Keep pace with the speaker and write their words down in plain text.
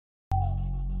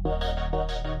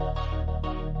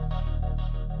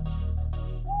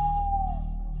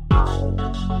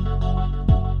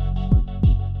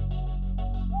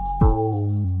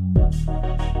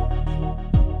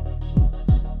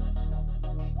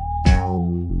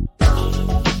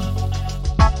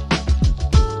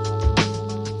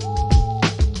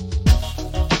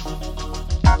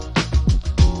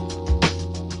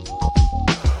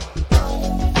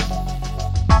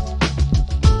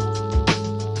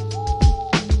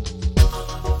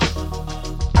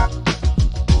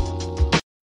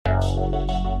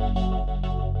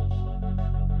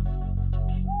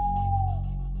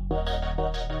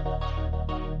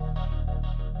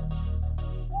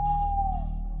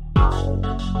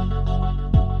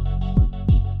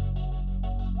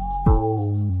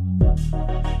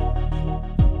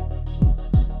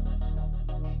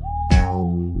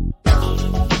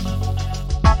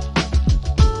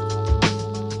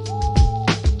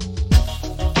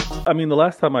I mean, the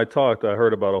last time I talked, I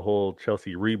heard about a whole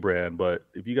Chelsea rebrand. But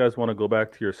if you guys want to go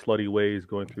back to your slutty ways,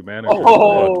 going through managers,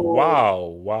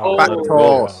 wow. Let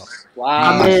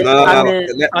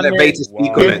Betis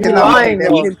speak on it. Let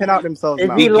him pin out themselves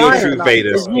now. Be go through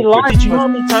Vedas. Is he lying? Do you know how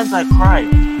many times I cried?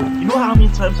 You know how many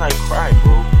times I cried,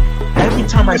 bro? Every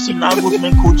time I see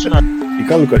Nagelsmann coaching, you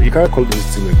can't call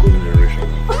this team a golden generation.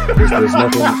 There's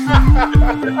nothing.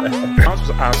 Hans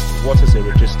was asked, what is a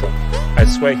register? I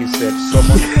swear he said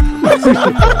someone.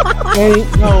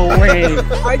 Ain't no way.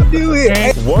 I do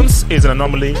it. Once is an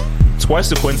anomaly,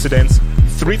 twice a coincidence,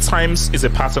 3 times is a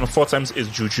pattern, 4 times is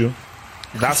juju.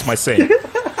 That's my saying.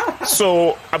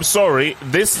 So I'm sorry,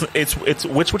 it's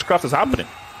witchcraft is happening.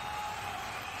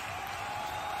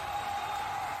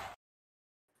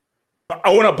 I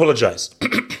want to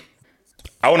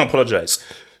apologize.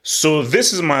 So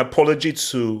this is my apology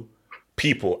to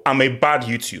people. I'm a bad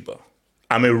YouTuber.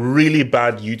 I'm a really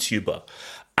bad YouTuber.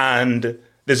 And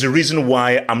there's a reason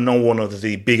why I'm not one of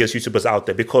the biggest YouTubers out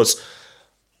there, because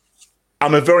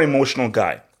I'm a very emotional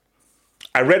guy.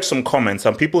 I read some comments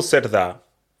and people said that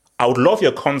I would love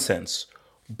your content,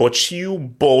 but you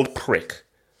bald prick,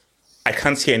 I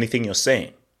can't hear anything you're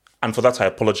saying. And for that, I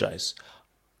apologize.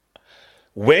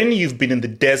 When you've been in the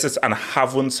desert and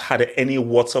haven't had any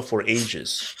water for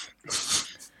ages,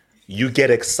 you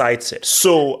get excited.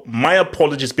 So my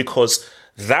apologies, because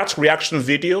that reaction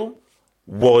video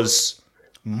was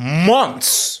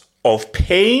months of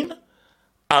pain,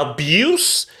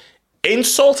 abuse,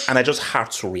 insult, and I just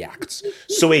had to react.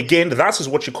 So again, that is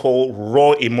what you call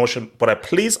raw emotion. But I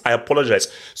apologize.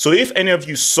 So if any of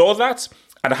you saw that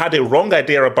and had a wrong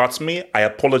idea about me, I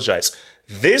apologize.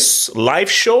 This live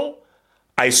show,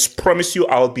 I promise you,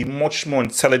 I'll be much more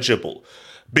intelligible,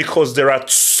 because there are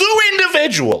 2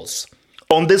 individuals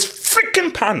on this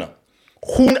freaking panel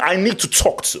whom I need to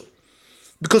talk to.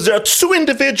 Because there are 2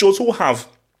 individuals who have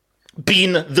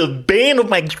been the bane of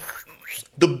my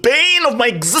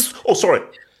existence. Oh, sorry.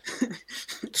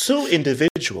 2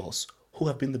 individuals who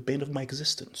have been the bane of my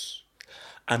existence.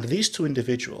 And these 2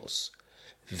 individuals,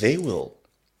 they will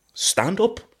stand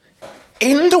up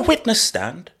in the witness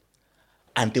stand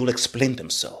and they will explain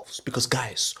themselves. Because,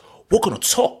 guys, we're going to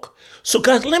talk. So,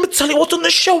 guys, let me tell you what's on the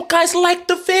show. Guys, like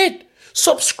the vid.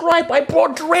 Subscribe. I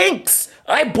bought drinks.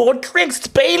 It's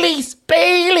Bailey's.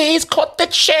 Cut the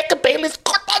check. Bailey's.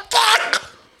 Cut the check.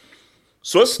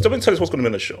 So, let me tell you what's going to be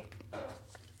on the show.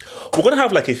 We're going to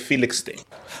have like a Felix thing.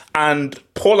 And,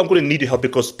 Paul, I'm going to need your help,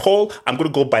 because, Paul, I'm going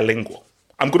to go bilingual.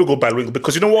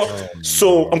 Because, you know what?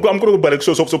 I'm going to go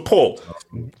bilingual. So Paul,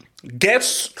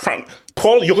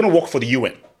 Paul, you're going to work for the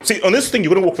UN. See, on this thing,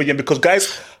 you're going to work for the UN, because,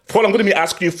 guys, Paul, I'm going to be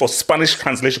asking you for Spanish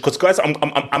translation, because, guys, I'm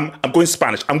going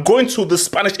Spanish. I'm going to the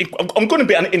Spanish. I'm going to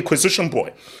be an Inquisition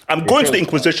boy. I'm going to the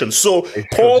Inquisition. So,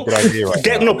 Paul, Paul, be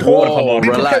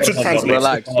prepared to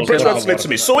translate. Translate to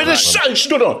me. So it is shush.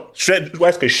 No.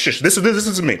 Shush. This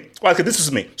is me. Okay, this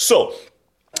is me. So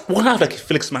we're going to have like a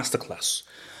Felix masterclass.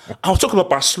 I'll talk about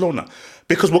Barcelona,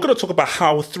 because we're going to talk about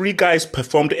how 3 guys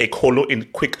performed a colo in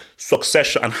quick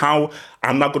succession, and how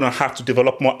I'm not going to have to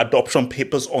develop more adoption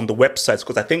papers on the websites,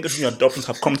 because I think new adoptions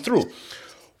have come through.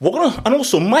 And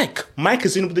also Mike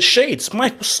is in with the shades.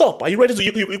 Mike, what's up? Are you ready?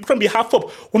 You're going to be half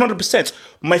up, 100%.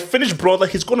 My Finnish brother,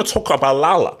 he's going to talk about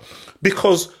Lala,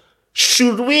 because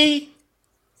should we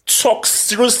talk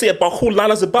seriously about who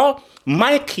Lala's about?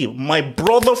 Mikey, my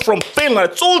brother from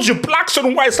Finland, I told you, blacks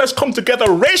and whites, let's come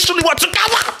together racially, we're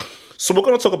together. So we're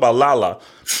going to talk about Lala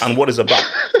and what it's about.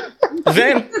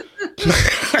 Then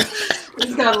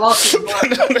he's got lost in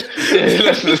guys,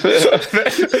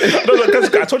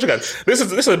 I told you guys, this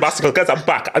is a massacre. Guys, I'm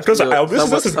back.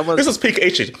 This is peak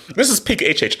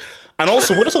HH. And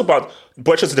also, we're talking about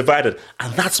Boychus divided,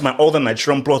 and that's my older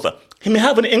Nigerian brother. He may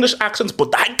have an English accent,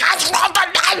 but that guy's from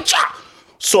the Niger.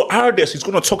 So Ardes, he's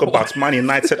going to talk about Man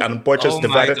United and Boychus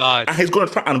divided, and he's going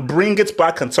to try and bring it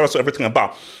back and tell us everything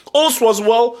about. Also, as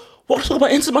well, we're going to talk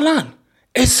about Inter Milan.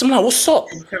 AC Milan, what's up?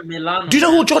 Inter Milan. Do you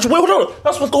know who George? Wait,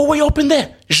 that's what's going way up in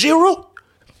there. Giroud.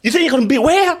 You think you're going to be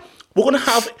where? We're going to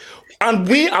have, and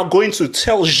we are going to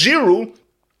tell Giroud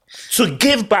to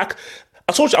give back.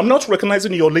 I told you, I'm not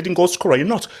recognizing your leading goal scorer. You're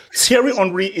not. Thierry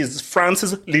Henry is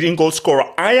France's leading goal scorer.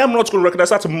 I am not going to recognize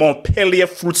that Montpellier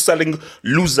fruit-selling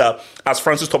loser as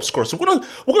France's top scorer. So we're going to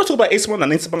talk about AC Milan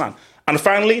and Inter Milan. And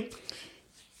finally,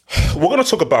 we're going to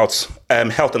talk about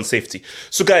health and safety.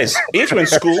 So guys, if you're in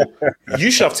school,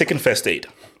 you should have taken first aid.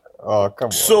 Oh, come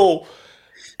on. So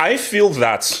I feel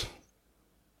that,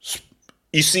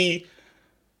 you see,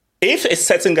 if a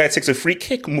certain guy takes a free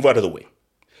kick, move out of the way.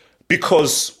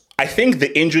 Because I think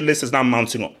the injury list is now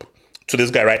mounting up to this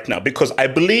guy right now, because I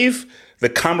believe the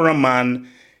cameraman,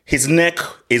 his neck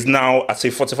is now at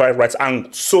a 45 right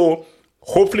angle. So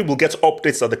hopefully we'll get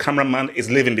updates that the cameraman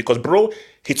is living, because bro,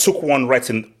 he took one right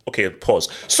in. Okay, pause.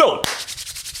 So,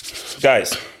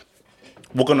 guys,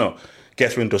 we're gonna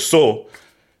get through into. So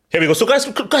here we go. So guys,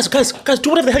 do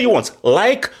whatever the hell you want.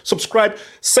 Like, subscribe,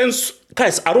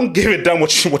 guys, I don't give a damn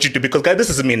what you do, because guys, this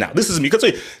is me now. This is me.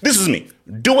 This is me.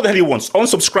 Do what the hell you want.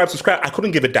 Unsubscribe, subscribe. I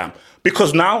couldn't give a damn,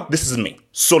 because now this is me.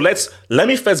 So let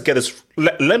me first get this.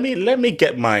 Let me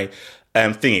get my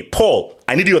thingy. Paul,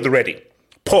 I need you at the ready.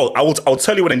 Paul, I'll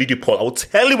tell you when I need you, Paul. I will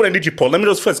tell you when I need you, Paul. Let me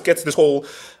just first get this whole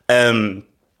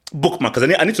bookmark,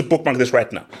 because I need to bookmark this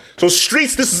right now. So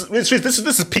streets, this is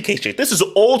PKH. This is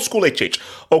old school HH.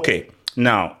 Okay,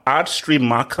 now add stream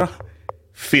marker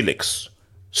Felix.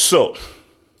 So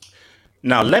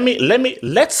now let's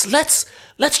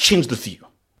change the view.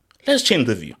 Let's change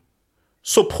the view.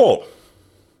 So Paul,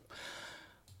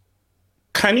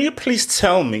 can you please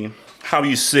tell me how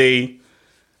you say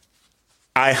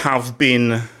I have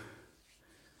been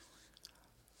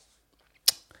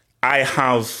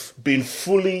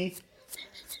fully.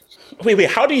 Wait.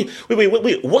 How do you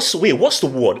wait? What's the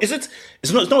word?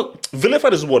 It's not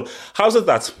vilified is the word. How's it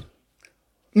that?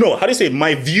 No, how do you say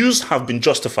my views have been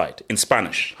justified in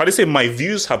Spanish? How do you say my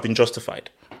views have been justified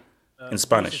in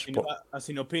Spanish? As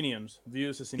in opinions,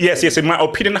 views as in yes, my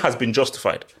opinion has been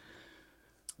justified.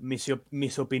 Mis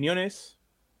opiniones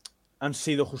han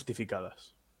sido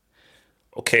justificadas.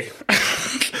 Okay.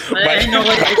 I know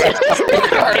what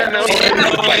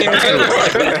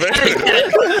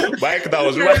Mike, that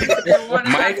was right.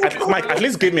 Mike, at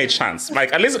least give me a chance.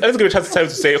 Mike, at least give me a chance to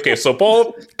say, okay, so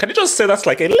Paul, can you just say that's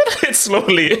like a little bit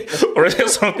slowly or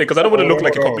something? Because I don't want to look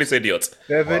like a complete idiot.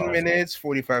 7 minutes,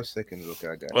 45 seconds. Okay,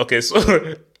 I got it. Okay,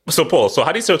 so Paul, so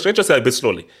how do you say, just say a bit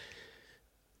slowly?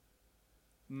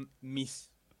 Mis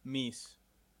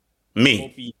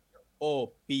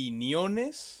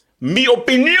opiniones. Mi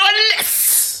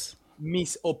opiniones.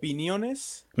 Mis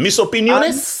opiniones. Mis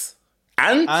opiniones.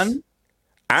 And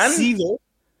sido.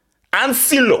 And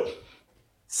silo.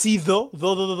 Sido.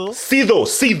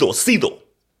 Sido.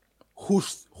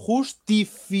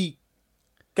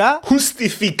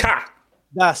 Justifica.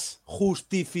 Las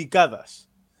justificadas.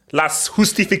 Las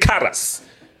justificadas.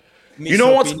 You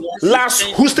know what? Las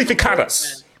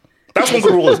justificadas. That's one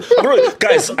good rule.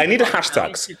 Guys, I need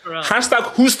hashtags.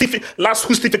 Hashtag las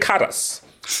justificadas.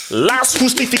 Las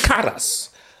justificadas.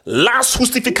 Las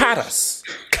justificadas.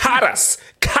 Caras.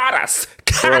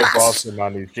 You're a Boston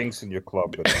man. He's jinxing your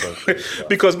club.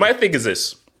 Because my thing is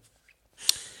this.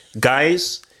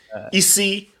 Guys, you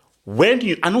see,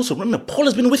 and also remember, Paul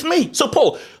has been with me. So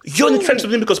Paul, you're in the trenches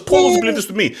with me because Paul has been this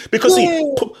with me.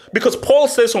 Because Paul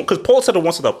says something, because Paul said it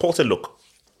once that Paul said, look,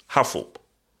 have hope.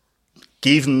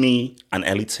 Give me an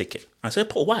early ticket. I said,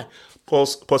 Paul, why? Paul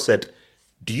said,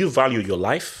 do you value your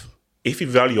life? If you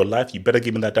value your life, you better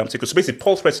give me that damn ticket. So basically,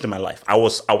 Paul threatened my life. I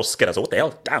was scared. I said, what the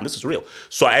hell? Damn, this is real.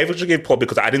 So I eventually gave Paul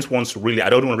because I don't want to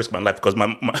risk my life because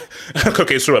my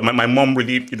okay, sorry, my mom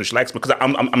really, she likes me because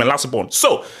I'm a last born.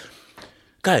 So,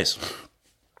 guys,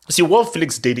 see what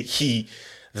Felix did,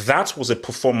 that was a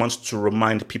performance to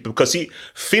remind people because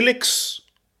Felix,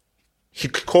 he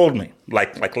called me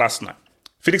like last night.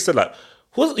 Felix said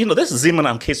this Zeman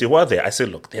and Casey, who are there? I said,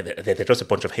 look, they're just a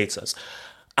bunch of haters.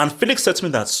 And Felix said to me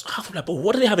but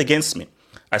what do they have against me?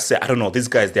 I said, I don't know. These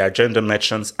guys, they are gender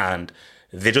merchants and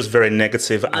they're just very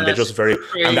negative and they're just very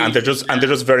and they're just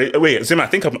very wait, Zeman, I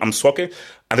think I'm talking,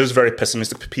 and they're just very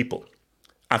pessimistic people.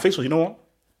 And Felix said, you know what?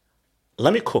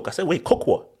 Let me cook. I said, wait, cook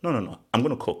what? No. I'm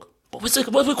gonna cook. But we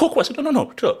cook what? I said,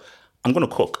 no, sure. I'm gonna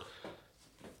cook.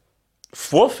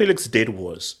 What Felix did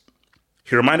was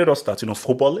he reminded us that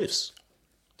football lives.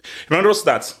 Remember also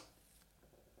that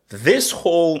this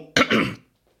whole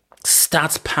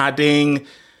stats padding,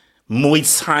 Muay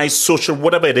Thai, social,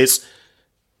 whatever it is,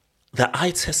 the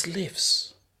eye test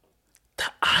lives.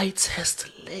 The eye test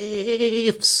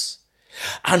lives.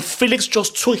 And Felix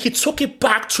just took it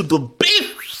back to the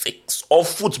basics of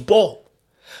football.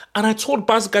 And I told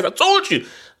Baz guys, I told you,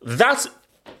 that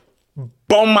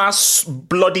bum-ass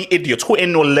bloody idiot who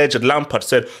ain't no legend, Lampard,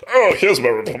 said, oh, here's my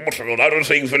report. I don't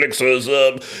think Felix is,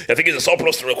 I think he's a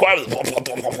surplus to requirements.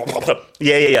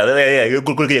 Yeah.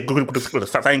 Good.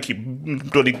 Thank you,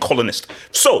 bloody colonist.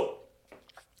 So,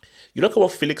 you look at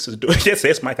what Felix is doing.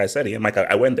 Yes, Mike, I said it. Mike,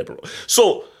 I went there, bro.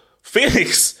 So,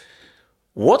 Felix,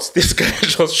 what this guy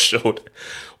just showed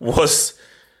was,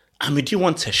 do you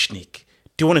want technique?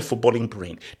 Do you want a footballing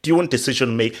brain? Do you want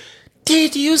decision make?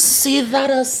 Did you see that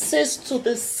assist to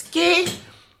the ski?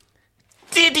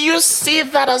 Did you see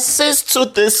that assist to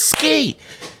the ski?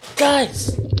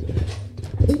 Guys,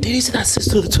 did you see that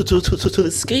assist to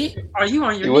the ski? Are you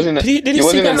on your It wasn't an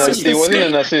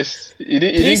assist. He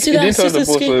didn't touch the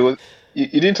ball, so it was. He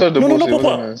didn't touch the ball.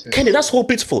 No, Kenny, that's so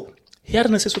beautiful. He had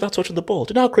an assist without touching the ball.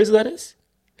 Do you know how crazy that is?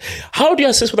 How do you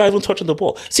assist without even touching the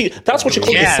ball? See, that's what you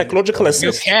call a psychological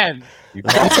assist. You can.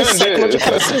 That's a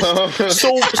psychological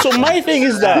assist. So my thing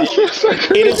is that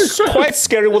it is quite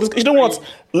scary. Well, you know what?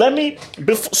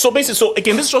 So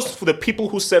again, this is just for the people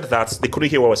who said that they couldn't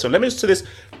hear what I was saying. Let me say this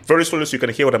very slowly so you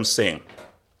can hear what I'm saying.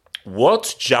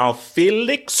 What Joao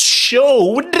Felix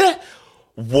showed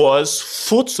was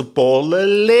football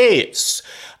lives.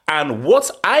 And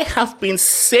what I have been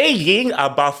saying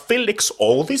about Felix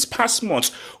all these past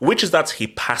months, which is that he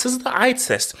passes the eye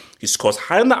test, he scores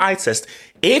high on the eye test,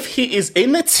 if he is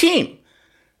in a team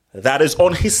that is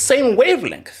on his same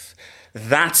wavelength,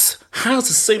 that has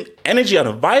the same energy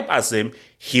and vibe as him,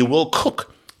 he will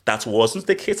cook. That wasn't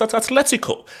the case at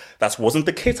Atletico. That wasn't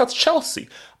the case at Chelsea.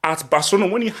 At Barcelona,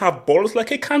 when you have ballers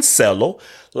like a Cancelo,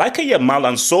 like a Yamal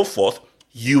and so forth,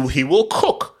 he will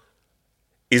cook.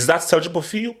 Is that eligible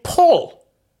for you? Paul.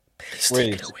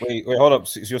 Wait, hold up.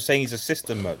 So you're saying he's a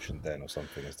system merchant then or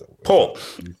something? Is that Paul,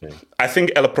 I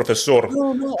think El Profesor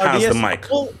has the mic.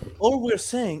 All we're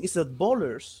saying is that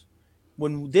ballers,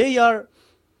 when they are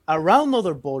around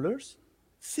other ballers,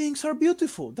 things are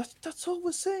beautiful. That's all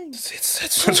we're saying.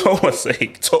 It's all we're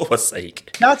saying. It's all we're saying.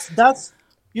 That's what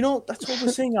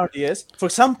we're saying, RDS. For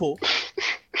example,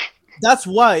 that's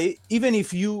why even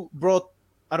if you brought,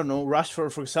 I don't know,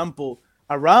 Rashford, for example,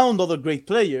 around other great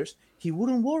players, he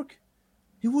wouldn't work.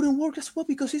 He wouldn't work as well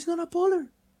because he's not a baller.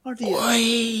 RDS.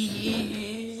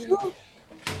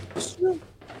 It's true.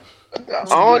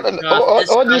 All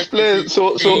these players.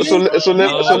 So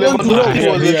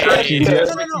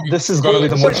This is gonna be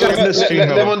the most shameless stream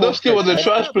ever. Lewandowski was a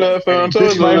trash player. Ferran This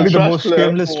Torres might was be a the trash most player.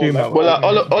 shameless stream ever. But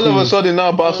all of a sudden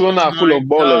now Barcelona are full of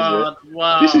ballers. Bro.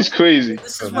 Wow. This is crazy.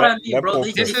 This is what I mean, bro.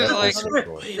 This is like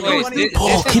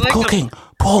Paul, keep cooking.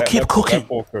 Paul, keep cooking.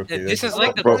 This is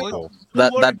like the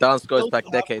that dance goes back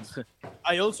decades.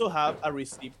 I also have a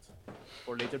receipt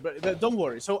for later, but don't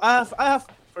worry. So I have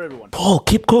for everyone. Paul,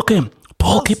 keep cooking.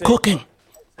 Paul, keep cooking.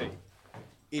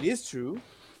 It is true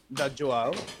that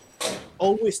Joao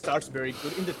always starts very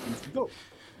good in the teams we go.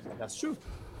 That's true.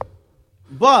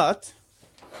 But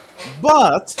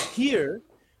here,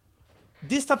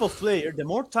 this type of player, the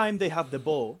more time they have the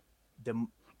ball,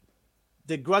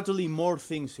 the gradually more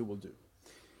things he will do.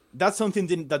 That's something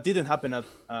that didn't happen at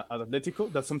Atletico.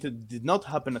 That's something that did not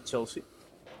happen at Chelsea.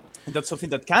 And that's something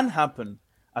that can happen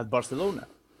at Barcelona.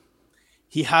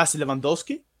 He has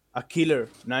Lewandowski, a killer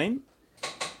 9.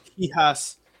 He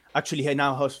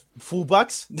now has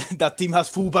fullbacks. That team has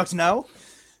fullbacks now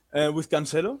with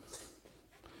Cancelo.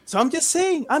 So I'm just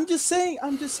saying.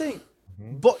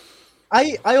 Mm-hmm. But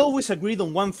I always agreed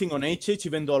on one thing on HH,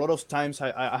 even though a lot of times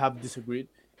I have disagreed.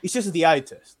 It's just the eye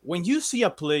test. When you see a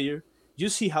player, you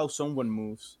see how someone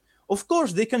moves. Of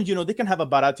course, they can have a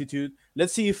bad attitude.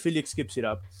 Let's see if Felix keeps it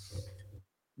up.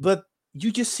 But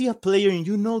you just see a player and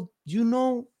you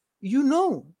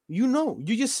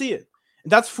just see it.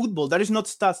 That's football. That is not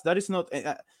stats. That is not.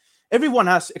 Everyone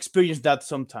has experienced that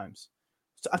sometimes.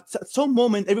 So at some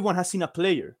moment, everyone has seen a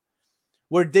player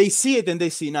where they see it and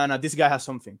they see, nah, this guy has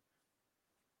something.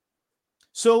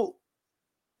 So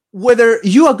whether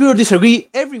you agree or disagree,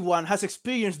 everyone has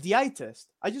experienced the eye test.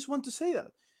 I just want to say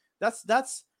that.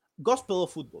 That's gospel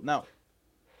of football. Now,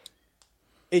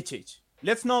 HH.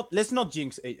 Let's not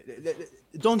jinx.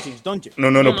 Don't you?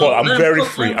 No, Paul. I'm very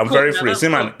free. I'm very free.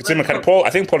 Man, Ziman, Paul. I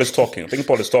think Paul is talking.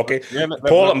 Yeah,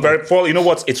 Paul. You know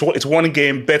what? It's one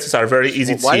game. Betis are a very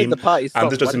easy Why team, did the party stop?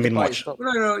 and this doesn't mean much.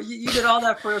 No, you did all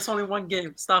that for it's only one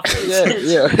game. Stop it.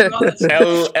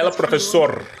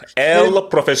 El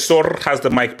Professor has the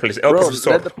mic, please. El Bro,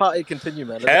 Professor. let the party continue,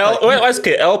 man.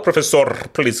 El Professor,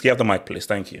 please give the mic, please.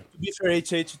 Thank you.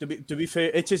 To be fair,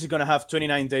 HH is gonna have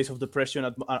 29 days of depression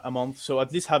a month, so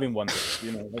at least having one day,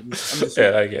 you know.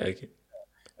 I get.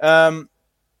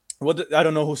 I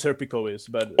don't know who Serpico is,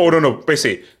 but no.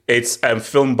 Basically, it's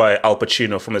filmed by Al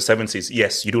Pacino from the 70s.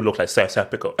 Yes, you do look like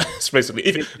Serpico. It's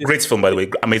basically great film, by the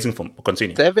way. Amazing film.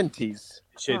 Continue. 70s.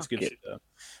 Shades good shit.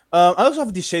 I also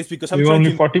have these shades because You were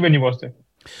only 40 when you watched it.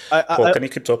 Paul, can you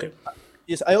keep talking?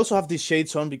 Yes, I also have these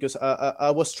shades on because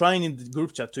I was trying in the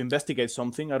group chat to investigate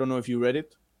something. I don't know if you read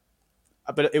it.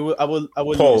 But I will.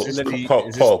 Paul,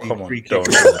 come on. Don't.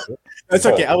 It's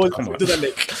okay. I will come on. do that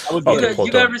later.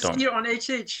 You got receipt on HH.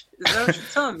 Is that what you're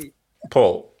telling me?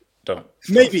 Paul, don't.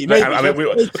 Maybe.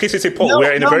 Okay, Paul,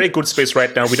 we're in a very good space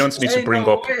right now. We don't need to bring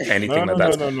up anything like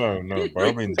that. No, bro.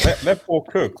 I mean, let Paul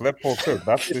cook.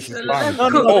 This is fine.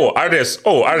 Artists,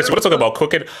 we're talking about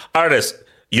cooking. Artists.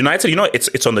 United, you know,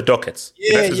 it's on the docket.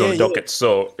 It's on the docket.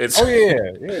 So it's. Yeah.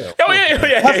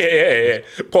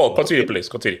 Paul, continue, please.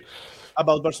 Continue.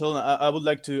 About Barcelona, I would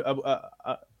like to.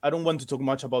 I don't want to talk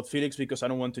much about Felix because I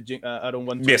don't want to.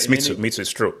 Yes, me too.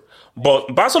 It's true.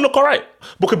 But Barca look alright.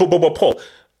 But Paul,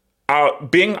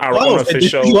 being our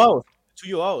unofficial.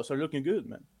 2 hours are looking good,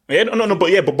 man. Yeah, no, but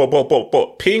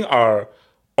being our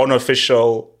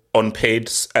unofficial, unpaid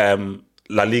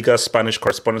La Liga Spanish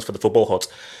correspondent for the Football Hut.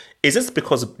 Is this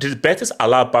because did Betis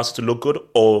allow Barca to look good,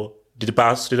 or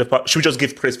should we just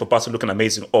give praise for Barca looking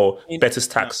amazing, or Betis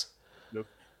tax? Look,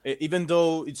 even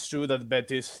though it's true that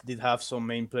Betis did have some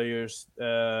main players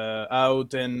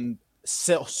out and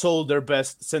sold their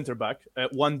best centre back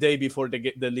one day before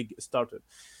the league started,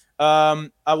 I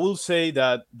will say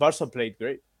that Barca played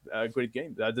a great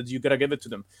game. That you gotta give it to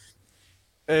them.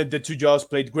 The two Jaws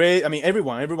played great. I mean,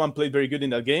 everyone played very good in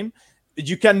that game.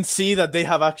 You can see that they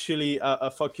have actually a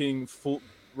fucking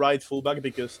fullback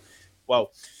because, wow.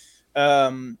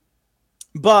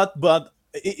 But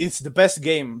it's the best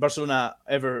game Barcelona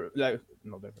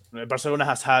Barcelona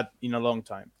has had in a long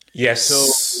time. Yes.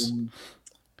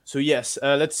 So yes.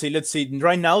 Let's see.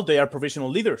 Right now they are provisional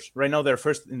leaders. Right now they're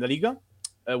first in the Liga.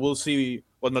 We'll see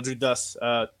what Madrid does.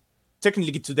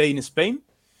 Technically today in Spain,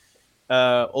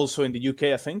 also in the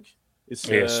UK, I think.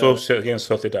 So against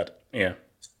Sociedad. Yeah.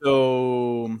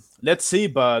 So let's see,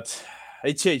 but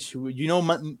HH, you know,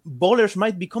 ballers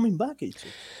might be coming back. HH.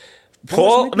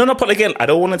 Paul, Paul. Again, I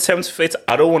don't want to tempt fate.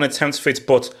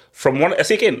 But from one,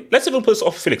 again, let's even put this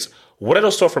off Felix. What I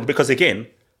just saw from because again,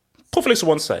 Paul Felix on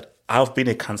one side. I've been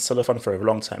a Cancelo fan for a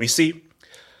long time. You see,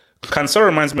 Cancelo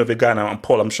reminds me of a guy now, and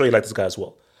Paul, I'm sure you like this guy as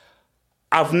well.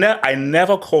 I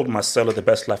never called Marcelo the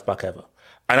best left back ever.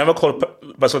 I never called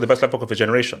Marcelo the best left back of a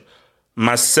generation.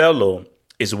 Marcelo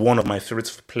is one of my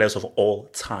favorite players of all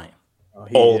time.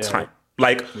 Time.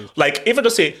 Like if I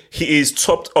just say he is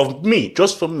top of me,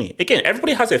 just for me. Again,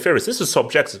 everybody has their favorites. This is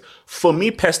subjective. For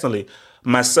me personally,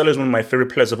 Marcelo is one of my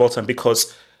favorite players of all time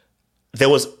because there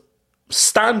was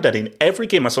standard in every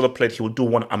game Marcelo played, he would do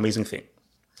one amazing thing.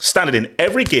 Standard in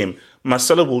every game,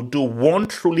 Marcelo will do one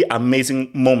truly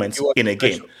amazing moment in a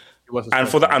game. And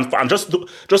for that, and just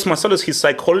Marcelo's his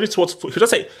psychology towards football.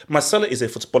 Just say Marcelo is a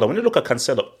footballer. When you look at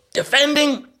Cancelo,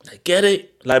 defending, I get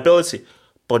it, liability,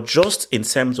 but just in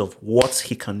terms of what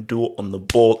he can do on the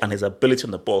ball and his ability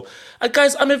on the ball. And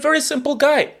guys, I'm a very simple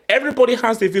guy. Everybody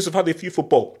has their views of how they view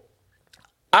football.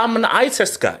 I'm an eye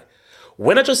test guy.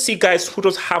 When I just see guys who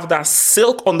just have that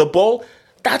silk on the ball,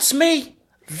 that's me.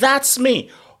 That's me.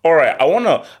 All right, I want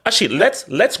to actually let's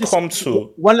come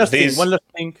to one last thing. One last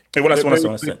thing.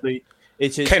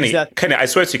 Kenny, I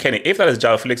swear to you, Kenny, if that is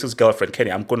Joao Felix's girlfriend,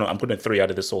 Kenny, I'm gonna throw you out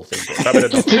of this whole thing. What do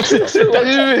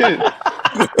you mean?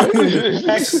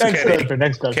 Next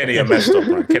question. Kenny, you're messed up,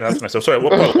 man. Kenny, that's messed up. Sorry,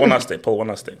 one last thing. Paul, one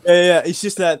last thing. Yeah. It's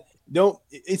just that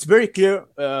it's very clear.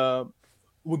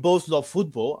 We both love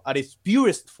football at its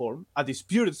purest form.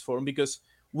 Because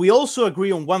we also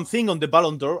agree on one thing on the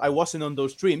Ballon d'Or. I wasn't on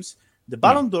those streams. The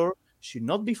Ballon d'Or should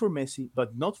not be for Messi,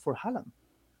 but not for Haaland.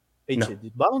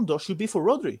 The Ballon d'Or should be for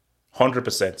Rodri.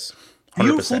 100%.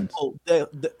 Pure football.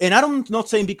 And I'm not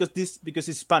saying because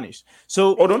it's Spanish.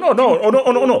 So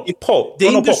no. Paul, the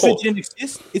industry didn't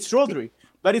exist. It's Rodri,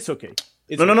 but it's okay.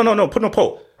 No. Put no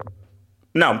Paul.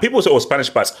 Now people say,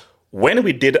 Spanish pass. When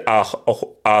we did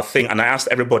our thing, and I asked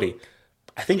everybody,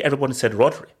 I think everybody said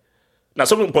Rodri. Now,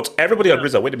 but everybody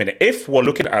agrees that wait a minute. If we're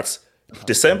looking at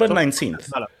December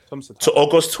 19th to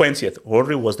August 20th,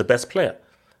 Rodri was the best player.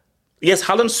 Yes,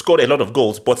 Haaland scored a lot of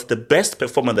goals, but the best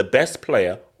performer, the best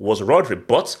player was Rodri.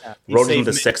 But Rodri's not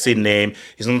the sexy name,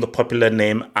 he's not the popular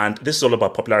name, and this is all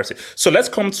about popularity. So let's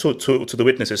come to the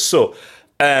witnesses. So,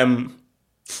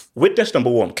 witness number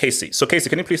one, Casey. So, Casey,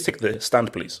 can you please take the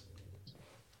stand, please?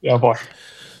 Yeah, boy.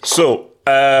 So,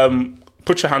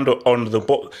 put your hand on the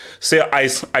board. Say, I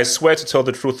swear to tell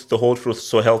the truth, the whole truth,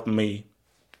 so help me.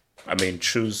 I mean,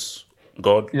 choose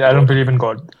God. Yeah, I don't believe in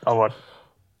God. Or what?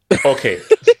 Okay.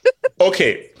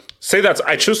 Okay. Say that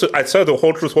I tell the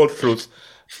whole truth,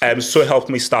 so help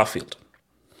me, Starfield.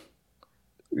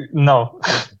 No.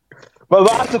 Well,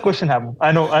 ask the question, Hamu.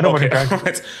 I know okay. what you're trying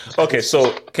to do. Okay,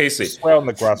 so Casey. Swear on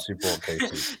the grass you brought,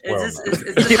 Casey.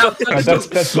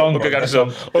 That's long. Okay, got it.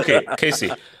 Okay, Casey.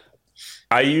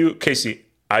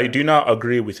 Do you now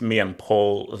agree with me and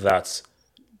Paul that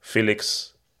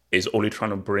Felix is only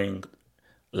trying to bring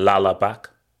Lala back?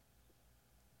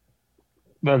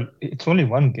 Well, it's only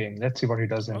one game. Let's see what he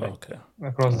does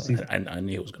across the season. I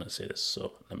knew he was going to say this,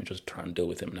 so let me just try and deal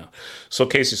with him now. So,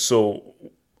 Casey,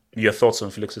 your thoughts on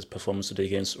Felix's performance today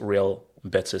against Real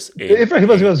Betis in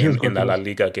the La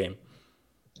Liga game?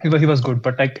 He was good,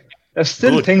 but there's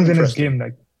still things in his game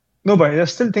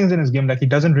there's still things in his game he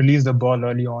doesn't release the ball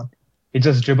early on. He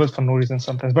just dribbles for no reason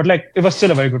sometimes. But it was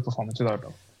still a very good performance without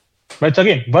doubt. But it's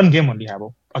again one game only,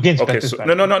 Habo. Against Betis.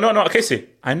 No, Casey.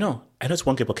 I know it's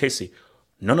one game, but Casey,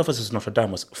 none of us is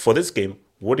Nostradamus. For this game,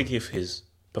 what do you give his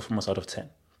performance out of 10?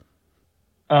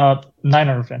 9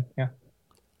 out of 10, yeah.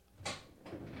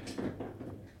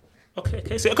 Okay,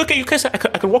 Casey. Okay, Casey, I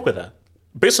can work with that.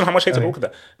 Based on how much I can work with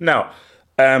that. Now,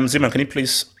 Zeman, can you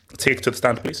please take to the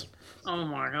stand, please? Oh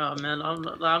my God, man! I'm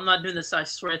not doing this I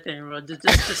swear thing, bro. Just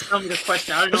tell me the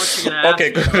question. I don't know what you're gonna ask.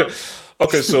 Okay, good.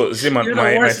 Okay, so Zeman,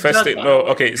 my first thing. No,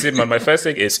 okay, Zeman, my first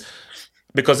thing is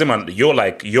because Zeman,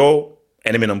 you're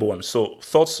enemy number one. So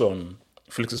thoughts on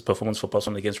Felix's performance for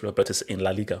Barcelona against Real Betis in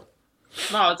La Liga?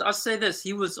 No, I'll say this: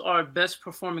 he was our best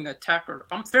performing attacker.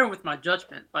 I'm fair with my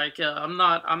judgment. I'm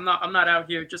not out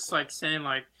here just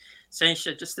saying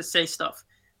shit just to say stuff.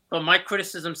 But my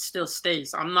criticism still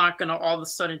stays. I'm not gonna all of a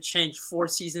sudden change 4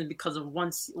 seasons because of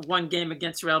one game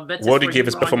against Real Betis. What do you give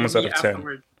his performance out of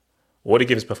 10? What do you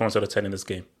give his performance out of 10 in this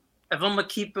game? If I'm gonna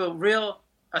keep it real,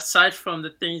 aside from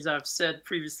the things I've said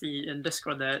previously in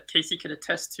Discord that Casey could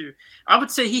attest to, I would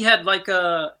say he had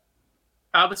a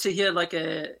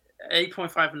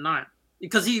 8.5 and 9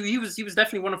 because he was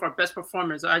definitely one of our best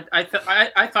performers. I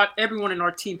thought everyone in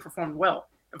our team performed well.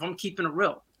 If I'm keeping it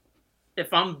real.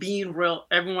 If I'm being real,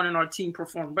 everyone in our team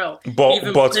performed well.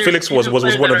 But Felix was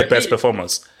one of the best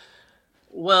performers.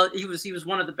 Well, he was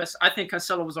one of the best. I think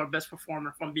Cancelo was our best performer,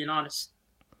 if I'm being honest.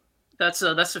 That's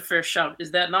a fair shout. Is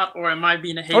that not, or am I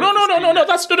being a hater? No.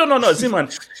 That's no. Zeman,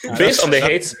 based on the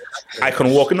hate, I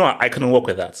can work. No, I can work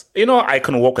with that. I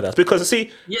can work with that because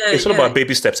it's all about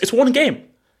baby steps. It's one game.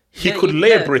 He could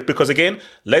lay a brick because again,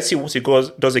 let's see what he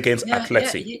does against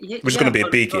Atleti, which is going to be a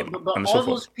big game. But all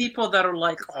those people that are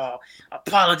like, "Oh,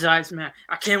 apologize, man.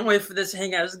 I can't wait for this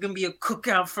hangout. This is going to be a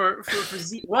cookout for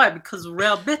Z." Why? Because of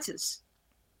Real Betis.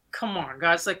 Come on,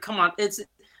 guys. Come on.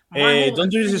 Don't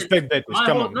disrespect Betis.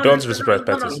 Come on. Don't disrespect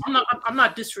Betis. I'm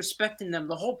not disrespecting them.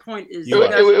 The whole point is.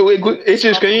 Wait.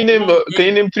 Can you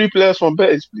name 3 players from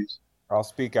Betis, please? I'll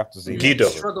speak after Z. Guido.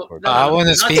 I want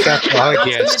to speak after our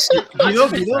guest. Guido.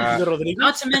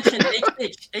 Not to mention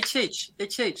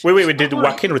HH. Wait. Did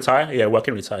Joaquin retire? Yeah,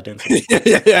 Joaquin retired, didn't he?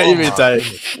 Yeah, he retired.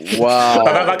 Wow.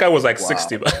 That guy was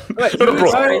 60.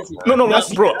 No,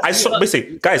 bro. I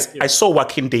saw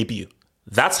Joaquin debut.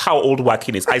 That's how old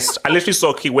Joaquin is. I literally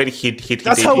saw when he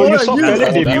That's how old you saw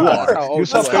Pele debut. You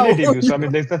saw Pele debut, so I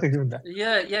mean, there's nothing to that.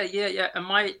 Yeah. Am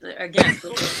I, again,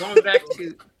 going back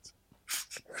to...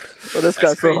 Well, this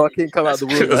guy saw Joaquin come out the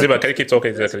womb. Ziba, can you keep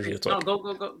talking?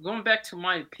 Going back to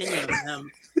my opinion of him,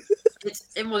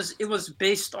 it was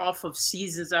based off of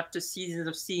seasons after seasons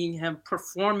of seeing him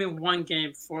perform in one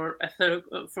game for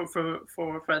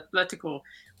Atletico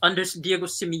under Diego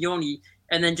Simeone,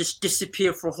 and then just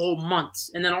disappear for whole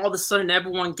months. And then all of a sudden,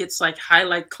 everyone gets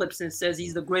highlight clips and says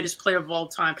he's the greatest player of all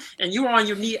time. And you were on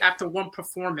your knee after one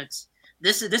performance.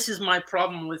 This is my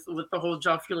problem with the whole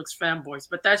Joao Felix fanboys,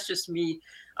 but that's just me.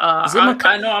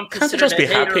 I know I'm considered a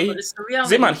hater, but it's the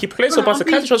reality. Zeman, he plays for Barca.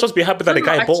 Can't you just be happy that the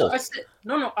guy balled?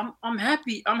 I'm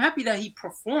happy. I'm happy that he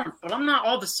performed, but I'm not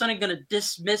all of a sudden gonna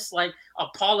dismiss,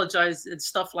 apologize and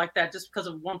stuff like that just because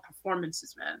of one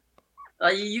performances, man.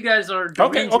 You guys are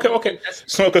okay.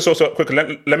 So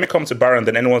quickly, let me come to Barry, and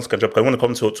then anyone can jump. I want to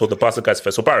come to the Barca guys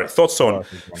first. So Barry, thoughts on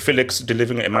Felix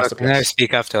delivering a masterclass? Can I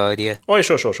speak after idea? Oh, yeah,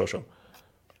 sure.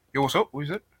 Yo, what's up? What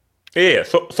is it? Yeah.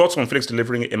 Thoughts on Felix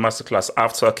delivering a masterclass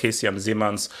after Casey and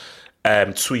Zeman's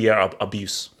 2-year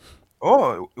abuse?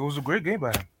 Oh, it was a great game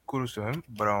by him. Kudos to him.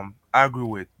 But I agree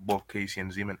with both Casey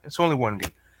and Zeman. It's only one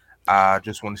game. I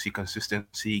just want to see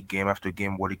consistency game after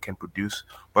game, what he can produce.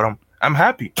 But I'm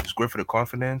happy. It's great for the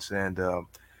confidence, and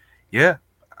yeah,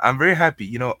 I'm very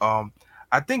happy.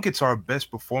 I think it's our best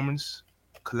performance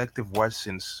collective-wise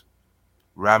since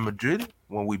Real Madrid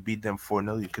when we beat them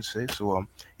 4-0, you could say. So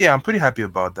yeah, I'm pretty happy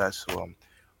about that. So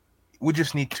we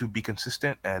just need to be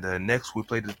consistent, and next we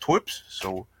play the Twerps.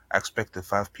 So I expect the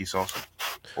 5-piece also.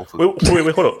 Hopefully.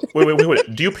 Wait, hold on.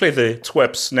 Wait. Do you play the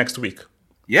Twerps next week?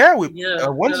 Yeah,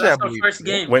 Wednesday, I our believe. first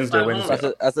game. Wednesday.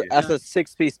 As a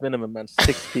 6-piece minimum, man.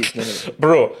 6-piece minimum.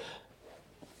 Bro,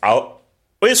 so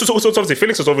obviously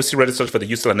Felix is obviously registered for the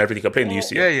UCL and everything. He can play in the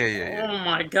UCL. Yeah. Oh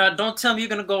my God! Don't tell me you're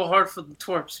gonna go hard for the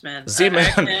Twerps, man.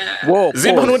 Z-Man. Whoa.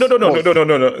 Z-Man,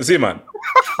 no. Z-Man.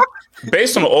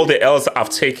 Based on all the L's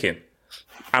I've taken,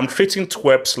 I'm treating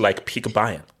Twerps like peak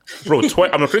Bayern. Bro,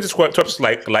 I'm treating Twerps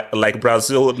like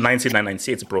Brazil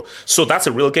 1998, bro. So that's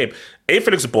a real game.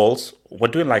 Felix balls, we're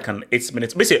doing like an 8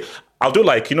 minutes. Basically, I'll do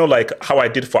like how I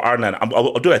did for Arnan.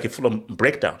 I'll do like a full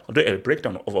breakdown. I'll do a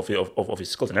breakdown of his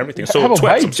skills and everything. So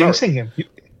why are you jinxing him?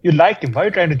 You like him. Why are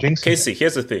you trying to jinx him? Casey,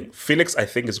 here's the thing. Felix, I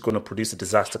think, is going to produce a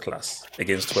disaster class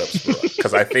against Twerps, bro.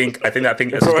 Because I think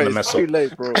it's going to mess up. Too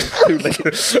late, bro. It's too late.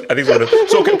 I think we're gonna.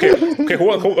 So okay.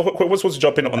 Who supposed to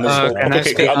jump in on this?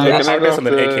 Okay. Ardes and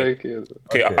then AK.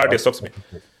 Okay, Ardes, talk to me.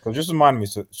 So just remind me.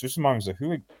 So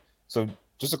who? So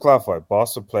just to clarify,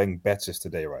 Barca playing Betis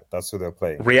today, right? That's who they're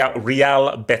playing.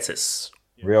 Real Betis.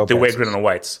 They wear green and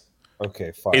white.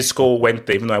 Okay, fine. Isco went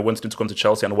there, even though I wanted him to come to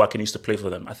Chelsea, and Watkins used to play for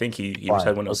them. I think he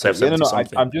retired when he was 70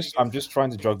 something. I'm just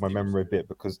trying to jog my memory a bit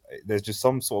because there's just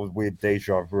some sort of weird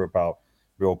deja vu about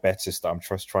Real Betis that I'm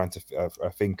just trying to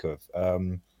think of.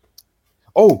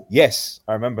 Oh yes,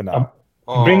 I remember now.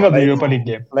 Bring up the Europa League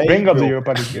game.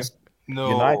 No.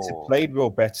 United played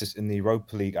Real Betis in the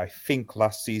Europa League, I think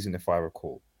last season, if I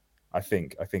recall. I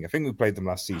think we played them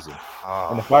last season,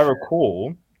 and if I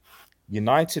recall,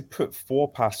 United put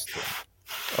 4 past them.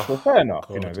 So fair enough,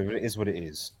 God. It is what it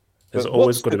is. There's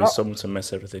always got to be someone to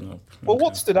mess everything up. Well,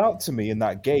 what stood out to me in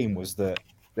that game was that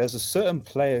there's a certain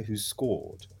player who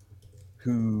scored,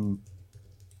 who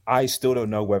I still don't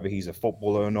know whether he's a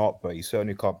footballer or not, but he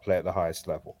certainly can't play at the highest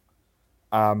level.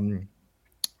 And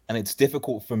it's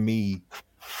difficult for me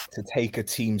to take a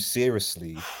team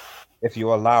seriously if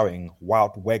you're allowing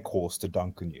Wout Weghorst to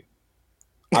dunk on you.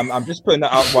 I'm just putting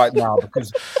that out right now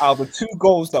because out of the 2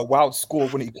 goals that Wout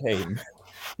scored when he came,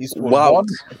 he scored one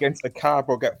against the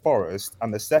Carabao at Forest,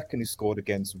 and the second he scored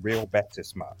against Real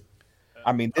Betis, man.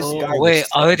 I mean, this guy. Wait,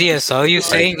 Odious, are you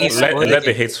saying he's let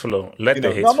the hate flow?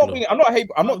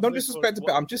 I'm not don't disrespect it,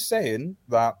 but I'm just saying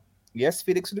that yes,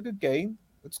 Felix had a good game.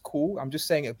 It's cool. I'm just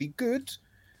saying it'd be good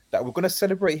that we're going to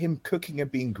celebrate him cooking and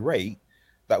being great.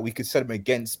 That we could set him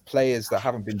against players that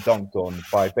haven't been dunked on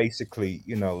by basically,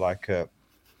 a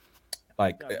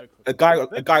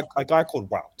guy called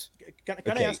Wout.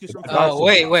 Can I ask you something?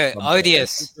 Wait,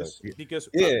 Odious. Because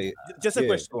just a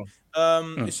question.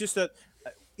 It's just that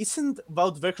isn't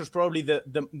Wout Weghorst probably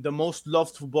the most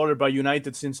loved footballer by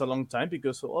United since a long time?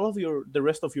 Because all of the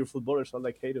rest of your footballers are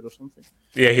like hated or something.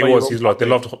 Yeah, he was. He's like they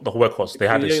loved the Weghorst. They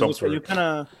had his songs for it.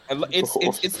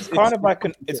 It's kind of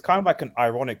like an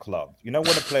ironic love. You know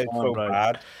when a player is so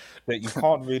bad that you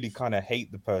can't really kind of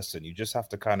hate the person. You just have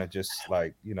to kind of just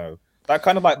that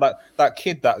kind of like that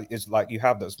kid that is like you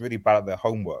have that's really bad at their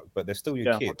homework, but they're still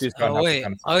your kids. Wait,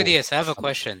 Odious, I have a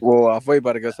question. Whoa, I thought you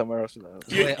about to go somewhere else now. I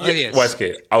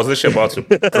was literally about to.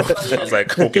 I was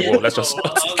like, okay, well, let's just.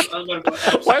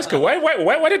 Why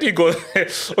did you go?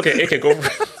 Okay, go.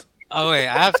 Oh wait,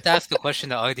 I have to ask a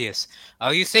question to Odious.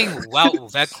 Are you saying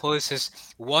Wout Weghorst's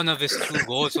one of his 2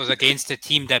 goals was against a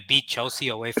team that beat Chelsea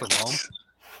away from home?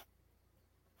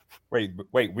 Wait,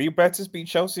 Real Betis beat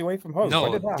Chelsea away from home?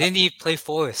 No, didn't he play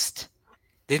Forest?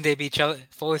 Didn't they beat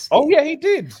Forest? Oh yeah, he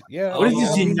did. Yeah. What is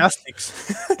this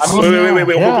gymnastics?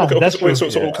 Wait.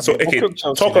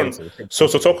 So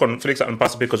talk on Felix and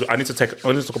Pastor because I need to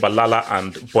talk about Lala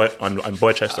and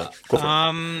Boychester.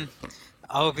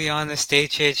 I'll be honest,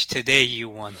 HH, today you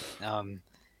won.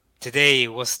 Today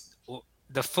was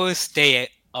the first day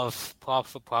of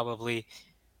probably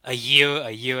a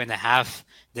year and a half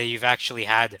that you've actually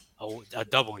had a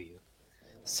W.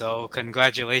 So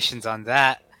congratulations on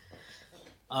that.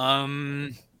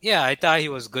 Yeah, I thought he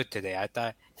was good today. I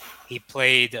thought he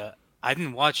played. I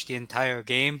didn't watch the entire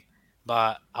game,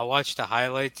 but I watched the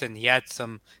highlights, and he had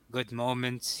some good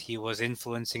moments. He was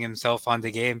influencing himself on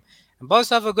the game. And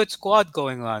Barca have a good squad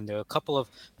going on. There are a couple of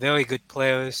very good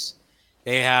players.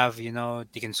 They have,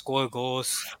 they can score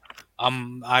goals.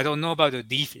 I don't know about the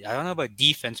defense. I don't know about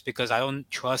defense because I don't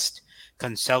trust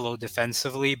Cancelo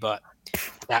defensively, but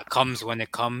that comes when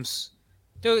it comes.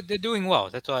 They're doing well.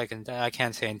 That's all I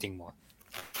can't say anything more.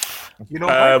 Michael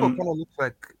kind of looks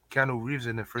like Keanu Reeves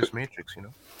in the first Matrix.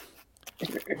 Can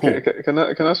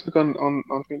I speak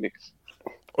on Phoenix?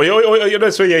 Oh,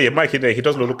 that's right. Yeah. Mike, he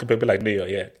does look a bit like Neo.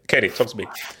 Yeah, Kenny, talk to me.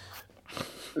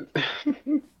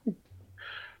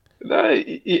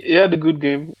 He had a good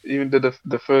game, even though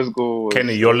the first goal was...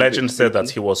 Kenny, your legend said that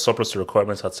he was surplus to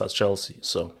requirements at Chelsea,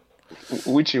 so...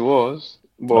 Which he was.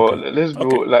 But let's go.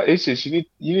 Like,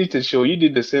 you need to show. You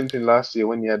did the same thing last year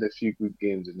when you had a few good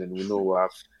games, and then we know what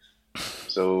happened.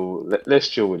 So let's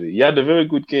chill with it. He had a very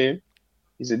good game.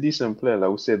 He's a decent player, like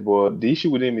we said, but the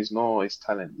issue with him is not his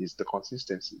talent, it's the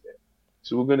consistency there.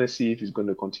 So we're gonna see if he's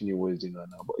gonna continue what he's doing right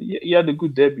now. But he had a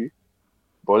good debut.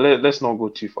 But let's not go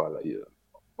too far. Like,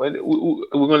 we're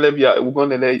gonna let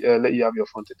you have your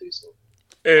fun today. So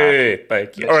hey,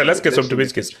 thank you. All right, let's get some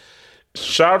Dubinsky's.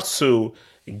 Shout to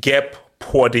Gep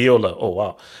Guardiola. Oh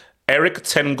wow, Eric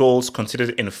 10 goals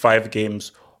conceded in 5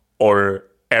 games, or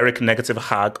Eric negative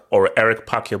Hag, or Eric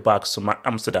pack your bags to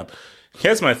Amsterdam.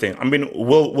 Here's my thing. I mean,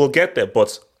 we'll get there,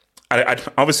 but I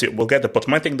obviously we'll get there. But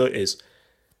my thing though is,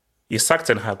 you sack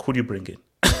Ten Hag, who do you bring in?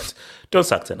 Don't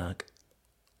sack Ten Hag,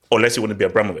 unless you want to be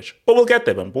Abramovich. But we'll get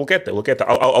there, man. We'll get there.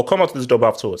 I'll come out to this dub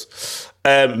afterwards.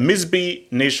 Miss B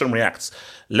Nation reacts.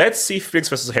 Let's see Felix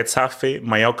versus Getafe,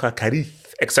 Mallorca,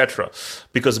 Cadiz, etc.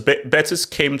 Because Betis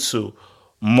came to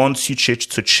Montjuic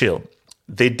to chill.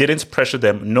 They didn't pressure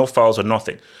them, no fouls or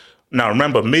nothing. Now,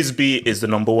 remember, Miss B is the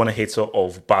number 1 hater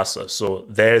of Barca. So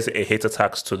there's a hater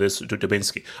tax to this, to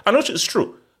Dubinsky. I know it's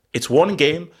true. It's one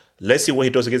game. Let's see what he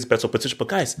does against better opposition. But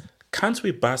guys, can't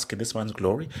we bask in this man's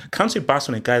glory? Can't we bask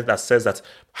on a guy that says that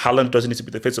Haaland doesn't need to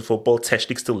be the face of football,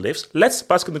 Technique still lives? Let's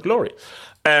bask in the glory.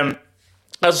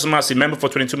 That's Massey, member for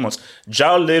 22 months.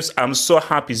 Joao lives. I'm so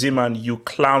happy, Z-Man, you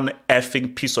clown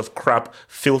effing piece of crap,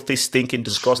 filthy, stinking,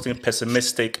 disgusting,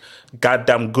 pessimistic,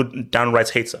 goddamn good, downright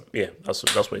hater. Yeah,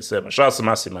 that's what he said, man. Shout out to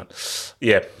Massey, man.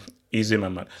 Yeah, easy,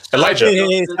 man. Elijah.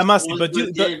 Hey, Massey, but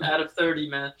you game out of 30,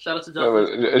 man. Shout out to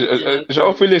Joao.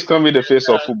 Joao Felix can be the face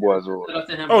of football as well.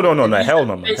 Oh no, hell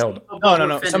no, man, hell no.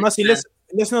 No. So Massey,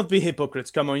 let's not be hypocrites.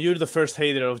 Come on, you're the first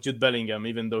hater of Jude Bellingham,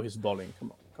 even though he's balling.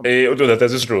 Come on.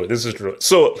 This is true.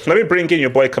 So let me bring in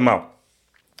your boy Kamal.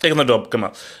 Take another job,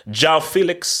 Kamal. Joao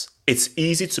Felix, it's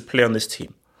easy to play on this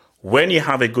team. When you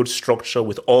have a good structure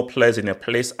with all players in their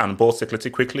place and ball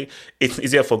circulating quickly, it's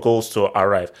easier for goals to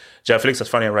arrive. Joao Felix has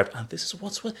finally arrived. And this is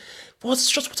what's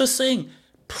just what I'm saying.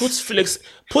 Put Felix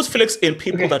in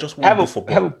people that just want to do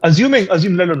football. Assuming here's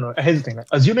the thing.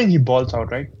 Assuming he balls out,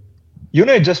 right?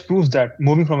 It just proves that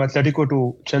moving from Atletico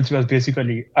to Chelsea was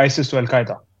basically ISIS to Al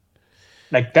Qaeda.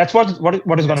 Like, that's what is going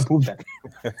to prove that.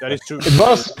 That is true. It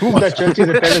was proof that Chelsea is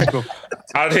a terrorist group.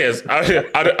 Artists,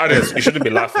 you shouldn't be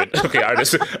laughing. Okay,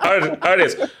 artists,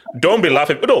 don't be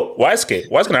laughing. No, why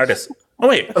can artists? Oh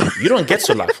wait, you don't get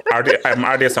to laugh. I'm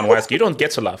artists and Wise. You don't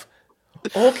get to laugh.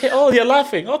 Okay, you're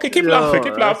laughing. Okay, keep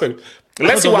laughing.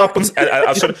 Let's see what happens.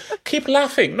 Keep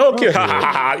laughing. No, keep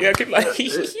keep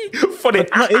laughing. Funny.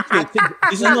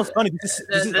 This is not funny. This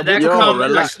is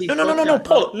No,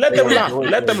 Paul. Let them laugh.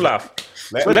 Let them laugh.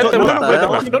 No, hold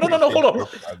on.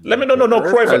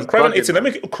 Cruyff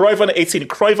 18.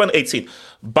 Cruyff 18.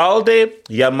 Balde,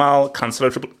 Yamal,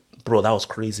 Cancelo triple. Bro, that was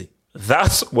crazy.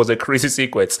 That was a crazy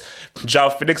sequence. Joao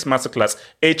Felix masterclass.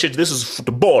 This is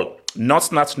football.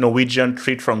 Not Norwegian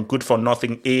treat from good for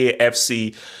nothing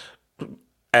AAFC.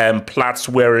 Plaits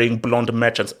wearing blonde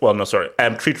merchants. Well, no, sorry.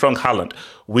 Treat from Haaland.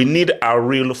 We need our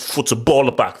real football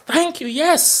back. Thank you.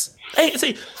 Yes. Hey,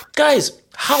 see, guys,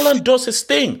 Haaland does his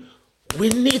thing. We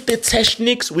need the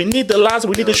techniques. We need the lads.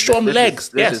 We need the strong legs.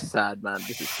 This is sad, man.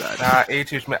 This is sad.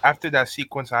 After that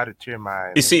sequence, I had to tear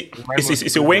my. You see,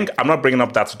 Wing. I'm not bringing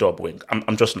up that dub, Wing.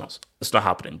 I'm just not. It's not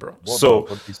happening, bro. No,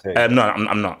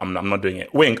 I'm not. I'm not doing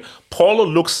it. Wing. Paulo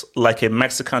looks like a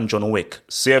Mexican John Wick.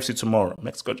 CFC tomorrow.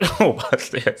 Mexico.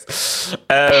 Yes.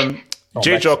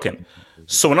 Jay Jokin.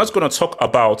 So we're not going to talk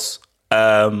about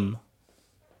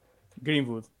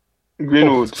Greenwood,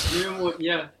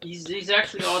 yeah, he's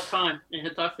actually all time in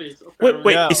Getafe.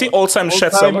 Wait, is he all time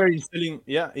Shed Salah? He's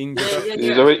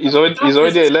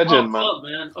already a legend,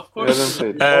 man. Of course.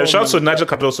 Shout out to Nigel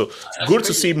Cardoso. Good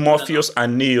to see Morpheus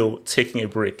and Neo taking a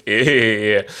break.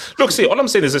 Yeah. Look, see, all I'm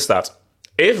saying is this: that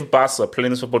if Barca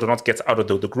playing this football do not get out of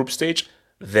the group stage,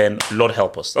 then Lord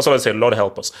help us. That's what I say. Lord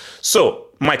help us. So,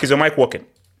 Mike, is your mic working?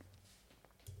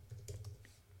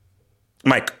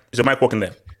 Mike, is your mic working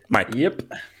there? Mike. Yep.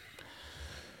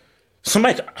 So,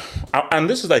 Mike, and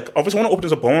this is like, obviously, I want to open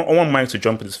this up. I want Mike to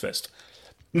jump in this first.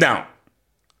 Now,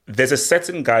 there's a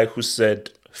certain guy who said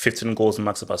 15 goals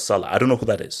max about Salah. I don't know who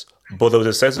that is, but there was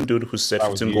a certain dude who said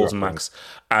 15 goals max,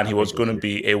 and he was going to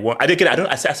be a one.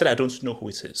 I said I don't know who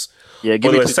it is. Yeah,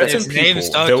 but there were certain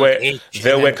people.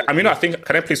 There were. I mean, I think.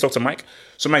 Can I please talk to Mike?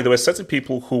 So, Mike, there were certain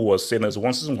people who was saying there's a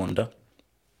one season wonder.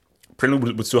 Premier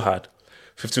League was too hard,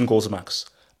 15 goals max,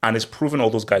 and it's proving all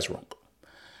those guys wrong,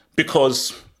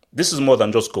 because this is more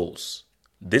than just goals.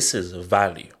 This is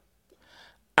value,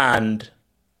 and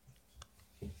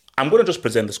I'm going to just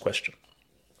present this question.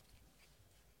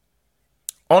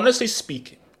 Honestly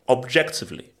speaking,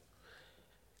 objectively,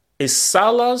 is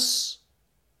Salah's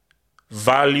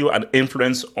value and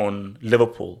influence on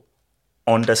Liverpool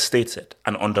understated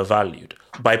and undervalued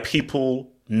by people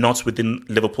not within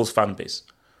Liverpool's fan base?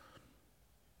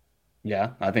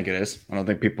 Yeah, I think it is. I don't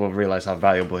think people realize how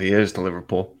valuable he is to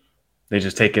Liverpool. They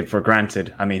just take it for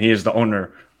granted. I mean, he is the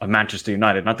owner of Manchester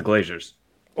United, not the Glazers.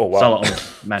 Oh, wow. Salah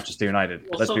owns Manchester United.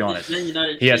 Let's be honest.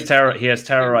 He has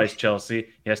terrorized Chelsea.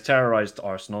 He has terrorized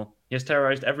Arsenal. He has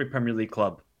terrorized every Premier League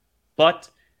club. But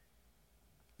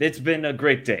it's been a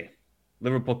great day.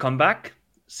 Liverpool come back.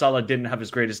 Salah didn't have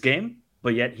his greatest game,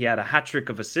 but yet he had a hat-trick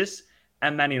of assists,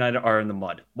 and Man United are in the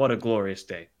mud. What a glorious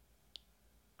day.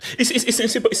 See, this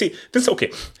is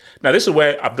okay. Now, this is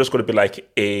where I'm just going to be like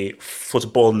a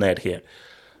football nerd here.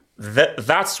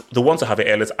 That's the ones that have an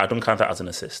airless. I don't count that as an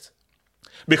assist.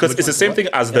 Because it's the same thing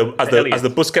as the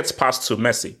Busquets pass to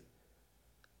Messi.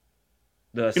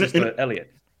 The assist to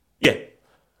Elliot. Yeah.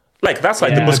 Like that's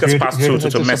like the Busquets pass to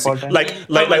Messi.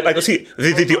 Like see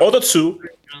the other two,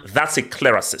 that's a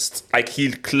clear assist. Like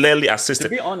he clearly assisted. To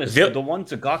be honest, the one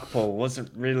to Gakpo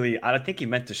wasn't really. I think he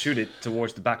meant to shoot it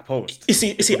towards the back post. You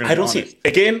see, I don't see.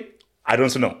 Again, I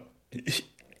don't know.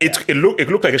 It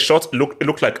looked like a shot. It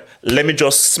looked like, let me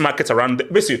just smack it around.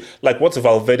 Basically, like what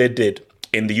Valverde did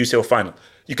in the UCL final.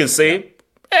 You can say,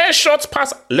 short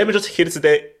pass. Let me just hit it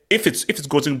there. If it's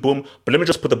going boom, but let me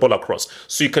just put the ball across.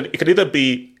 So it can either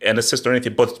be an assist or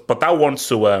anything. But that one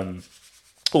to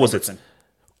who was it?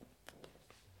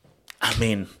 I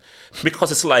mean, because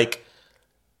it's like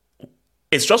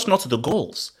it's just not the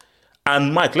goals.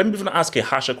 And Mike, let me even ask a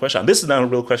harsher question. This is now a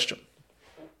real question.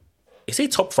 Is he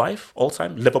top 5 all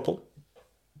time Liverpool?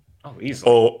 Oh,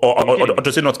 easily. Or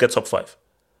does he not get top 5?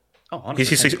 Oh,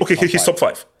 he's top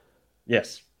 5.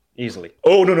 Yes, easily.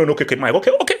 Oh no, okay, Mike.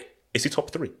 Okay. Is he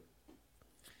top 3?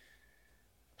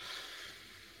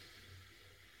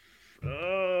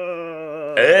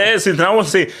 See, now I want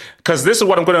to say, because this is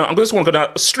what I'm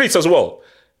gonna streets as well.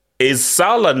 Is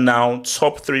Salah now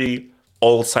top 3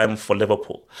 all time for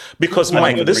Liverpool? Because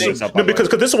Mike, this is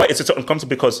why it's uncomfortable.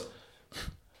 Because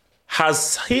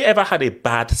has he ever had a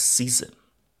bad season?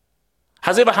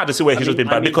 Has he ever had a season where he's just been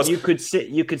bad? Because you could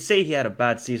say he had a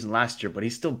bad season last year, but he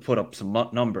still put up some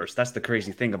numbers. That's the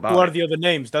crazy thing about it. Who are the other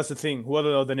names? That's the thing. Who are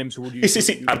the other names? Would you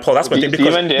see? And Paul, that's my thing.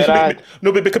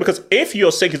 Because if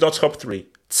you're saying he's not top 3,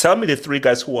 tell me the 3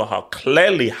 guys who are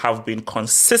clearly have been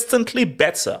consistently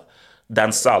better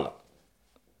than Salah.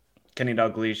 Kenny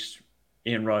Dalglish,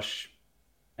 Ian Rush,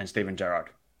 and Steven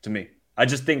Gerrard. To me, I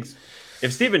just think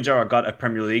if Steven Gerrard got a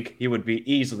Premier League, he would be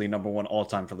easily number 1 all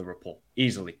time for Liverpool.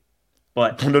 Easily.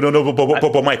 But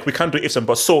but Mike, we can't do ifs and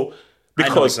buts. So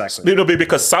because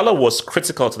Salah was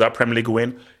critical to that Premier League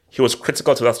win, he was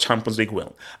critical to that Champions League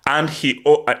win, and he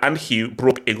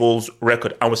broke a goals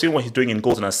record. And we're seeing what he's doing in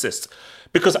goals and assists.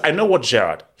 Because I know what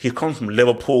Gerrard, he comes from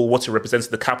Liverpool, what he represents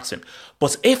the captain.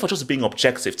 But if we're just being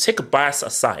objective, take bias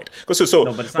aside. Because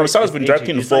Salah's been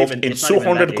directly involved in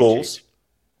 200 goals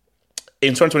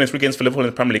in 2023 games for Liverpool in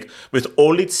the Premier League, with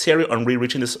only Thierry Henry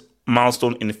reaching this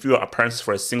milestone in fewer appearances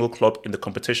for a single club in the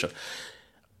competition.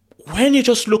 When you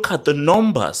just look at the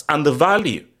numbers and the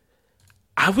value,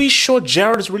 are we sure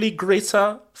Gerrard is really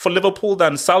greater for Liverpool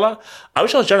than Salah? Are we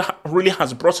sure Gerrard really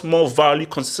has brought more value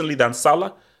consistently than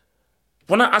Salah?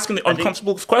 We're not asking the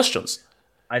uncomfortable questions.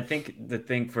 I think the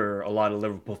thing for a lot of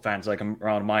Liverpool fans, like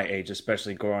around my age,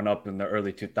 especially growing up in the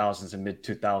early 2000s and mid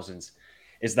 2000s,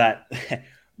 is that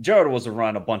Gerrard was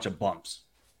around a bunch of bumps.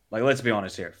 Like, let's be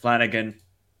honest here. Flanagan,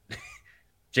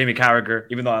 Jamie Carragher,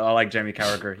 even though I like Jamie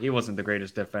Carragher, he wasn't the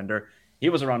greatest defender. He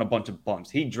was around a bunch of bumps.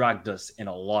 He dragged us in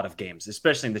a lot of games,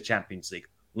 especially in the Champions League.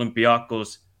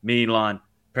 Olympiacos, Milan,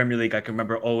 Premier League. I can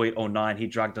remember 08-09. He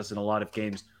dragged us in a lot of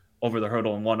games over the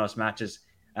hurdle and won us matches.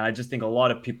 And I just think a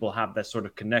lot of people have that sort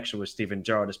of connection with Steven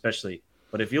Gerrard, especially.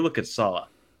 But if you look at Salah,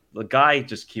 the guy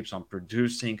just keeps on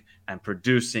producing.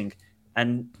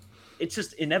 And it's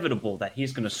just inevitable that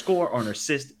he's going to score or an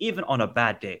assist, even on a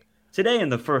bad day. Today in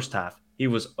the first half, he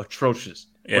was atrocious.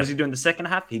 What does he do in the second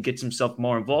half? He gets himself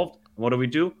more involved. What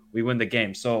do? We win the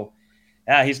game. So,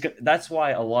 yeah, that's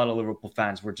why a lot of Liverpool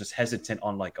fans were just hesitant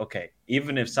on like, okay,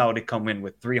 even if Saudi come in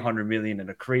with 300 million and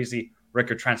a crazy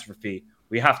record transfer fee,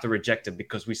 we have to reject him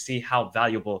because we see how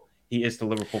valuable he is to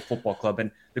Liverpool Football Club.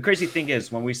 And the crazy thing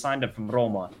is, when we signed him from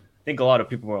Roma, I think a lot of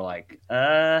people were like,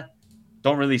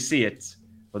 don't really see it.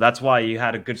 But that's why you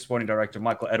had a good sporting director,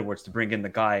 Michael Edwards, to bring in the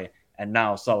guy. And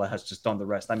now Salah has just done the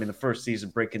rest. I mean, the first season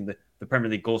breaking the Premier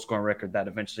League goal scoring record that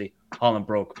eventually Haaland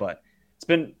broke. But it's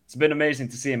been amazing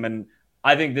to see him. And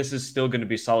I think this is still going to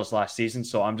be Salah's last season.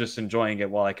 So I'm just enjoying it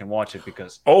while I can watch it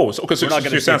because so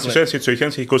you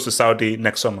think he goes to Saudi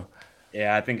next summer?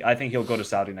 Yeah, I think he'll go to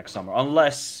Saudi next summer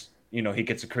unless he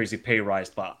gets a crazy pay rise.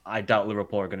 But I doubt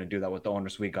Liverpool are going to do that with the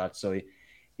owners we got. So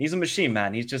he's a machine,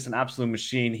 man. He's just an absolute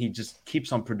machine. He just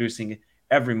keeps on producing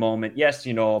every moment. Yes,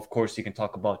 of course, you can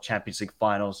talk about Champions League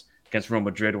finals against Real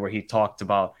Madrid where he talked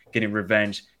about getting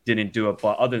revenge, didn't do it.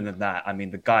 But other than that, I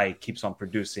mean, the guy keeps on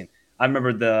producing. I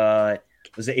remember the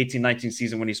 18-19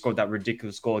 season when he scored that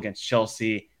ridiculous goal against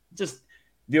Chelsea. Just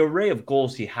the array of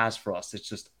goals he has for us, it's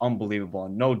just unbelievable.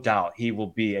 And no doubt he will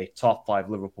be a top 5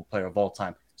 Liverpool player of all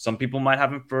time. Some people might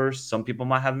have him first. Some people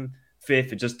might have him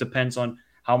fifth. It just depends on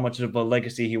how much of a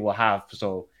legacy he will have.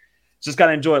 So just got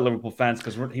to enjoy it, Liverpool fans,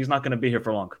 because he's not going to be here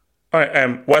for long. All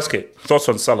right, Wesley, thoughts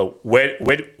on Salah? Where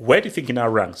do you think he now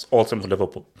ranks all time for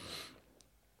Liverpool?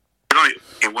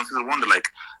 It was a wonder, like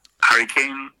Harry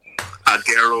Kane,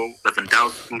 Aguero,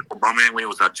 Lewandowski, Aubameyang when he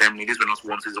was at Germany. These were not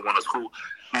one season wonders who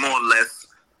more or less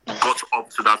got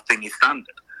up to that thingy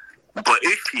standard. But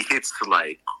if he hits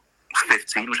like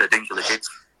 15, which I think he'll hit,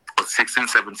 or 16,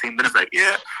 17, then it's like,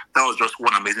 yeah, that was just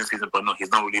one amazing season. But no,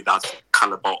 he's not really that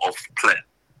caliber of player.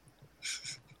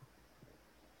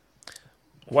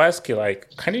 Wesley,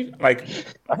 can you I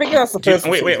think that's the first.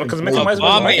 Wait, because my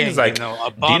thing is like, do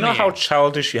you know how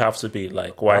childish you have to be?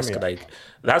 Like, Wesley,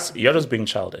 you're just being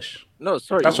childish. No,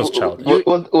 sorry, that's just childish.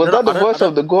 Was that the voice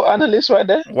of the goal analyst right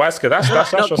there? Wesley, that's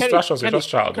just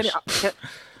childish.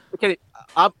 Kenny,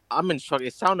 I'm in shock.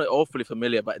 It sounded awfully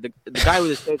familiar, but the guy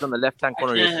with his face on the left-hand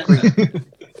corner of the screen.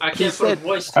 I can't put a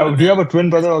voice. Do you have a twin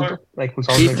brother also?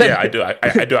 Yeah, I do.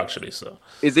 I do actually. So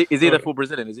is he the full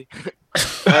Brazilian? Is he?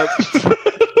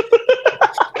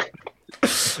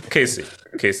 Casey.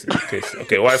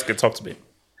 Okay, Wesley, talk to me.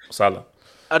 Salah.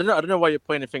 I don't know why you're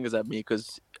pointing fingers at me,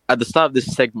 because at the start of this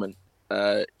segment,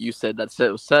 you said that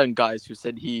certain guys who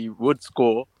said he would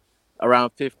score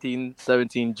around 15,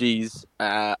 17 Gs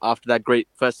after that great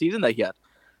first season that he had.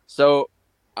 So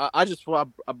I just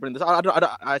want to bring this. I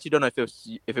actually don't know if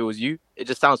it was you. It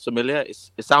just sounds familiar.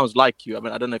 It sounds like you. I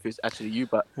mean, I don't know if it's actually you,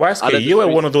 but Wesley, you were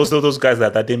one of those guys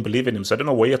that didn't believe in him. So I don't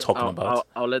know what you're talking about.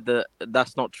 I'll let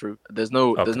that's not true. There's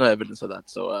no evidence of that.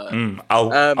 So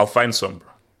I'll find some. Bro.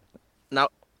 Now,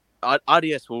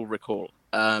 RDS will recall.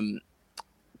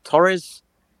 Torres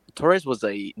was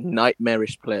a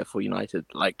nightmarish player for United.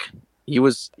 Like he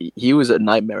was a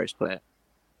nightmarish player.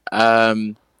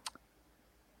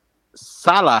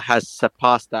 Salah has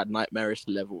surpassed that nightmarish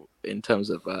level in terms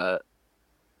of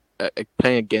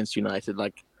playing against United.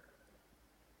 Like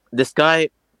this guy.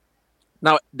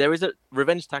 Now there is a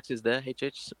revenge tax is there.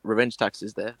 Revenge tax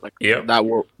is there. Like that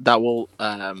will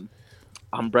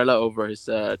umbrella over his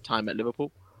time at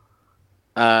Liverpool.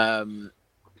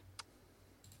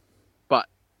 But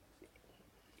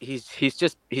he's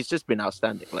just been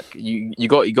outstanding. Like you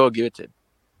got to give it to him.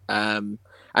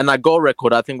 And that goal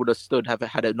record, I think, would have stood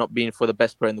had it not been for the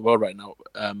best player in the world right now,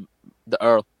 the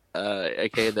Earl,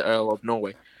 aka the Earl of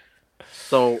Norway.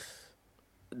 So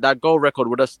that goal record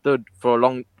would have stood for a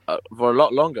lot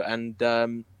longer. And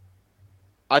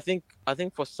I think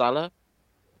for Salah,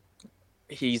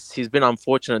 he's been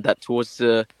unfortunate that towards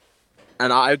and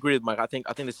I agree with Mike. I think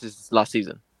this is his last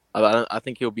season. I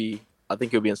think he'll be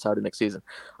in Saudi next season.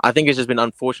 I think it's just been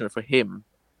unfortunate for him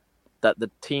that the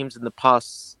teams in the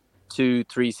past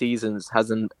 2-3 seasons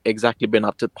hasn't exactly been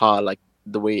up to par like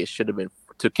the way it should have been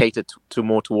to cater to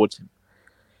more towards him.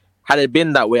 Had it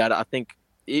been that way, I think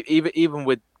even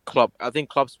with Klopp, I think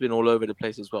Klopp's been all over the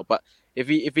place as well. But if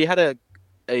he had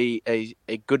a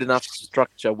good enough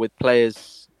structure with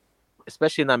players,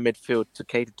 especially in that midfield, to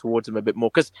cater towards him a bit more,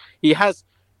 because he's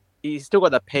still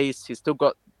got that pace, he's still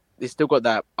got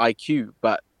that IQ,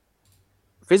 but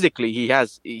physically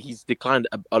he's declined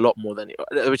a lot more than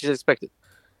which is expected.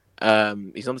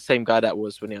 He's not the same guy that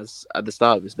was when he was at the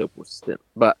start of his Liverpool stint,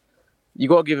 but you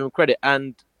got to give him credit.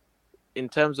 And in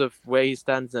terms of where he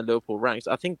stands in the Liverpool ranks,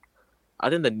 I think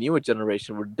the newer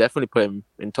generation would definitely put him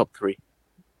in top 3.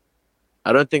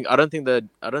 I don't think the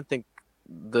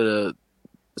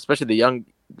especially the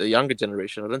younger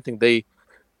generation, I don't think they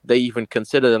they even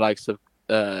consider the likes of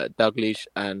Dalglish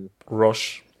and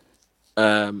Rush.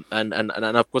 And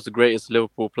of course the greatest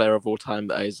Liverpool player of all time,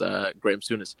 that is Graham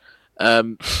Souness.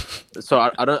 So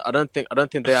I don't think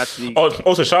they actually.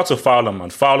 Also, shout out to Fowler, man.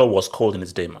 Fowler was cold in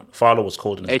his day, man. Fowler was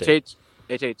cold in his day.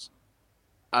 HH.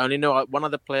 I only know one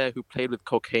other player who played with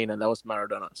cocaine, and that was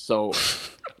Maradona. So,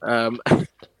 and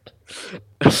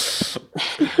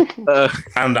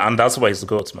that's why he's the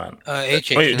GOAT, man.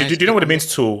 HH, Wait, do you know what it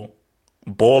means to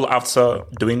ball after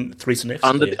doing 3 sniffs?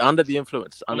 Under the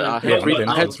influence. I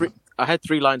had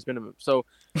 3 lines minimum. So,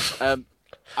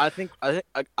 I think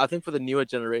for the newer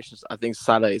generations, I think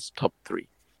Salah is top 3.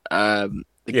 The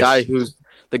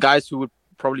guys who would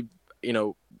probably,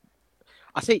 I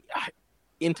say,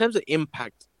 in terms of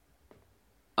impact,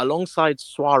 alongside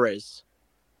Suarez.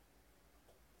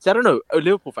 So I don't know,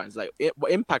 Liverpool fans, like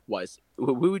impact wise,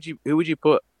 who would you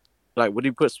put? Like, would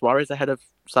you put Suarez ahead of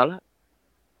Salah?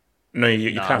 No,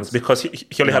 you can't, because he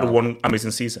only had one amazing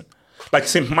season. Like,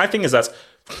 see, my thing is that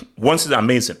once it's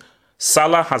amazing,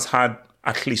 Salah has had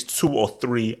at least 2 or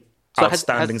 3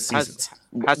 outstanding seasons.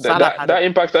 That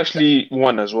impact actually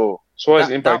won as well.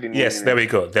 Suarez impact. Yes, there we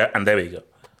go. There we go.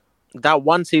 That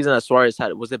one season that Suarez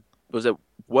had, was it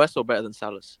worse or better than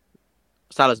Salah's?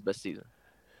 Salah's best season.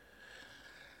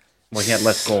 Well, he had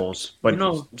less goals, but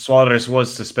Suarez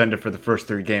was suspended for the first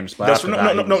 3 games. But That's no.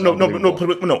 What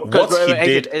he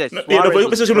did. This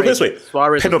way.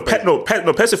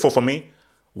 Percival, for me,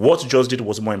 what Jones did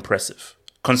was more impressive,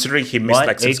 considering he missed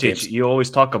like 6 games. You always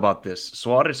talk about this.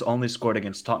 Suarez only scored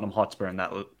against Tottenham Hotspur in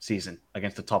that season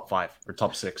against the top 5 or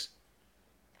top 6.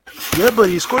 Yeah, but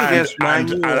he scored against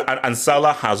and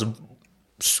Salah has.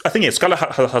 I think Salah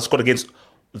has scored against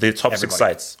the top 6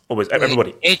 sides. Always,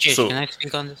 everybody. AJ, can I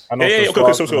speak on this? Okay.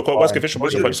 What's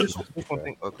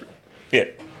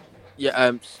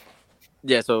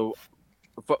Yeah. So,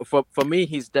 for me,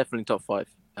 he's definitely top 5.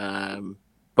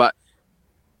 But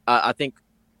I think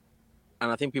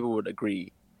people would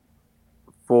agree.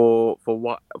 For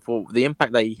the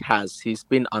impact that he has, he's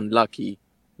been unlucky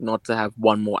not to have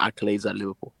one more accolades at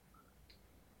Liverpool.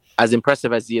 As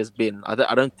impressive as he has been,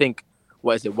 I don't think.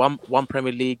 What is it? One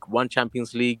Premier League, 1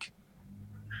 Champions League.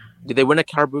 Did they win a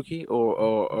Karabuki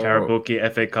or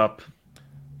Karabuki, FA Cup?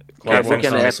 Thanks to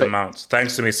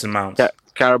Mason Mount.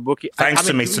 Karabuki. Thanks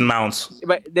to Mason Mount.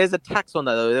 But there's a tax on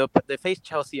that though. They faced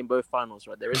Chelsea in both finals,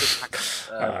 right? There is a tax.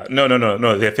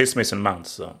 No. They faced Mason Mount.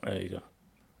 So there you go.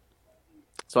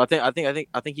 So I think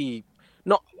he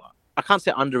not. I can't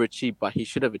say underachieved, but he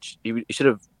should have. He should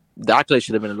have. The accolade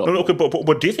should have been a lot. Okay,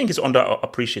 but do you think he's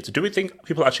underappreciated? Do we think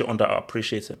people actually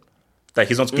underappreciate him? That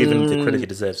he's not given the credit he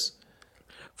deserves?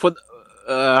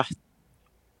 I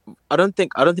don't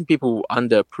think people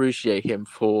underappreciate him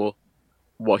for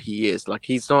what he is. Like,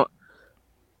 he's not.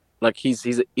 Like, he's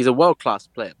a world class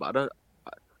player, but I don't.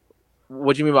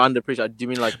 What do you mean by underappreciated? Do you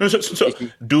mean like? No,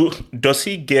 does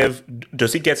he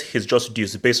get his just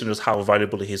dues based on just how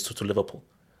valuable he is to Liverpool?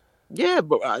 Yeah,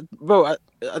 bro.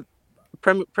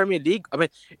 Premier League. I mean,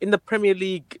 in the Premier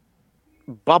League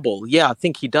bubble, yeah, I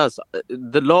think he does.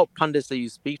 The lot of pundits that you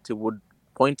speak to would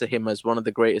point to him as one of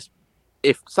the greatest.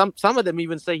 If some of them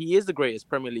even say he is the greatest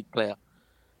Premier League player.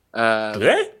 Do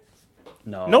they?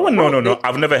 No.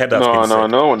 I've never heard that.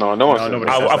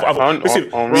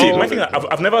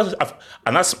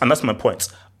 And that's my point.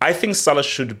 I think Salah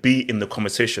should be in the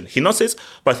conversation. He not says,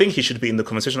 but I think he should be in the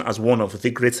conversation as one of the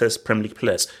greatest Premier League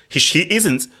players. He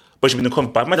isn't. But should be in the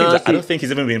convo. But my thing is that I don't think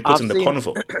he's even been put in the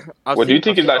convo. What do you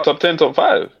think is like top 10, top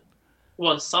 5?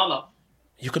 Well, Salah.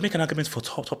 You can make an argument for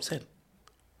top 10.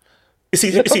 Is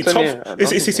he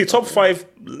top 5?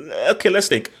 Okay, let's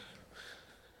think.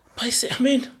 But I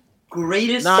mean,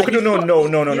 greatest. No.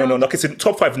 Okay, so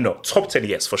top 5, no. Top 10,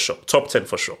 yes, for sure. Top 10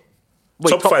 for sure. Wait,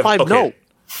 top 5, okay.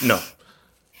 No.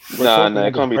 No,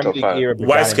 it can't be top 5.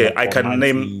 YSK, I can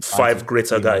name 5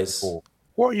 greater guys.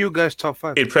 What are you guys top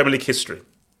 5 in Premier League history?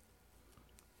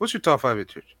 What's your top 5,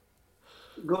 Richard?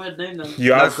 Go ahead, name them.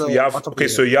 You have. Okay,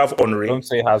 so you have Henry. Don't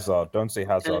say Hazard.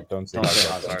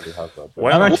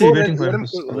 Why am I actually waiting for him?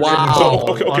 Wow.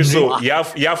 Okay. So you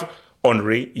have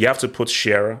Henry. You have to put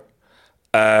Shearer.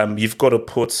 You've got to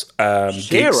put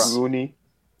Shearer. Rooney.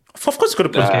 Of course, you got to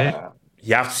put. Okay.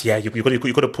 You got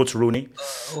to put Rooney.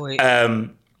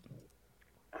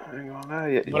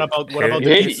 What about you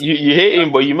hate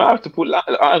him, but you might have to put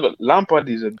Lampard.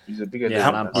 He's a bigger.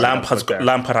 Yeah,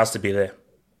 Lampard has to be there.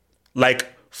 Like,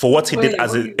 for what he did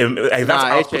as a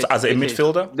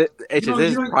midfielder.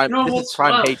 This is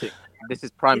prime hating. this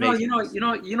is prime. You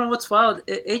know what's wild?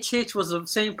 HH was the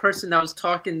same person that was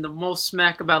talking the most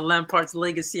smack about Lampard's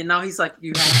legacy, and now he's like,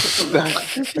 you have to. No.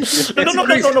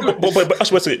 But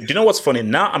actually, do you know what's funny?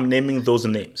 Now I'm naming those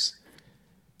names.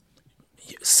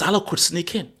 Salah could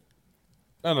sneak in.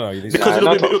 No.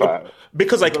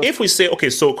 Because like if we say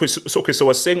so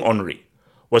we're saying Henry,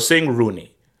 we're saying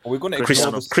Rooney. We're going to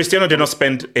Cristiano did not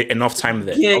spend enough time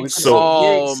there. Yeah,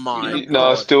 so my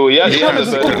no, still, yeah. You can't.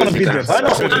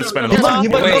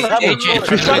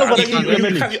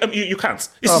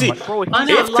 You see,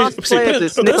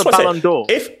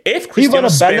 if Cristiano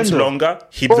spends longer,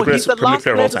 he'd be the greatest Premier League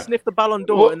player of all time. Sniff the Ballon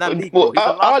d'Or in that league.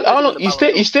 How long? He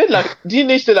stayed like,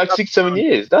 didn't he stay like 6-7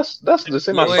 years? That's the same as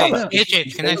Salah.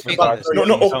 AJ, can I speak on this?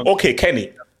 No. Okay,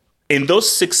 Kenny. In those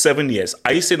 6-7 years,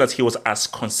 are you saying that he was as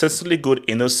consistently good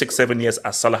in those 6-7 years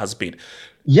as Salah has been?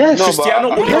 Yes. No,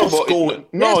 Cristiano only scored.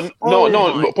 No, in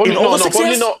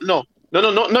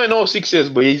all 6 years,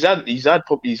 but he's had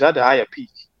a higher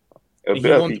peak.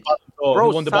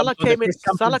 Bro, Salah came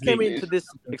into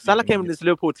this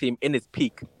Liverpool team in its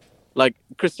peak. Like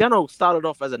Cristiano started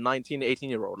off as a 19,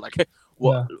 18-year-old. Like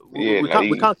what? We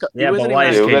can't. Yeah, but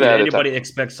why did anybody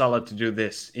expect Salah to do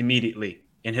this immediately?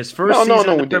 In his first season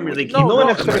in the Premier League, no one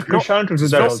expected Cristiano to do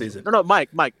that season. No,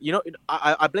 Mike. You know,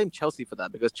 I blame Chelsea for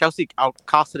that because Chelsea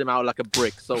casted him out like a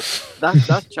brick. So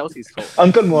that's Chelsea's fault.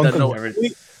 Uncle. Paul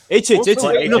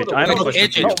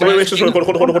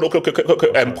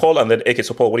and then AK.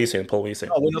 So Paul, what are you saying? No,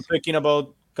 we're not talking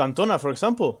about Cantona, for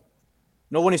example.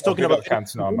 No one is talking about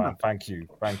Cantona, man. Thank you.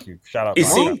 Shout out. You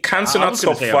see, Cantona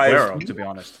top 5. To be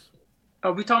honest,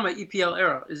 are we talking about EPL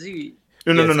era? Is he?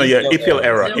 No. Yeah, EPL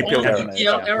era.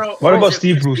 What about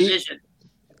Steve Bruce?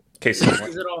 Okay, so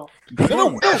is it all? Why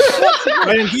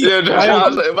are you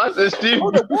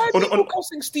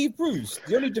focusing Steve Bruce?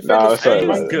 The only defender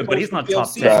he's good, but he's not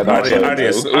top 10.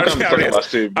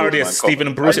 RDS,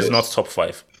 Stephen Bruce is not top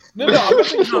 5. No, I'm not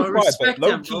saying top 5, but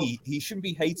low key, he shouldn't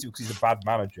be hated because he's a bad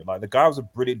manager. Like the guy was a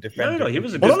brilliant defender. No, he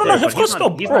was a good player. Of course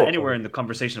not. He's not anywhere in the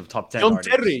conversation of top 10.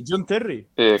 John Terry.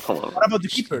 Yeah, come on. What about the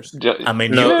keepers? I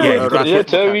mean,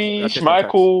 Terry,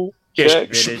 Schmeichel. This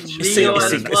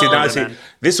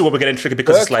is what we're getting tricky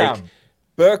because it's like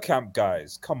Bergkamp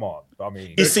guys. Come on, I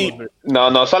mean, you see,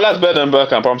 no, Salah's better than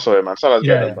Bergkamp. I'm sorry, man. Salah's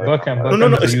better than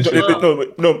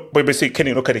Bergkamp. No. But see,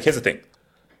 Kenny, look at it. Here's the thing.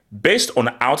 Based on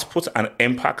output and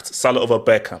impact, Salah over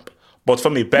Bergkamp. But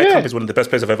for me, Bergkamp is one of the best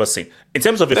players I've ever seen. In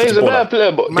terms of a he's a better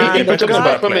player, but if we're talking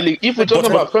about Premier League,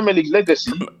 Premier League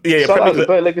legacy, Salah has a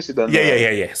better legacy than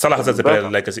yeah. Salah has a better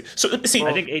legacy. So see,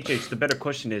 I think HH. The better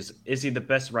question is he the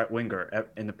best right winger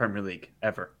in the Premier League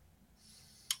ever?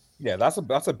 Yeah, that's a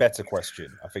better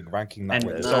question. I think ranking that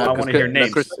way. So I want to hear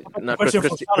names.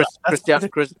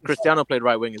 Cristiano played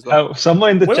right wing as well.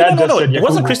 Someone in the chat just said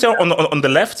wasn't Cristiano on the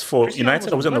left for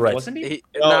United or was he on the right? Wasn't he?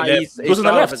 He was on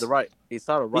the left. He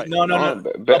started right. No.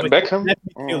 Beckham? Left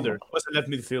midfielder. Was a left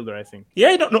midfielder, I think.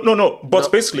 Yeah, no.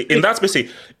 But basically, in the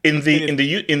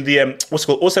what's it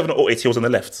called 07-08, he was on the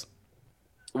left.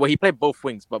 Well, he played both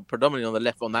wings, but predominantly on the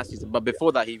left on that season. But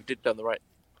before that, he did play on the right.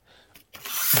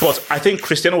 But I think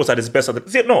Cristiano was at his best.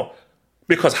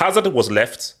 Because Hazard was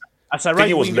left. As a right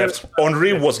he was winger, left.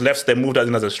 Henry was left. They moved out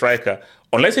in as a striker.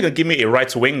 Unless he can give me a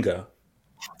right winger.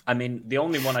 I mean, the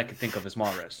only one I can think of is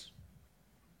Mahrez.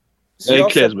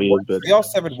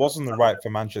 CR7 was on the right for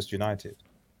Manchester United.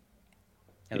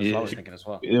 Yeah, that's what I was thinking as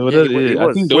well.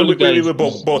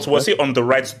 But was he on the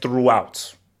right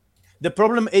throughout? The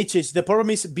problem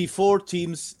is before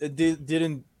teams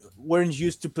weren't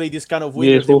used to play this kind of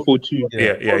wingers. 4-4-2.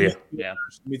 Yeah.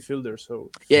 Midfielder. So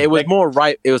it was more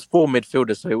right. It was 4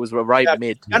 midfielders, so it was a right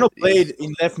mid. Kind of played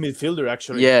in left midfielder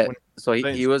actually. Yeah, so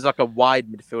he was like a wide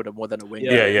midfielder more than a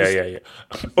winger. Yeah.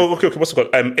 Oh, okay. What's it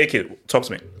called? AK, talk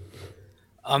to me.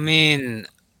 I mean,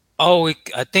 I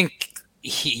think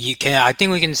we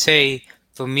can say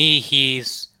for me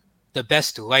he's the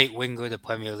best right winger the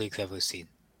Premier League's ever seen.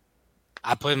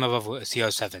 I put him above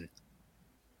CR7.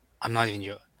 I'm not even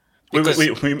sure. Wait,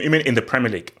 you mean in the Premier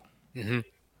League? Mm-hmm.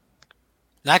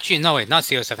 Actually, no, not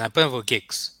CR7. I put him over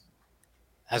Giggs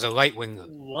as a right winger.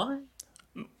 What?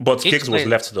 But Giggs was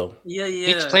left though. Yeah.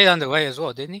 Giggs played on the right as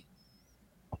well, didn't he?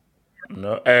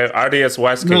 No, RDS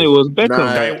Wise. No, it was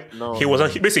Beckham. No. He was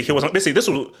basically this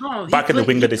was back in the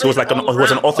winger days. He was like he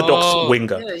was an orthodox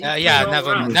winger.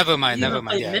 Never mind. He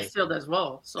played midfield as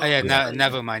well. So.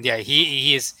 Never mind. Yeah,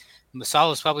 he is.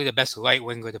 Salah's probably the best right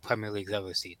winger the Premier League's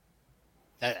ever seen.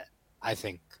 I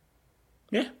think.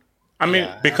 Yeah. I mean,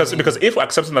 because if we're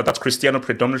accepting that Cristiano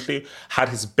predominantly had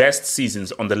his best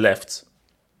seasons on the left,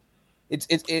 It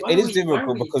Why is we- difficult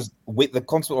why because with the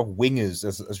concept of wingers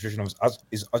as traditional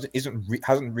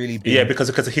hasn't really been. Yeah, because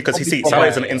he see Salah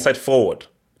is an inside forward,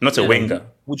 not a winger.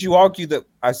 Would you argue that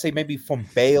I say maybe from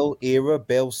Bale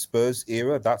Spurs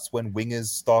era, that's when wingers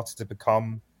started to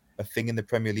become a thing in the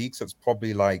Premier League? So it's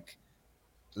probably like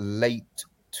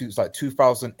it's like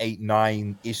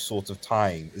 2008-9 ish sort of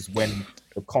time is when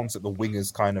the concept of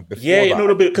wingers kind of before Yeah, that.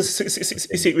 no, because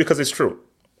because it's true.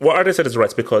 What Arde said is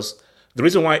right, because the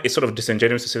reason why it's sort of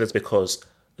disingenuous to say this because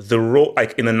the role,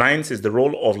 like in the 90s, the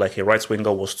role of like a right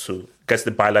winger was to get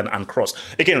the byline and cross.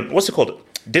 Again, what's it called?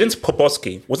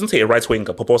 Wasn't he a right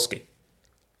winger, Popovski,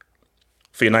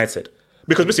 for United?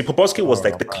 Because basically Popovski was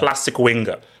like the classic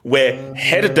winger, where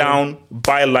head down,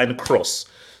 byline cross.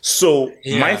 So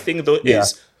my thing though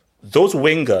is those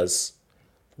wingers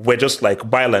were just like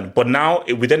byline, but now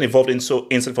we then evolved into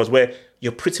inside forwards where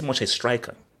you're pretty much a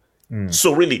striker.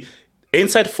 So really,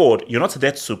 inside forward, you're not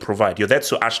there to provide. You're there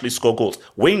to actually score goals.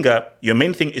 Winger, your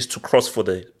main thing is to cross for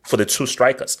the two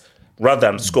strikers rather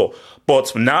than score.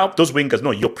 But now those wingers,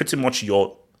 no, you're pretty much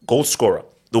your goal scorer.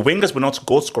 The wingers were not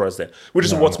goal scorers then, which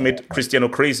is what made Cristiano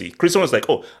crazy. Cristiano was like,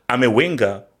 oh, I'm a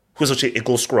winger who's actually a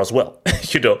goal scorer as well.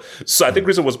 So I think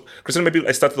Cristiano maybe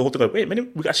I started the whole thing like, wait, maybe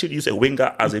we actually use a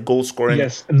winger as a goal scoring.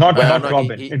 Yes, not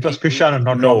Robin. It was Cristiano,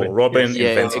 not Robin. No, Robin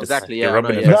Yes. invented Yeah, exactly. it. Yeah,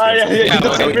 Robin no, invented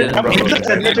it. You just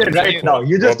admitted it right now.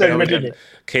 You just admitted it.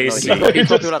 Casey. He taught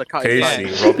people how to cut his line.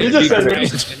 Casey. Robin. You just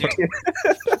admitted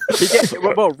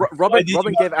it.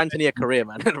 Robin gave Anthony a career,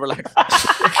 man. Relax.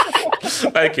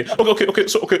 Thank you. Okay.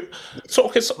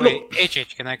 So Wait,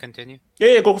 HH, can I continue?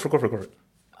 Yeah, go for it.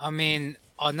 I mean,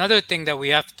 another thing that we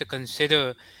have to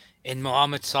consider in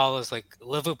Mohamed Salah's like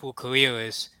Liverpool career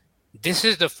is this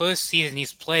is the first season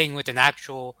he's playing with an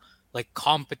actual like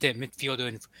competent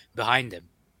midfielder behind him.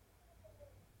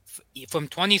 From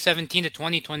 2017 to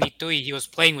 2023, he was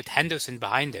playing with Henderson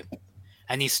behind him,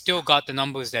 and he still got the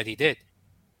numbers that he did.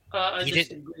 I He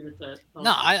disagree with that.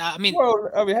 No, I mean,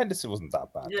 Henderson wasn't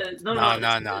that bad. Yeah,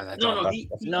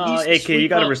 No, AK, you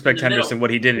got to respect Henderson, what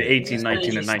he did in 18,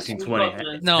 19, and 19,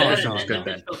 20. No, Henderson was good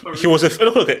then. He was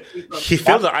he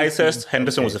failed the eye test.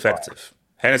 Henderson was effective.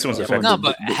 No,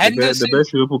 but Henderson, the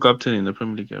best Liverpool captain in the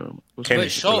Premier League era. Kenny,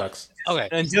 relax. Okay,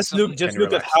 And just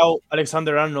look at how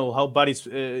Alexander Arnold, how bad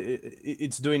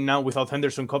it's doing now without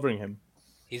Henderson covering him.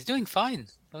 he's doing fine.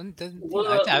 I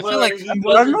I feel like he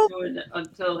wasn't doing it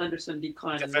until Henderson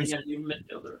declined and then he had a new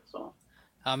midfielder. So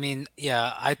I mean,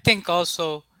 yeah, I think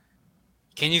also.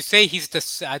 Can you say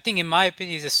I think, in my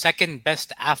opinion, he's the second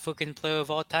best African player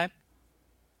of all time?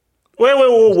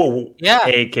 Whoa. Yeah.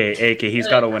 AK, he's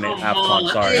got to win it. AFCON,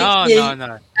 sorry.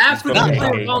 No. African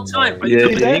player of all time. Yeah,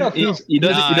 he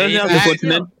doesn't have the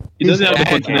continent. He doesn't have the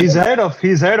continent. He's ahead of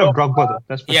Drogba though.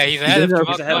 That's Yeah, he's ahead of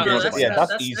Drogba. Yeah,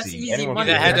 that's easy. Anyone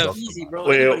He's ahead of. Easy, bro.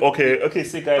 Wait, okay,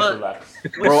 see guys, relax.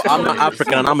 Bro, I'm not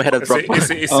African and I'm ahead of Drogba.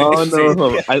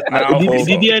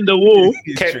 Did he end the war?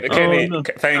 Kenny,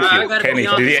 thank you,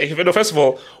 Kenny. First of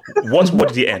all, what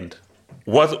did he end?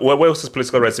 Where was his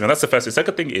political resume? That's the first thing.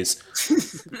 Second thing is,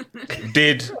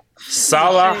 did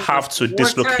Salah have to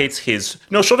dislocate his?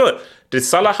 No, shoulder. Did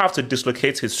Salah have to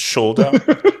dislocate his shoulder,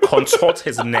 contort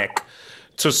his neck,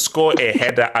 to score a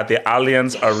header at the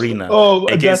Allianz Arena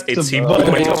against a team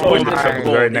when he was going to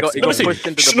travel very next?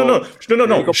 No.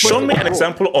 Show me an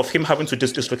example of him having to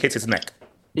dislocate his neck.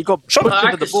 He got pushed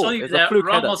into the ball. It's a fluke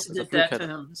header. Ramos did that to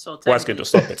him. So What's going to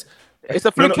stop it? It's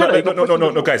a fluke header.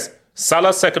 No, guys.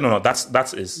 Salah second. No,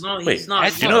 that is. No, he's wait,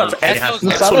 not. do you know that Ed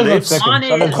Salah lives? second.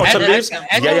 lives?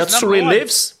 Yaya Toure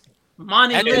lives?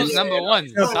 Mane lives. number one.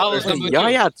 Salah's number two.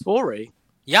 Yaya Toure.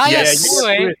 Yaya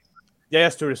Toure. Yeah,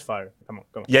 Toure is fire. Come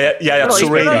on. Yeah,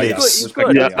 Toure lives. He's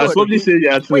good. Yeah, I'd probably say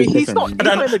Yaya Toure Wait, is he's second.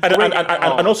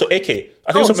 not. And also AK.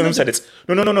 I think someone said it.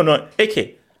 No.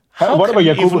 AK. What about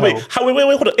Yakubu? Wait,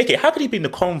 hold on. AK, how could he be in the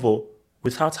convo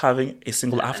without having a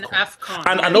single AFCON?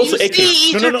 And also AK.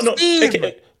 No.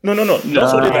 AK. No. Not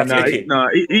only that, AK. Not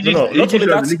only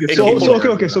that.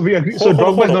 Okay. So we agree. So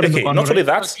Drogba's not in the convo. Not only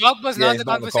that. Drogba's not in the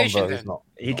conversation then.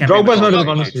 Drogba's not in the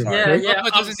conversation. Yeah.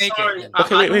 Drogba doesn't make it.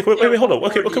 Okay, wait, hold on.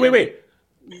 Okay, wait.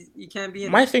 You can't be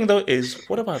in. My thing though is,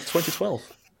 what about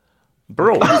 2012?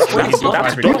 Bro, You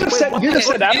just said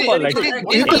AFCON. Like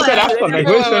you just said AFCON. Like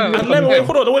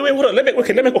hold on. Let me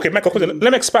Michael,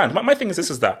 let me expand. My thing is this: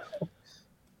 is that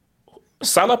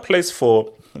Salah plays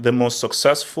for the most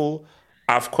successful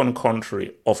AFCON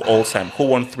country of all time who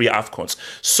won 3 AFCONs.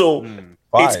 So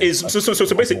so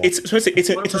basically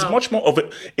it is much more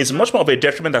of a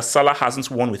detriment that Salah hasn't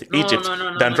won with Egypt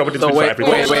than Drogba did for Ivory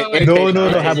Coast. No.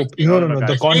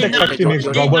 The context actually makes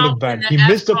Drogba look bad. He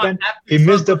missed the pen.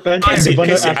 And they won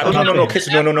the AFCON.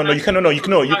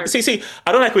 No. You can see.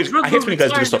 I don't like it. I hate when you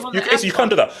guys do this stuff. You can't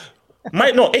do that.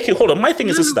 AK, hold on. My thing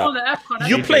is this: that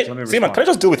you play. Zeman, can I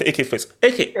just deal with AK first?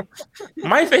 AK,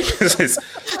 my thing is this: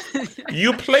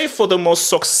 you play for the most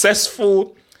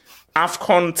successful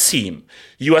AFCON team.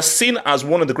 You are seen as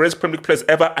one of the greatest Premier League players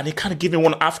ever, and he can't give you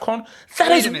one AFCON.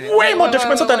 That is way more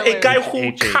detrimental than a guy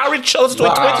who carried Chelsea to a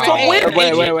 2012 win.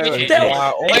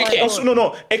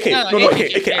 No, AK.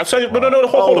 I'm sorry. No.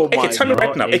 Hold on. AK, tell me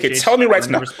right now. AK, tell me right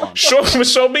now. Show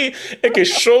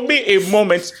me a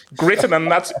moment greater than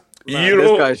that.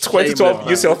 Euro 2012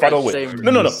 UCL final win.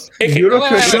 No. AK,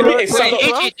 show me a Salah.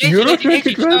 Euro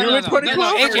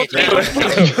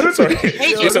 2012. Sorry.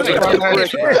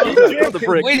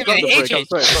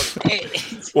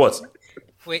 What?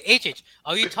 Wait, HH,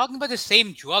 are you talking about the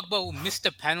same Drogba who missed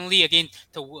the penalty again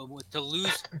to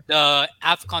lose the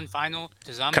AFCON final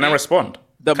to Zambia? Can I respond?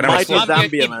 The mighty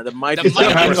Zambia, man. The mighty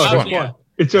Zambia.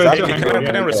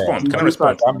 Can I respond?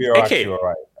 Okay,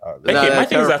 my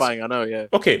thing is that I know, yeah.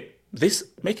 Okay.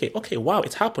 Okay, wow,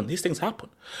 it's happened. These things happen.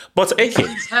 But AK,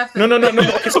 no.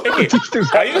 Okay, so AK,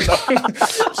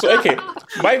 so AK,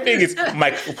 my thing is,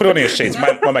 Mike, put on your shades.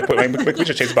 Mike, put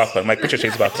your shades back on. Mike, put your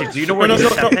shades back on. Do you know where you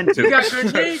step into?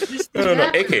 No.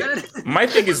 AK, my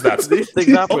thing is that.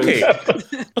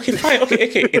 Okay, fine. Okay,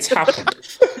 AK, it's happened.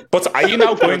 But are you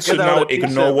now going to now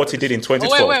ignore what he did in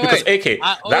 2012? Because AK,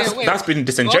 that's been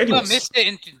disingenuous.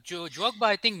 Drogba,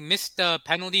 I think, missed the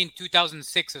penalty in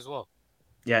 2006 as well.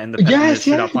 Yeah, in the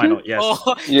final. Yes.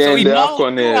 Oh, yeah, so in the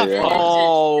AFCON. Yeah.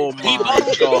 Oh my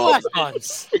God.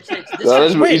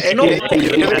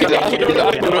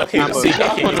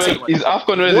 His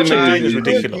AFCON resume is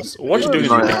ridiculous. What you doing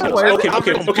is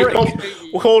ridiculous. Okay.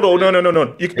 Hold on.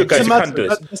 No. You guys, you can't do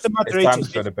this. It's time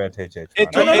to go to bed, HH.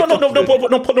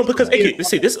 No. Because AK,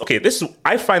 see this. Okay, this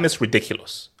I find this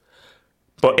ridiculous.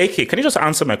 But AK, can you just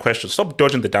answer my question? Stop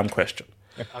dodging the damn question.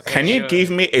 Okay, can you give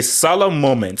me a Salah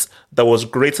moment that was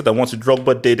greater than what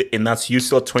Drogba did in that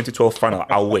UCL 2012 final?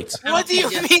 I'll wait. What do you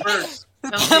mean?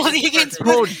 Penalty against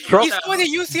Spurs. He scored a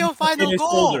UCL final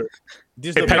goal. A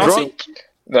penalty?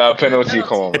 No, penalty,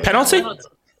 come on. A penalty?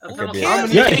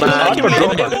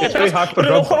 It's very hard for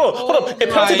Drogba. Hold on. A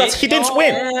penalty that he didn't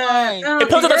win. A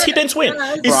penalty that he didn't win.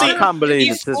 You see, I can't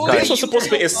believe this guy. This was supposed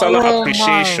to be a Salah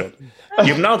appreciation.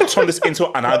 You've now turned this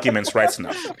into an argument right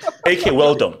now. AK,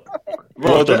 well done.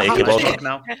 Well done, AK, well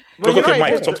done. Okay,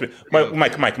 Mike, talk to me.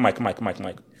 Mike.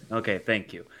 Okay,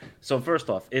 thank you. So first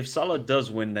off, if Salah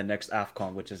does win the next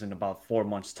AFCON, which is in about 4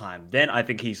 months' time, then I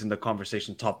think he's in the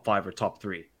conversation top 5 or top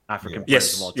 3 African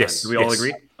players of all time. Do we all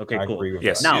agree? Okay, cool.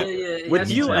 Yes. Now, with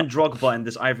you and Drogba and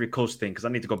this Ivory Coast thing, because I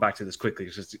need to go back to this quickly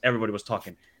because everybody was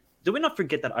talking. Do we not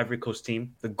forget that Ivory Coast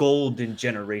team, the golden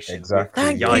generation?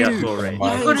 Exactly. Yaya Toure,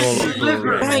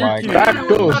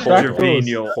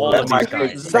 Gervinho, all of these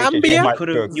guys. Zambia,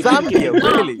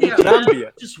 really?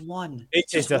 Zambia. Just one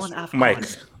AFCON. Mike,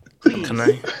 can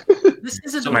I? This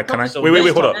isn't Mike, can I?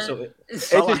 Wait, hold up.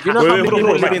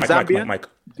 Mike.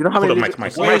 You know how many? Mike.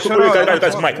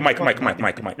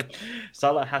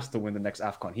 Salah has to win the next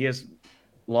AFCON. He has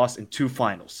lost in 2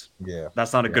 finals. Yeah.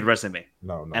 That's not a good resume.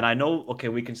 No. And I know, okay,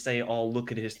 we can say, oh,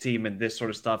 look at his team and this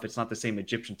sort of stuff. It's not the same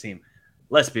Egyptian team.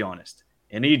 Let's be honest.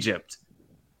 In Egypt,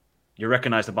 you're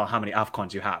recognized about how many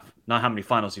AFCONs you have, not how many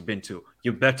finals you've been to.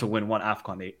 You bet to win one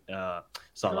AFCON,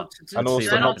 Salah. And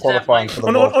also not qualifying for the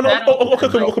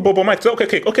Okay, but Mike,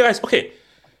 okay, guys, okay.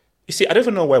 You see, I don't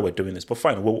even know why we're doing this, but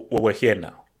fine, we're here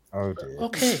now. Oh, dear.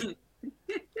 Okay.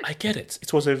 I get it.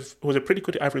 It was a pretty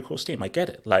good Ivory Coast team. I get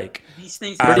it. Like these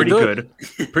things pretty good.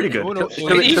 Should we go to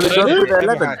the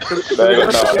 11? Let's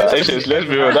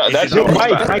be real. That's your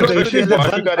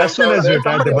as soon as you're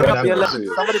done,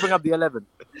 somebody bring up the 11.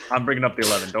 I'm bringing up the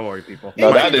 11. Don't worry, people.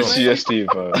 No, that is CS team.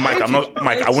 Mike, I'm not.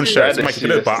 Mike, I wouldn't share it. Mike,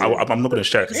 but I'm not going to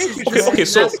share it. Okay.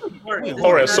 So,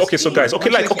 all right. So, guys.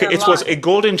 Okay, it was a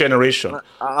golden generation.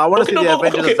 I want to see the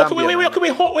Avengers of Zambia.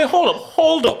 Wait,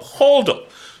 hold up.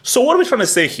 So what are we trying to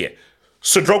say here?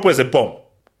 So Drogba is a bomb.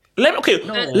 Okay,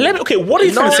 what are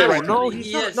you trying to say right now? No,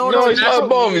 he's not a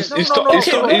bomb. He's top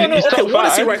what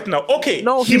is he right now? Okay,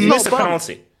 he missed the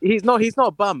penalty. He's not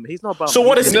a bum. So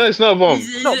what is he? No, it's not a bomb.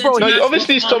 No,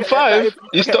 obviously he's top 5.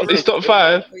 He's top 5.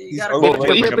 But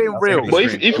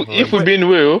if we're being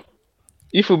real,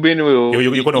 you're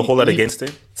going to hold that against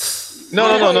him?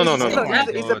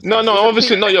 No.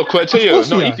 Obviously not your criteria.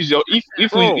 No,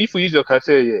 if we use your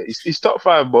criteria, it's top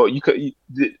 5. But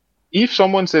if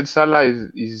someone said Salah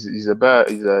is a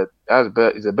better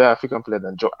African player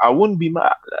than Joe, I wouldn't be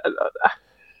mad.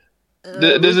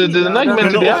 There's an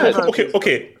argument to be had.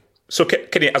 Okay. So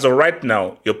Kenny, as of right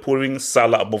now, you're putting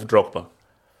Salah above Drogba.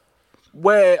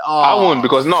 Where I won't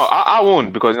because I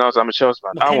won't because now I'm a Chelsea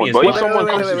fan. I won't. But if someone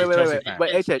comes to me, but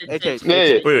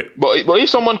if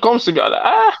someone comes to me, I'm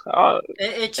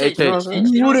like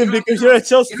you wouldn't because you're a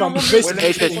Chelsea fan. Wait,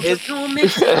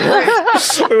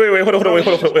 hold on.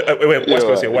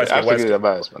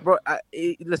 Bro,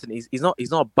 listen, he's not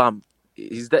a bum.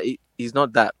 He's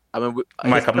not that. I mean,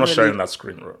 Mike, I'm not sharing that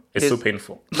screen, bro. It's so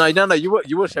painful. No. You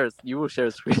will share. You will share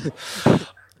a screen.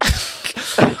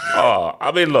 Oh,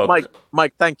 I mean, look,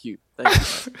 Mike. Thank you.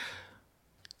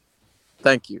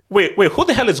 Thank you. Wait. Who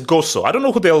the hell is Goso? I don't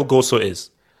know who the hell Goso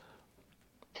is.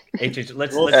 Let's take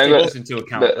this into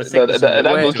account. That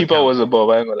goalkeeper was above.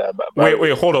 I ain't gonna lie.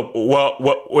 Wait, hold up.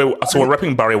 Wait. So we're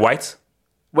repping Barry White.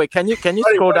 Wait, can you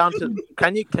scroll down to?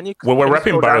 Can you? We're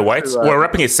repping Barry White. We're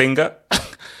repping a singer.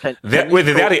 They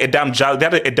had a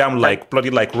damn like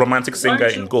bloody like romantic singer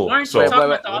in goal. So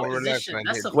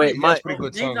wait, Mike.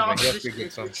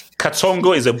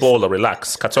 Katongo is a baller.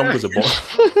 Relax. Katongo is a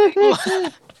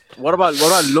baller. What about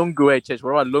Lungu HH?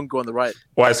 What about Lungu on the right?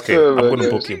 YSK, I'm gonna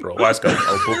book you, bro. YSK,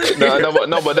 I'll book you.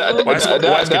 No, but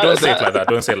YSK, don't say it like that.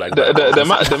 Don't say it like that.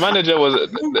 The manager was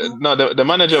the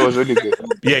manager was really good.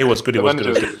 Yeah, he was good. What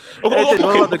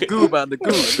about the goo, man? The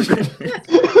goo.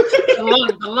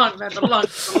 The lung.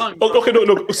 Okay,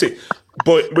 no. See,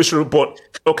 but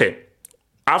okay.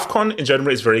 AFCON in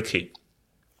general is very key.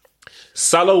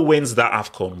 Salah wins that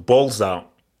AFCON, balls out.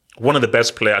 One of the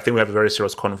best players. I think we have a very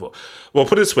serious convo. Well,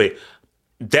 put it this way.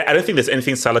 I don't think there's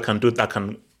anything Salah can do that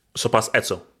can surpass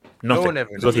Eto'o. Nothing.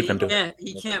 That's what he can do.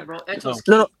 He can't, bro. Eto'o's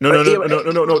No.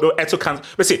 Eto'o can't.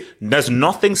 But see, there's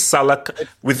nothing Salah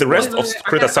with the rest of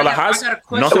credit that Salah has.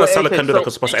 Nothing that Salah can do that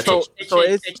can surpass Eto'o. So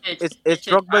it's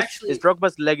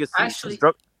Drogba's legacy. Wait,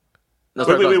 hold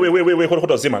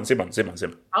on,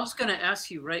 Ziman. I was gonna ask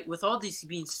you, right? With all this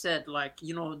being said, like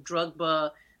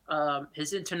Drogba,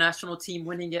 his international team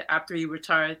winning it after he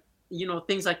retired.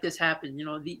 Things like this happen.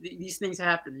 These things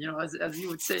happen. As you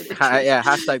would say. Yeah,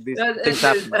 hashtag these things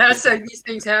happen. Hashtag these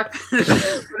things happen.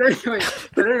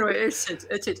 but anyway, it's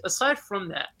aside from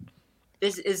that,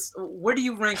 is where do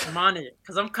you rank Mane?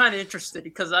 Because I'm kind of interested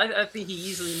because I think he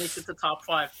easily makes it to top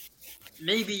 5,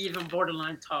 maybe even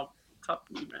borderline top 3,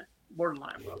 man.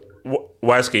 Borderline, bro.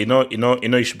 YSK,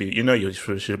 you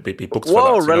should be booked for that.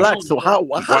 Whoa, relax. So how?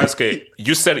 YSK,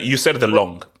 you said the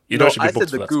long. Should be booked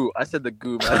for that. I said the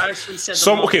goo, man. I actually said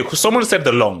the long. Okay, someone said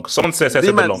the long. Someone said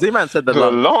the long. Z-Man said the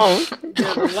long. Yeah,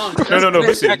 the long. No.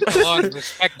 Respect the long.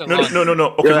 Respect the long.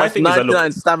 No. Okay, my thing is that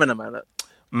look. Stamina, man.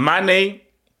 Mane.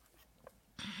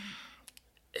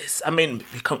 I mean,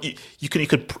 you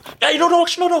could. Yeah, no.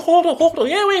 Hold on.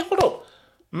 Yeah, wait, hold on.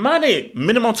 Mane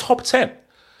minimum top 10.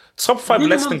 Top 5,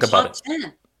 let's think about it.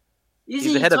 10.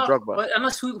 He's ahead of Drogba. But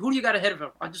unless who do you got ahead of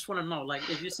him? I just want to know. Like,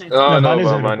 if you're saying, no,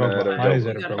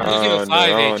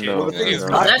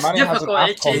 that's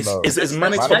difficult. Is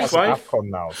Mane top 5?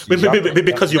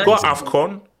 Because you've got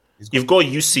AFCON, you've got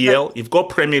UCL, you've got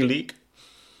Premier League.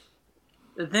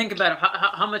 Think about it.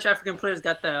 How much African players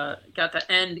got the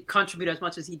end contribute as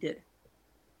much as he did?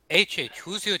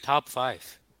 Who's your top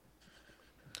 5?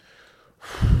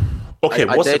 Okay,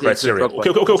 what's the criteria? Okay,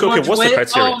 what's the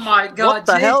criteria? Oh my God! What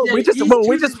the hell? We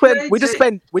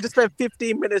just spent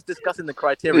 15 minutes discussing the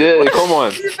criteria. Yeah, come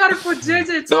on. You gotta put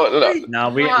JJ.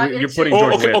 You're putting.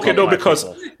 Okay, no, because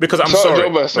I'm sorry.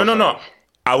 No.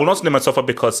 I will not name myself up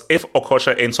because if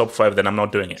Okocha ain't top 5, then I'm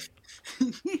not doing it.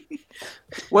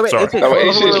 Wait. Let's build.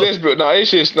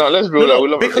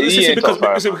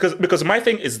 Because my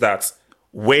thing is that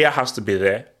Weah has to be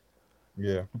there.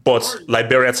 Yeah, but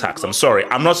Liberia tax. I'm sorry.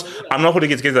 I'm not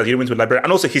holding it against that he went with Liberia, and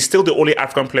also he's still the only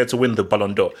African player to win the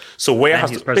Ballon d'Or. So where has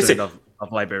he's to president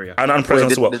of Liberia, and I'm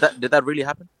president as well. Did that really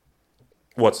happen?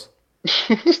 What?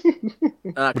 There's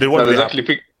actually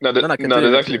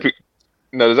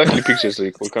pictures. So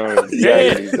we can't.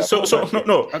 Yeah. So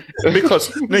no. Because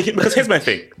here's my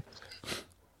thing.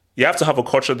 You have to have a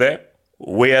culture there.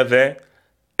 Weah there.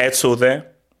 Eto'o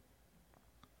there.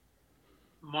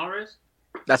 Morris.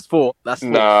 That's 4. No.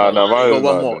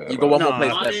 You got one more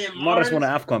place left. Morris won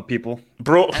an AFCON, people.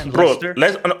 Bro.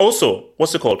 And also,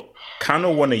 what's it called?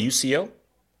 Kano won a UCL,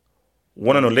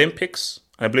 won an Olympics,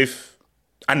 I believe,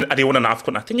 And they won an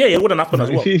AFCON. I think he won an AFCon as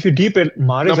well. If you deep it,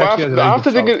 Mahrez actually has a I very have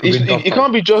to good think shout to win top it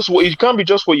can't be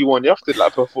just what you want. You have to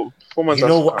like performance. You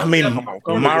know what I mean?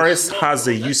 Mahrez has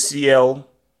a UCL.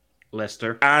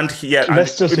 Leicester. And he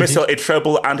missed a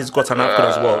treble, and he's got an AFCON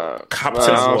as well.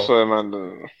 Captain as well. Sorry,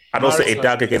 man. And also a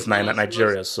dagger against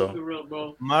Nigeria. So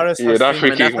Mahrez that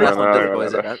free kick, man. That's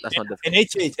not and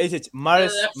HH,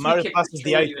 Mahrez passes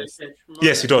the eye test.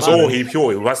 Yes, he does. He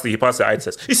passed the eye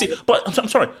test. You see, but I'm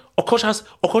sorry. Okocha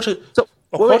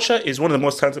is one of the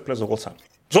most talented players of all time.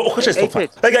 So Okocha is top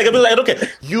 5. Like, I don't care.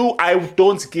 I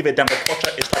don't give a damn.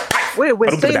 Okocha is top 5. Wait,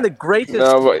 we're saying the greatest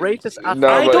I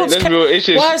don't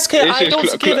care. Why is care? I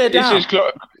don't give a damn.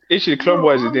 Actually,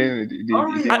 club-wise,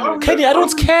 Kenny, I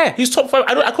don't care. He's top 5.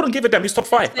 I couldn't give a damn. He's top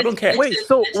 5. I don't care. Wait.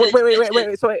 So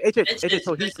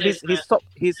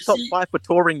he's top 5 for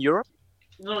touring Europe.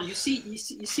 No, you see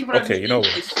what I mean. Okay, you know.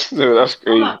 No, that's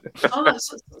crazy. Wait, hold on.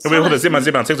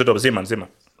 Zeman, take the job. Zeman.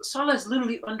 Salah is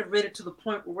literally underrated to the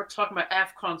point where we're talking about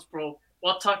AFCONs, bro,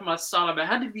 while talking about Salah, man.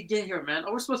 How did we get here, man?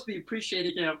 We're supposed to be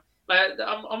appreciating him. Like,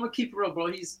 I'm gonna keep it real, bro.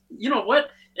 You know what?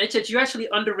 HH, you actually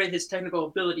underrate his technical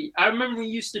ability. I remember we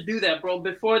used to do that, bro.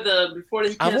 Before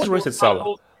he I've underrated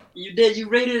Salah. You did.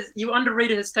 You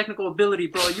underrated his technical ability,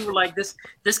 bro. You were like, this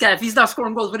guy, if he's not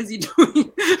scoring goals, what is he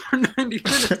doing for 90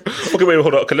 minutes? Okay, wait,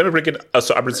 hold on. Okay, let me break it.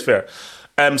 So, it's fair.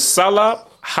 Salah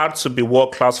had to be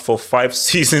world class for 5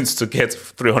 seasons to get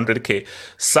 300k.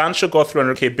 Sancho got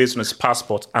 300k based on his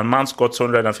passport, and Mount got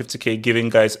 250k, giving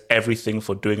guys everything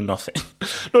for doing nothing.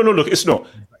 No, look, it's no.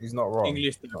 He's not wrong.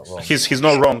 He's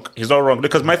not wrong. He's not wrong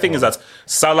because my thing is that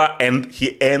Salah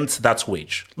he ends that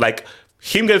wage. Like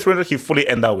him getting 300, he fully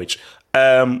end that wage.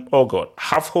 Oh God,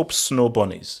 have hope snow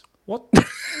bunnies. What? What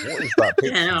is that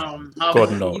picture? Damn,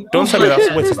 God no! Don't tell me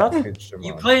that's what is that?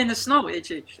 You play in the snow,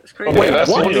 HH. That's crazy. Oh, wait,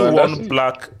 only one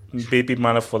black baby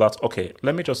man for that. Okay,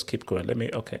 let me just keep going. Wing.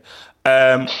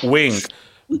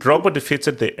 Drogba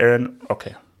defeated the Aaron.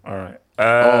 Okay, all right.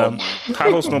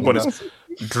 Carlos no bonus.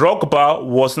 Drogba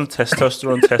wasn't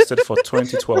testosterone tested for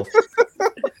 2012.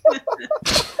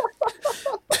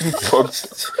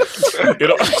 You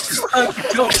know.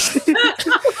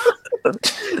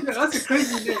 That's a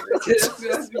crazy name.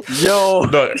 Yo.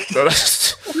 No,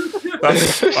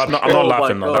 I'm not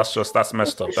laughing. No, that's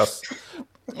messed up. That's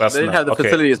they didn't have the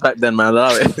facilities back then, man.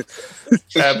 Allow it.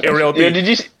 Real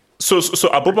So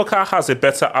Abubakar has a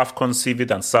better AFCON CV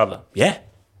than Salah. Yeah,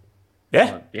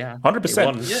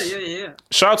 100%. Yeah.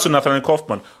 Shout out to Nathaniel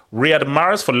Kaufman. Riyad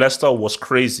Mahrez for Leicester was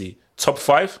crazy. Top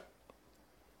 5.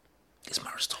 Is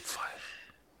Mahrez top 5?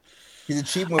 He's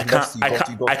achieving with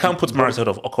I can't put Mahrez ahead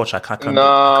of Okocha. I can't.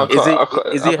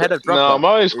 Is he ahead of Drogba? No,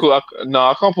 Mahrez is cool. I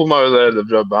can't put Mahrez ahead of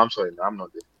Drogba. I'm sorry, I'm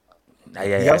not there.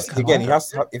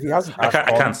 If he hasn't, I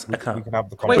can't. We can have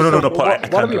the Wait, conversation. No,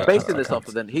 what are we basing this off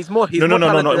of then? He's more. No.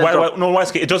 Why?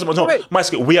 It doesn't. No,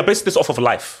 Maiske, we are basing this off of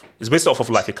life. It's based off of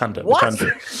life. You can't do. What? We can't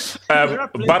do.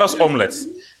 Badass omelets.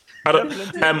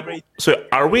 So,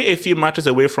 are we a few matches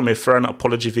away from a Ferran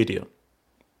apology video?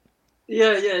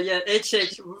 Yeah.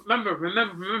 HH, remember.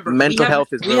 Mental health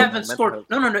is. We haven't scored.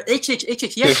 No. HH.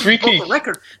 Yes, he broke a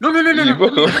record. No.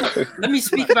 Let me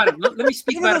speak about him. Let me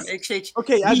speak about him. HH.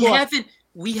 Okay,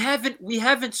 we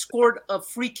haven't scored a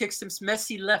free kick since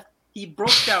Messi left. He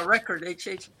broke that record.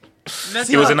 HH.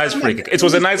 It was a nice free kick. It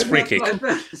was a nice free kick.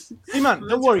 Hey man,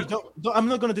 don't worry. Don't, I'm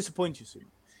not gonna disappoint you soon.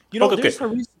 You know, there's a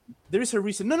reason. There is a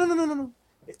reason. No.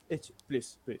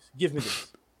 Please, give me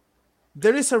this.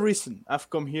 There is a reason I've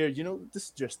come here,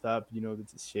 this dressed up,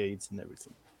 with the shades and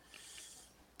everything.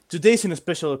 Today's in a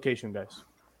special occasion, guys.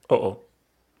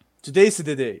 Today's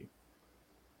the day.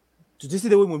 Today's the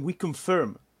day when we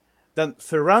confirm that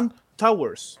Ferran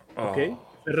Towers,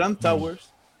 Ferran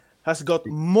Towers has got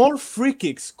more free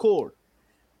kicks scored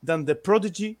than the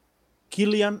prodigy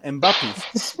Kylian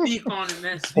Mbappe. Speak on it,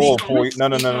 man.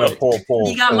 Paul.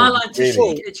 He got Lala and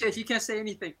HH. You can't say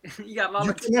anything. You got Lala.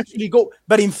 You can actually go.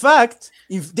 But in fact,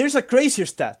 if there's a crazier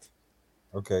stat,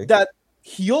 that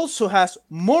he also has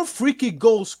more free kick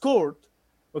goals scored,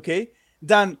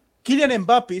 than Kylian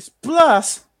Mbappe's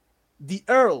plus the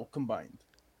Earl combined.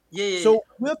 Yeah. So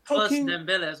we're talking. Plus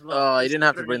Dembele as well. Oh, he didn't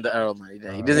have to bring the Earl,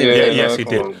 man. He doesn't. Yes, he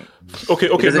did. Okay.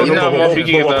 Paul,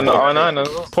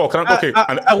 can I?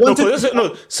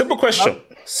 Simple question.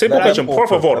 Por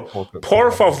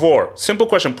favor. Simple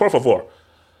question. Por favor.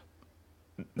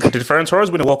 Did Ferran Torres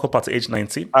win a World Cup at age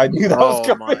 19? I knew that was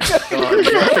coming.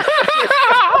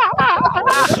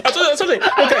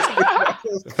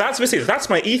 That's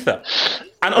my ether.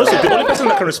 And also, the only person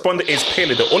that can respond is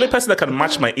Pele. The only person that can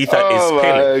match my ether is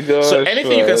Pele. So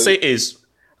anything you can say is,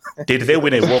 did they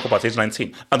win a World Cup at age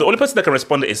 19? And the only person that can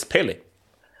respond is Pele.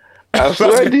 I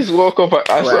swear this World Cup.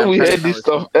 I swear we heard this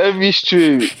stuff every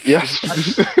stream. Yes,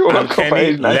 and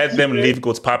Kenny, let them leave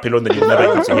Goats Papillon, and then you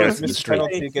never get to hear it in the stream.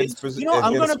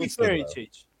 I'm gonna be fair,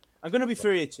 HH. I'm gonna be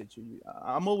fair, HH.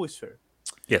 I'm always fair.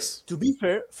 Yes. To be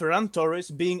fair, Ferran Torres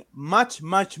being much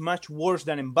worse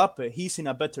than Mbappe, he's in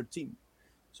a better team.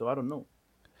 So I don't know.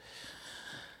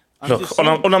 Look,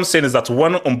 all I'm saying is that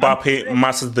when Mbappe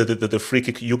masses the free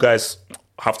kick, you guys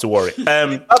have to worry.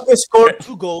 Mbappe scored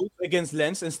 2 goals against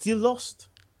Lens and still lost.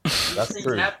 That's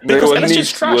true. Because that's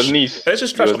just trash. That's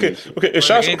just trash. Okay.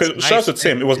 Shout out to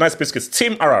Tim. It was nice biscuits.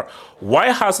 Tim RR.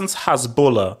 Why wasn't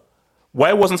Hezbollah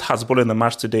in the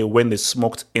match today when they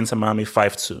smoked Inter Miami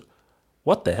 5-2?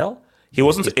 What the hell? He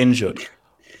wasn't injured.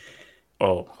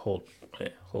 Oh, hold.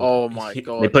 Oh my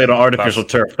god! They played on artificial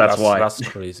turf. That's why. That's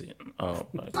crazy. Oh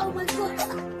my god.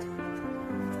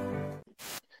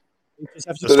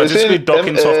 Statistically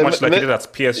docking soft match like he did at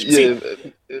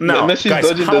PSG. Now, guys,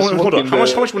 hold on. How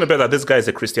much would you bet that this guy is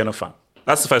a Cristiano fan?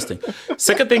 That's the first thing.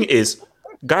 Second thing is,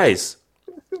 guys,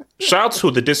 shout out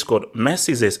to the Discord.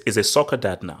 Messi is a soccer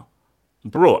dad now.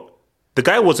 Bro, the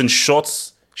guy was in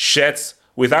shorts, shirts,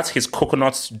 without his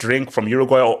coconut drink from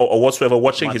Uruguay or whatsoever,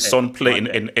 watching his son play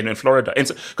in Florida.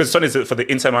 Because his son is for the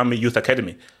Inter Miami Youth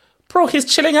Academy. Bro, he's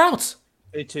chilling out.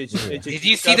 Did you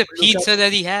see the pizza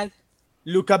that he had?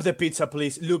 Look up the pizza,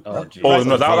 please. Look. No,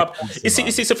 you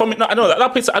see, for me, no, I know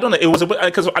that pizza. I don't know. It was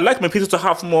because I like my pizza to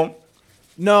have more.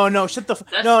 No, shut the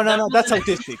no. That's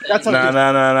autistic. That's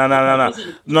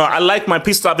autistic. No, I like my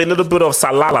pizza to have a little bit of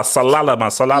salala, man.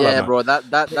 Yeah, bro,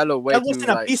 that look way that wasn't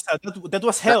a pizza. That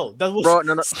was hell. That was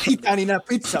Satan in a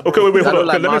pizza. Bro. Okay, wait, hold on.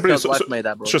 Okay, let me bring so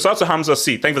shout out to Hamza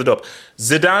C. Thank you for the dub.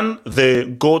 Zidane, the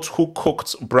goat who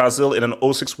cooked Brazil in an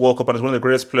 06 World Cup and is one of the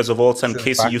greatest players of all time.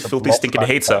 Casey, you filthy stinking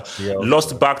hater,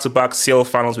 lost back-to-back CL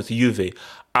finals with Juve.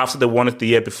 After they won it the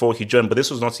year before he joined, but this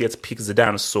was not yet peak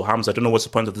Zidane. So Hamza, I don't know what's the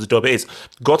point of this job is.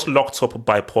 Got locked up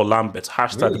by Paul Lambert.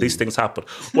 Hashtag these things happen.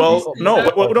 Well, no. Okay,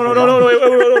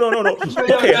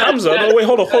 Hamza, no, wait,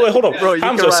 hold on. Bro,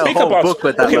 Hamza, speak about.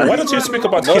 Okay, why don't you speak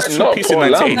about his 2-piece in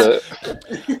 98?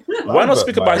 Why not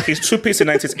speak about his 2-piece in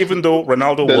 98, even though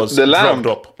Ronaldo was drugged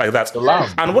up like that?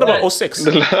 And what about 06?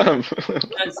 The lamb.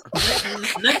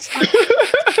 Next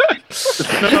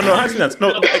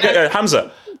No,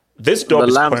 Hamza. This dub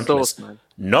is pointless. Sauce,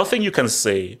 nothing you can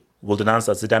say will denounce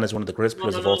that Zidane is one of the greatest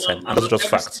players of all time. And that's just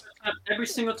facts. Every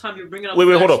single time you bring it up.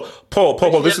 Wait, hold on.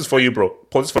 Paul, this is for you, bro.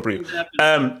 Paul, this is for you.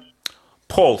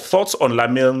 Paul, thoughts on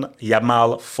Lamine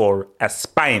Yamal for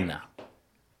España?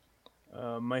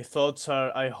 My thoughts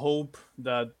are, I hope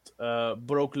that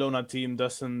Barcelona team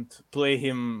doesn't play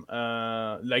him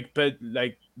like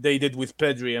they did with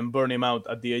Pedri and burn him out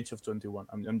at the age of 21.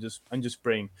 I'm just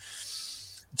praying.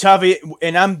 Xavi,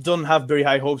 and I don't have very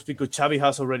high hopes because Xavi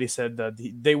has already said that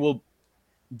they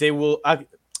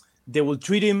will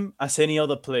treat him as any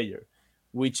other player,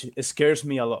 which scares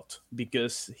me a lot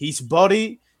because his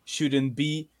body shouldn't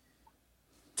be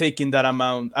taking that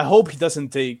amount. I hope he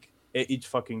doesn't take each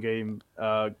fucking game.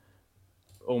 Oh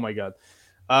my god,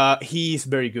 he is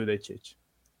very good at HH.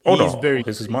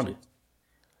 It's his money.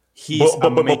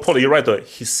 But Paul, you're right though.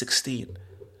 He's 16.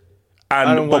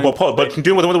 And but do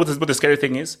you know what the scary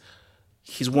thing is?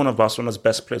 He's one of Barcelona's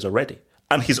best players already.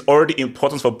 And he's already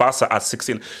important for Barca at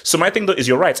 16. So my thing though is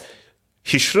you're right.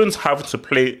 He shouldn't have to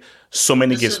play so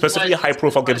many games, specifically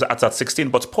high-profile games at 16.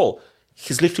 But Paul,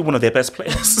 he's literally one of their best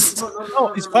players.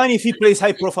 No, it's fine if he plays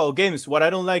high-profile games. What I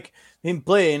don't like him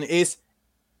playing is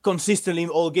consistently in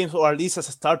all games, or at least as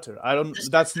a starter.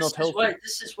 That's not healthy.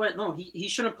 This is why. No, he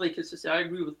shouldn't play consistently. I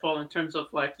agree with Paul in terms of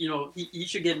he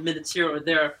should get minutes here or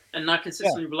there and not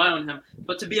consistently rely on him.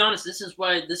 But to be honest, this is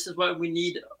why we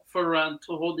need Ferran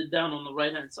to hold it down on the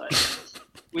right hand side.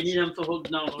 We need him to hold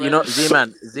it down. On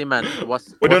the Z-Man.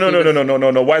 What's no.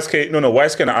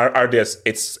 YSK and RDS.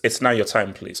 It's now your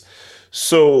time, please.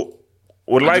 So.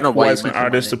 Would like YSK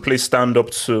and RDS to please stand up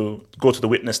to go to the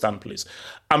witness stand, please.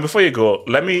 And before you go,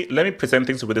 let me present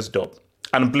things with this dub.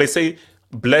 And bless you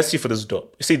for this dub.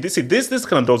 You see, this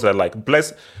kind of dubs I like.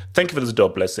 Thank you for this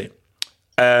dub, bless you.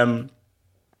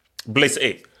 Bless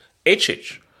A.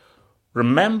 HH.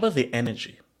 Remember the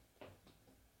energy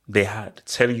they had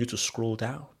telling you to scroll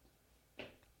down.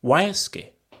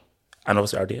 YSK and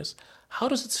obviously RDS. How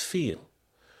does it feel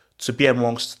to be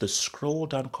amongst the scroll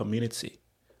down community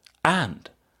and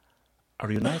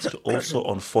are united also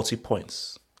on 40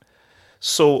 points?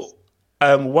 So,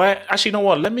 why? Actually, you know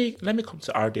what? Let me come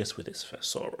to RDS with this first.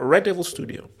 So, Red Devil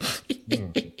Studio.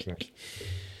 Let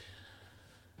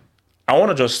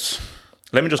me just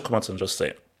come out and just say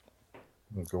it.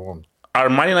 Go on. Our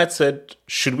Man United,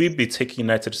 should we be taking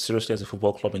United seriously as a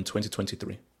football club in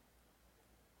 2023?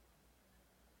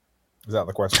 Is that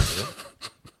the question?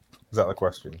 Is that the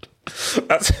question?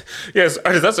 Yes,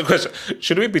 Ernest, that's the question.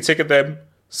 Should we be taking them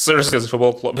seriously as a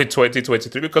football club in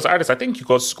 2023? Because Ernest, I think you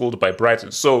got schooled by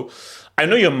Brighton. So I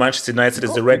know you're Manchester United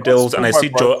is the Red Devils, and I see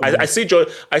George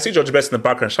Best in the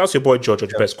background. Shout out to your boy George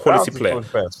Best, quality player.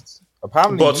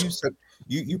 Apparently,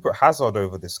 you put Hazard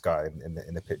over this guy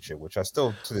in the picture, which I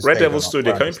still to this Red day Devil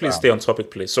Studio. Can you please stay on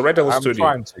topic, please? So Red Devil Studio.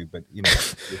 I'm trying to, but you know.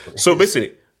 So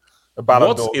basically, a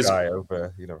Ballon d'Or guy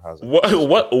over Hazard.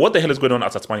 What the hell is going on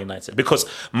at Man United? Because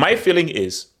my feeling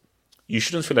is you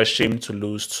shouldn't feel ashamed to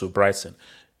lose to Brighton.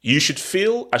 You should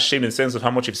feel ashamed in the sense of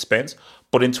how much you've spent.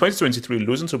 But in 2023,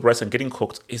 losing to Brighton and getting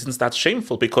cooked isn't that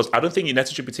shameful, because I don't think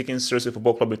United should be taken seriously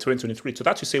football club in 2023. So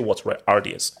that you say what,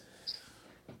 RDS?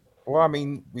 Well, I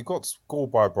mean, we got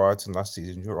scored by Brighton last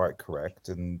season. You're right, correct,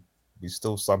 and we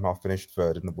still somehow finished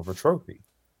third with a trophy.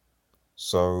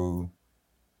 So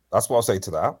that's what I'll say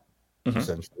to that,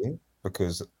 essentially,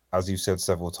 because as you said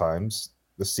several times,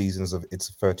 the seasons of it's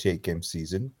a 38-game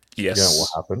season. Yes, you know what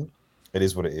happened. It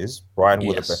is what it is. Brighton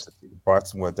were the better team.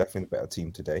 Brighton were definitely the better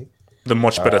team today. The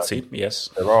much better team, yes.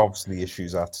 There are obviously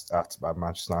issues at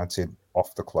Manchester United,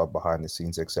 off the club, behind the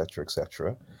scenes, etc.,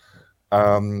 etc.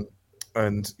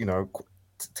 And you know,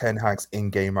 Ten Hag's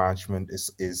in-game management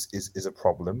is a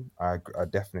problem. I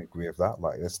definitely agree with that.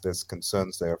 Like there's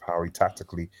concerns there of how he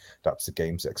tactically adapts the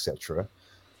games, etc.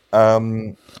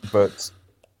 But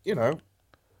you know,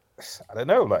 I don't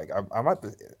know. Like I'm at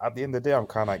the end of the day, I'm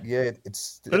kind of like, yeah,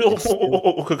 it's okay.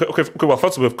 Well,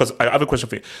 first of all, because I have a question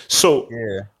for you. So,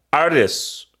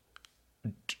 artists,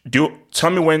 do you tell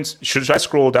me when should I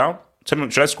scroll down? Tell me,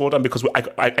 should I scroll down because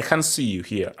I can't see you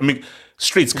here. I mean,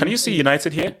 Streets, can you see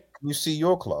United here? Can you see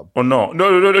your club? Oh no,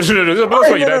 United.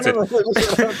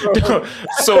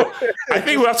 So I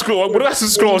think we have to scroll. We have to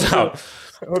scroll down.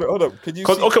 Hold up. Can you?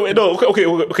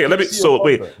 Okay. Let me. So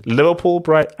wait, Liverpool,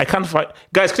 Brighton. I can't find.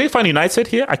 Guys, can you find United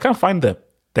here? I can't find them.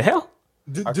 The hell?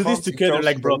 Do this together,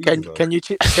 like bro. Can you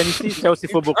see Chelsea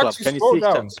Football Club? Can you see?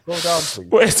 Scroll down, please.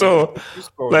 Wait, so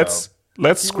let's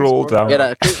scroll down.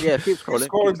 Yeah, keep scrolling.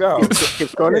 Scroll down. Keep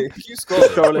scrolling. Keep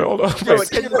scrolling. Hold on.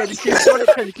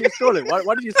 Can you keep scrolling?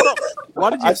 Why did you stop?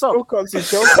 I still can't see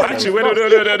Chelsea. Actually, wait, no.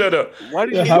 Why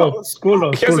did you stop? Scroll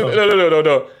on.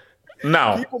 No.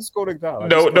 Now, keep on scrolling down.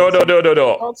 No.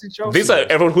 These are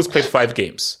everyone who's played 5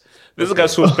 games. These are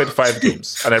guys who's played 5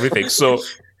 games and everything. So,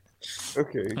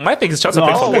 okay. My thing is Chelsea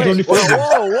played 4 games.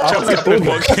 Chelsea played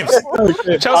 4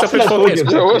 games. Chelsea played 4 games.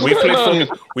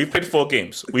 We've played 4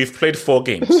 games.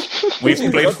 We've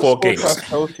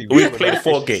played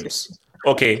 4 games.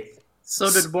 Okay. So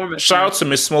did Bournemouth. Shout out to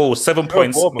Miss Small with 7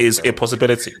 points is a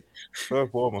possibility.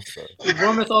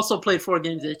 Bournemouth also played 4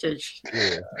 games, HH.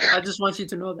 Yeah. I just want you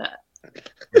to know that.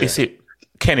 You see,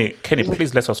 Kenny,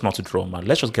 please let us not to draw, man.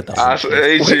 Let's just get that. Let's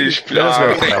just get that.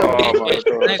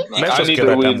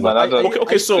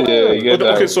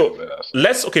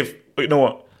 You know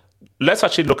what? Let's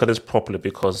actually look at this properly,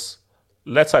 because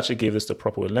let's actually give this the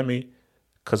proper way.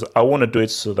 Because I want to do it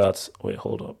so that. Wait,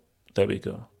 hold up. There we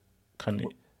go.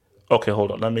 Okay,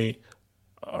 hold on.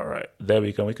 All right, there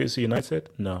we go. We can see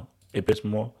United. No, a bit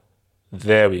more.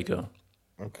 There we go.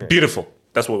 Okay. Beautiful.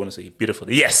 That's what we want to see. Beautiful.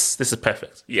 Yes, this is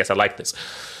perfect. Yes, I like this.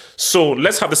 So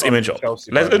let's have this image up. No.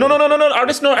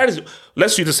 Artist.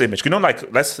 Let's see this image. You know, like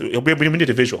we need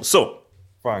a visual. So,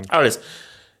 fine. Artist,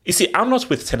 you see, I'm not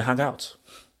with Ten Hag out,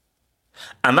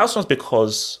 and that's not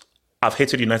because I've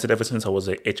hated United ever since I was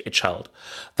a child.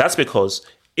 That's because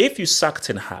if you sack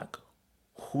Ten Hag,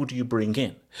 who do you bring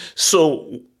in?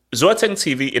 So Zoateng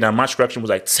TV in a match reaction was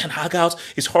like, Ten Hag out.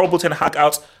 It's horrible. Ten Hag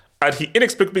out. And he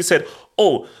inexplicably said,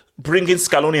 oh, bring in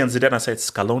Scaloni and Zidane. I said,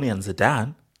 Scaloni and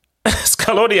Zidane?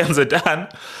 Scaloni and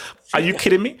Zidane? Are you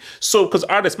kidding me? So, because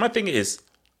artists, my thing is,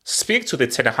 speak to the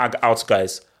Ten Hag out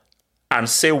guys and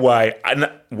say why,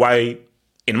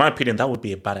 in my opinion, that would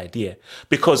be a bad idea.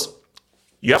 Because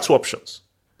you have 2 options.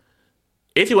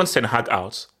 If you want Ten Hag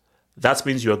out, that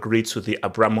means you agree to the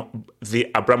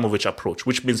Abramovich approach,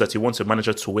 which means that you want a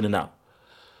manager to win now.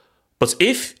 But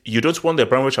if you don't want the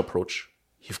Abramovich approach,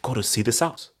 you've got to see this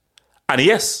out. And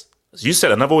yes, as you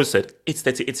said, and I've always said, it's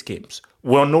 38 games.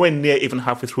 We're nowhere near even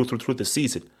halfway through the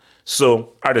season.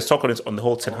 So I just talk on it on the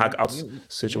whole Ten Hag out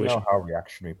situation. You know how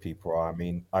reactionary people are. I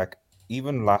mean, like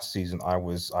even last season, I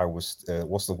was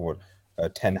what's the word?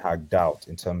 Ten Hag doubt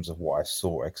in terms of what I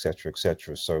saw, etc.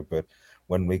 So, but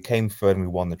when we came third and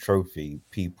we won the trophy,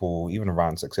 people, even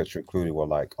Rans, etc., included, were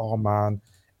like, "Oh man,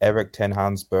 Eric Ten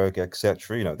Hansberg,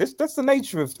 etc." You know, that's the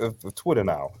nature of Twitter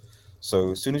now.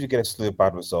 So as soon as you get a slew of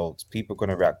bad results, people are going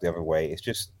to react the other way.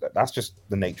 That's just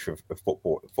the nature of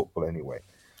football anyway.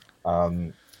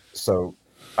 So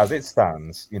as it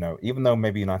stands, even though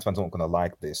maybe United fans aren't going to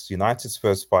like this, United's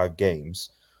first 5 games,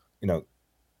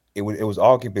 it was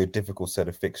arguably a difficult set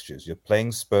of fixtures. You're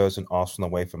playing Spurs and Arsenal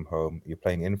away from home. You're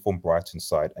playing inform Brighton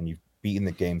side, and you've beaten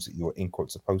the games that you were in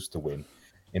quote supposed to win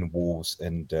in Wolves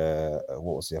and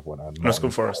what was the other one?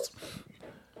 Nottingham Forest.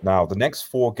 Now the next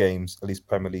 4 games, at least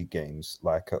Premier League games,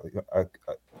 like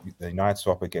the United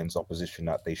are up against opposition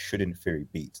that they should in theory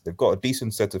beat. They've got a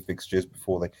decent set of fixtures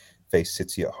before they face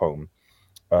City at home.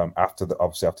 After the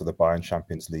Bayern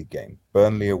Champions League game,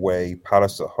 Burnley away,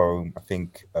 Palace at home. I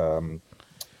think. Does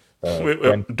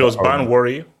Bayern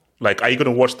worry you? Like, are you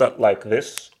going to watch that like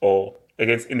this or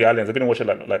against in the Allianz? Are you going to watch it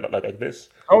like this?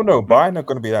 Oh no, Bayern are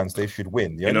going to be Allianz. They should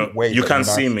win. The only way you can't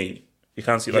see me. You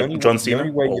can't see like John Cena.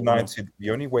 The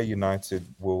only way United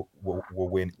will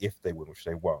win if they win, which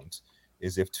they won't,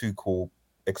 is if Tuchel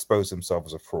expose himself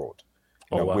as a fraud,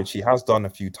 which he has done a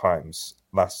few times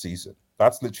last season.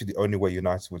 That's literally the only way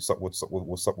United will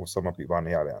sum up behind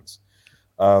the Allianz.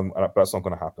 But that's not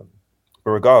going to happen. But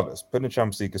regardless, putting the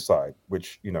Champions League aside,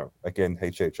 which, again,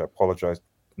 HH, I apologize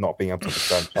not being able to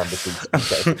understand Champions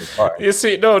League. You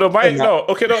see, no.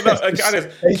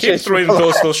 Keep throwing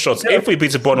those shots. If we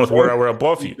beat Bournemouth, we're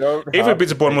above you. If we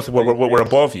beat Bournemouth, we're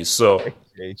above you. So,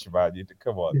 man,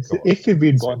 come on. If you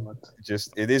beat Bournemouth,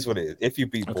 it is what it is. If you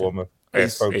beat Bournemouth,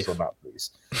 please focus on that,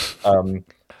 please.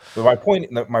 But my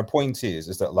point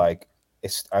is that like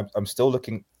I'm still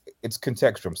looking. It's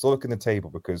contextual. I'm still looking at the table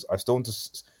because I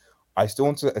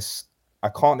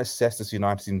can't assess this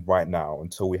United team right now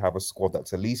until we have a squad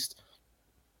that's at least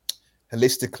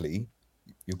holistically.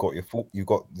 You've got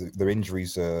the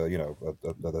injuries.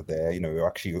 That are there. You're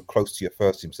actually close to your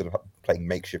first team instead of playing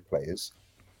makeshift players,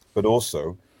 but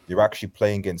also you're actually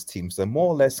playing against teams that are more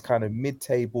or less kind of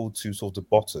mid-table to sort of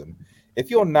bottom. If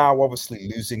you're now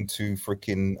obviously losing to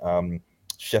freaking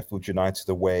Sheffield United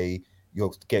away,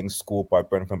 you're getting scored by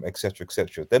Brentford, etc.,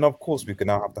 then of course we can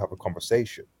now have to have a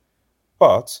conversation.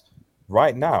 But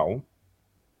right now,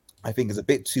 I think it's a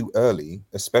bit too early,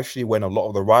 especially when a lot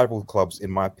of the rival clubs, in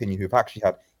my opinion, who've actually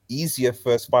had easier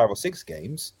first 5 or 6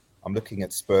 games. I'm looking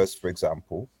at Spurs, for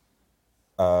example,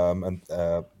 and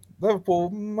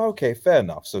Liverpool. Okay, fair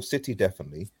enough. So City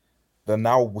definitely. Then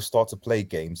now we'll start to play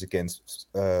games against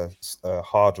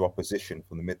harder opposition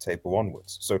from the mid-table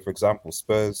onwards. So, for example,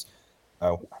 Spurs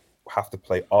have to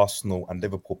play Arsenal and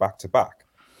Liverpool back-to-back.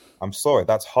 I'm sorry,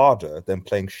 that's harder than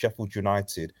playing Sheffield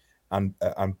United and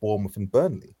Bournemouth and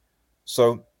Burnley.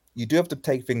 So you do have to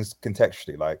take things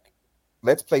contextually. Like,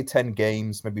 let's play 10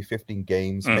 games, maybe 15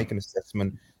 games, make an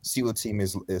assessment, see what the team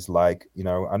is like.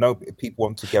 I know people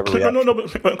want to get a reaction. No,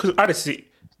 because honestly,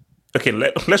 okay,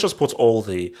 let's just put all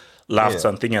the laughter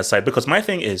and thinking aside. Because my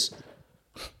thing is,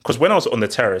 because when I was on the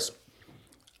terrace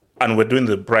and we're doing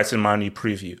the Brighton Man U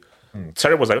preview,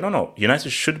 Terry was like, no,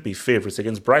 United should be favourites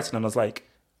against Brighton. And I was like,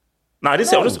 no, I didn't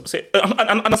say, I was just say, and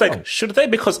I was like, should they?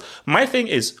 Because my thing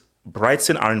is,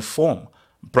 Brighton are in form.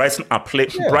 Brighton are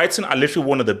Brighton are literally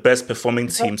one of the best performing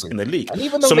teams in the league.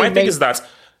 So my thing is that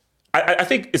I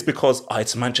think it's because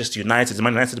it's Manchester United, it's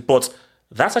Man United, but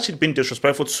that's actually been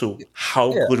disrespectful to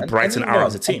how good Brighton are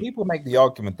as a team. People make the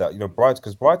argument that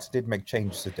Brighton did make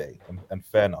changes today, and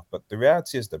fair enough. But the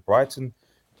reality is that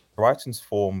Brighton's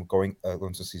form going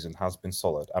into the season has been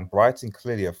solid, and Brighton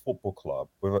clearly a football club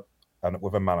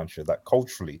with a manager that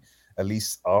culturally at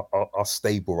least are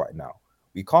stable right now.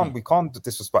 We can't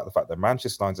disrespect the fact that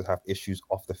Manchester United have issues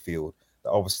off the field that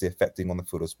are obviously affecting on the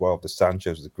field as well. The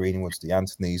Sanchos, the Greenwoods, the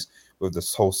Antonys, with the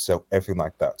wholesale, everything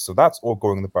like that. So that's all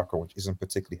going in the background, which isn't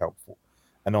particularly helpful.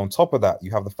 And on top of that, you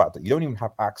have the fact that you don't even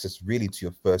have access really to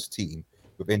your first team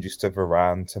with injuries to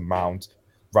Varane, to Mount.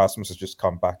 Rasmus has just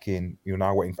come back in. You're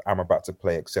now waiting for Amrabat to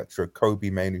play, etc. Kobe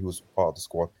mainly, who was part of the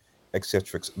squad,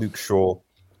 etc. Luke Shaw,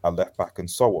 our left back, and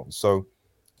so on. So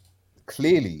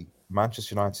clearly,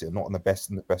 Manchester United are not in the best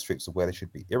traits of where they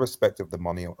should be, irrespective of the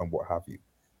money and what have you.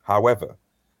 However,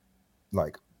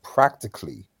 like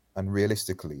practically and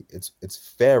realistically,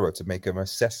 it's fairer to make an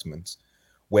assessment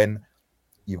when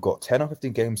you've got 10 or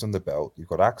 15 games on the belt, you've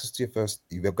got access to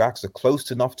you've got access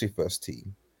close enough to your first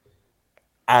team,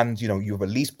 and you've at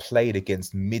least played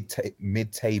against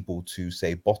mid-table to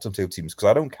say bottom table teams, because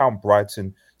I don't count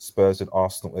Brighton, Spurs, and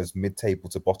Arsenal as mid-table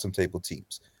to bottom table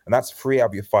teams, and that's 3 out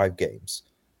of your 5 games.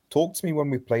 Talk to me when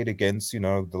we played against,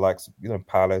 the likes of,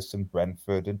 Palace and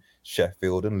Brentford and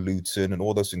Sheffield and Luton and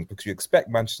all those things, because you expect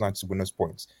Manchester United to win those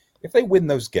points. If they win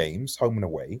those games, home and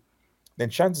away, then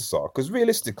chances are, because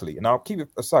realistically, and I'll keep it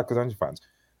aside because United fans,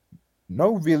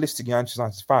 no realistic Manchester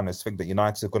United fans think that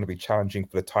United are going to be challenging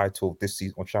for the title this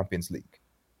season or Champions League.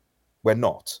 We're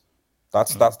not.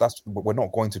 We're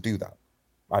not going to do that.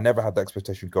 I never had the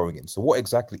expectation going in. So what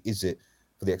exactly is it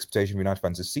for the expectation of United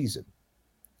fans this season?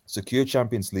 Secure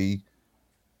Champions League,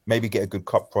 maybe get a good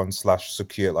cup run /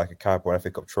 secure like a Carabao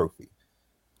FA Cup trophy.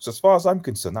 So as far as I'm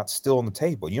concerned, that's still on the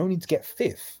table. You don't need to get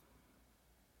 5th.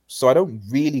 So I don't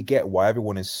really get why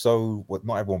everyone is so, well,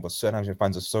 not everyone, but certain Argentine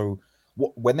fans are so,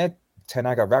 when they're Ten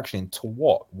Hag reaction to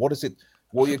what? What is it?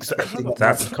 What are you expecting?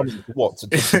 That's coming to what?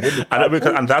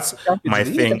 And that's my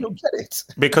thing. I don't get it.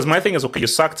 Because my thing is, okay, you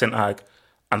sack Ten Hag,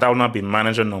 and that will not be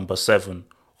manager number 7,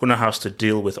 who now has to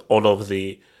deal with all of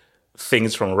the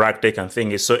things from Ragnick and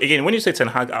thingies. So again, when you say Ten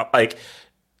Hag, like,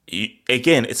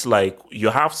 again, it's like you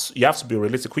have to be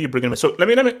realistic. Who you bringing in? So let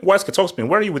me Wesker, talk to me.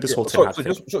 Where are you with this whole Ten Hag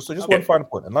thing? Just one final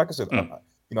point. And like I said,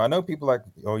 I know people like,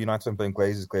 United playing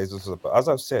Glazers, but as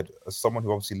I've said, as someone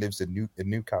who obviously lives in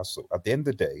Newcastle, at the end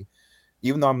of the day,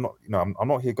 even though I'm not, I'm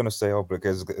not here going to say, but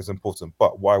it's important.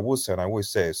 But what I will say, and I always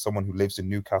say, as someone who lives in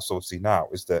Newcastle, obviously now,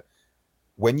 is that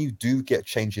when you do get a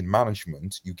change in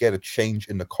management, you get a change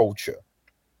in the culture.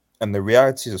 And the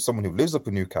reality is, as someone who lives up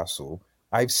in Newcastle,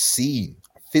 I've seen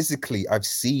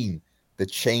the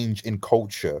change in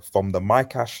culture from the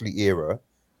Mike Ashley era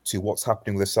to what's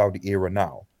happening with the Saudi era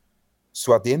now.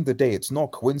 So at the end of the day, it's not a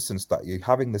coincidence that you're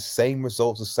having the same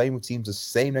results, the same teams, the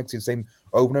same negative, same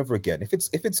over and over again. If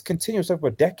it's continuous over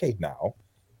a decade now,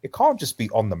 it can't just be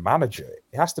on the manager.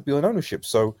 It has to be on ownership.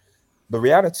 So the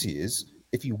reality is,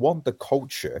 if you want the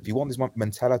culture, if you want this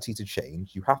mentality to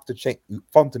change, you have to change,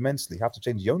 fundamentally have to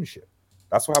change the ownership.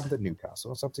 That's what happened at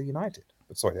Newcastle. It's up to United.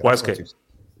 But sorry.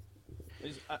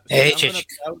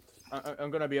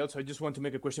 I'm gonna be out, so I just want to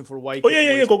make a question for White. Oh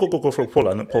yeah. Go for Paul.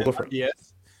 Paul, go for it.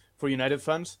 Yes, for United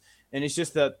fans, and it's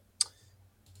just that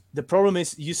the problem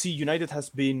is, you see, United has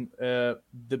been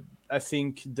I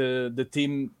think the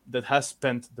team that has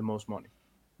spent the most money,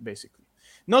 basically.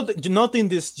 Not in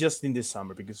this, just in this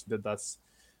summer, because that's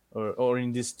or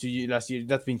in this last year,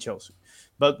 that's been Chelsea.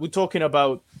 But we're talking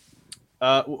about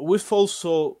we've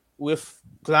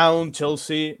clowned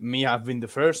Chelsea. Me, I've been the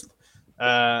first.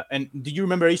 And do you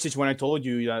remember, Isis, when I told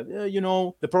you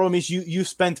that the problem is you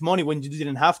spent money when you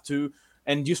didn't have to,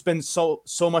 and you spend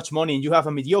so much money and you have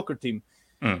a mediocre team.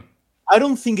 I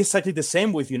don't think it's exactly the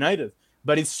same with United,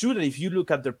 but it's true that if you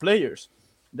look at their players,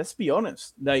 let's be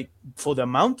honest, like, for the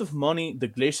amount of money the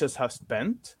Glazers have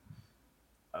spent,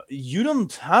 you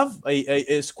don't have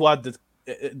a squad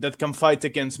that can fight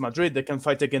against Madrid, that can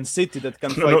fight against City, that can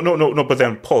fight. No. But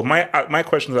then, Paul, my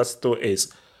question to that still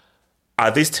is,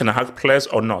 are these Ten Hag players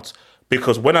or not?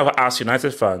 Because when I've asked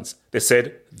United fans, they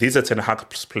said these are Ten Hag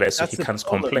players, so he can't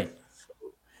complain.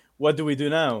 What do we do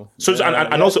now? So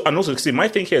and also, see, my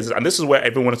thing here is, and this is where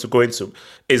everyone wanted to go into,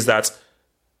 is that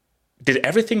did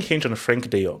everything hinge on Frank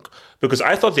de Jong? Because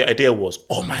I thought the idea was,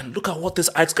 oh man, look at what these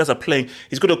Ajax guys are playing.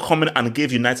 He's going to come in and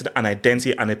give United an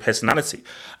identity and a personality.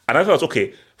 And I thought,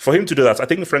 okay, for him to do that, I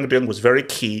think Frank de Jong was very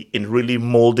key in really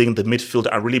molding the midfield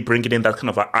and really bringing in that kind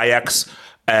of an Ajax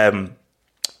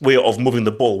way of moving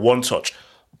the ball, one touch.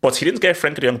 But he didn't get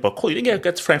Frank de Jong, but cool, you didn't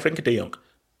get Frank de Jong.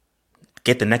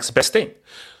 Get the next best thing.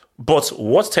 But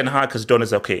what Ten Hag has done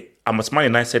is, okay, I'm at Man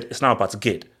United, it's now about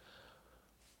Gid.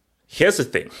 Here's the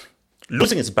thing.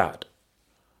 Losing is bad.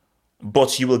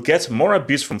 But you will get more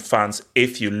abuse from fans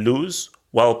if you lose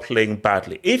while playing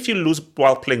badly. If you lose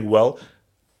while playing well,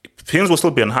 fans will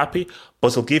still be unhappy, but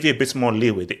it'll give you a bit more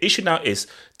leeway. The issue now is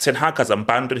Ten Hag has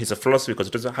abandoned his philosophy because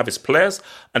he doesn't have his players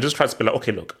and just tries to be like,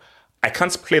 okay, look, I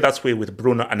can't play that way with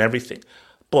Bruno and everything.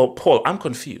 But Paul, I'm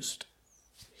confused.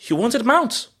 He wanted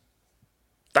Mount.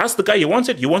 That's the guy you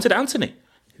wanted. You wanted Anthony.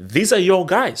 These are your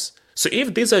guys. So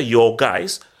if these are your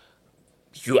guys,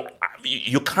 you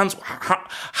can't.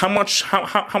 How much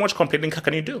complaining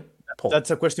can you do, Paul?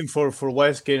 That's a question for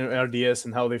YSK and RDS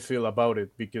and how they feel about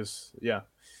it. Because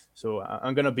so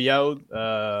I'm gonna be out.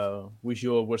 Wish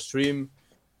you a stream.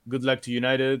 Good luck to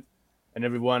United and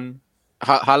everyone.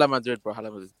 Hala Madrid, bro.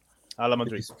 Hala Madrid. Hala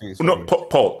Madrid. No,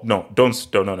 Paul. No, don't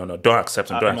accept him.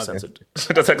 Don't accept it.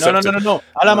 Don't accept it. No.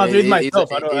 Hala Madrid myself.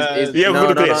 Yeah,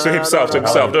 we're going to himself. No.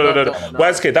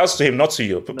 YSK, that's to him, not to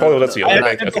you. Paul, that's to you.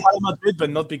 I accept Hala Madrid, but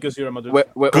not because you're a Madrid.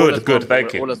 Good.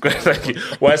 Thank you.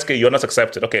 YSK, you're not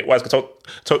accepted. Okay, YSK,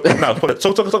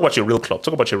 talk about your real club.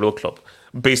 Talk about your real club,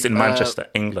 based in Manchester,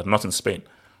 England, not in Spain.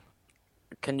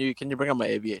 Can you bring up my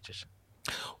AVH?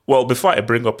 Well, before I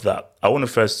bring up that, I want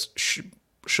to first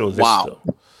show this. Wow.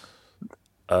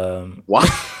 What?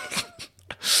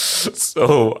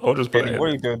 So I'll just put. What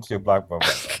are you doing to your black bubble?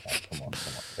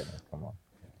 Come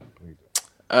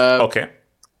on. Okay.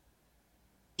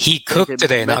 He cooked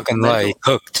today. Not gonna lie, he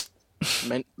cooked.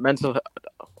 Mental.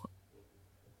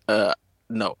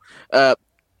 No.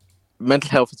 Mental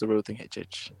health is a real thing,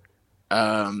 HH.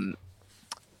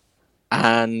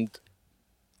 and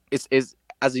it's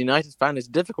as a United fan, it's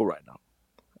difficult right now.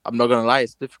 I'm not gonna lie,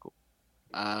 it's difficult.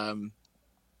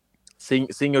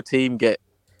 Seeing your team get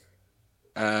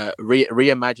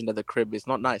reimagined at the crib is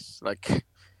not nice. Like,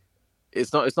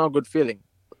 it's not a good feeling.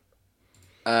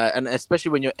 And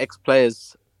especially when your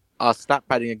ex-players are stat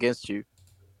padding against you,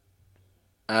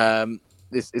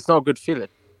 it's not a good feeling.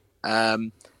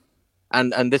 And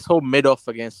this whole mid-off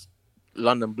against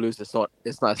London Blues, it's not.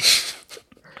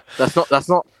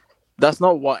 That's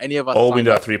not what any of us. All we need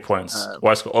are 3 points.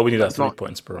 All we need are 3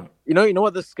 points, bro. You know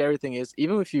what the scary thing is?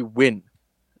 Even if you win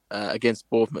against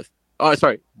Bournemouth,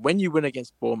 when you win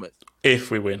against Bournemouth,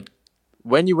 if we win,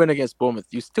 when you win against Bournemouth,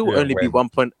 you still only be 1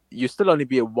 point. You still only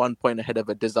be 1 point ahead of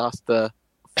a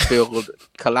disaster-filled,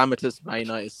 calamitous Man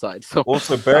United side. So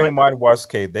also bear in mind,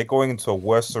 YSK, they're going into a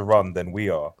worse run than we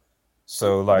are.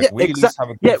 So we at least have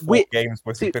a good 4 games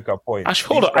where we pick up points.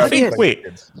 Actually, hold on. I think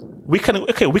we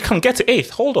can get to 8th.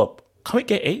 Hold up. Can we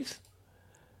get 8th?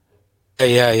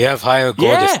 Yeah, you have higher goal.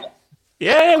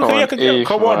 Yeah,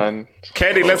 come on.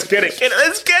 Kenny, let's get it.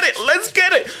 Let's get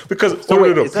it. Because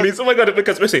please, oh my God,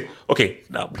 because we say, okay,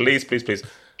 now please,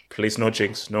 no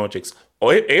jinx.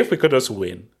 Or if we could just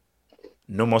win,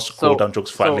 no more scroll down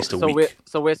jokes for at least a week.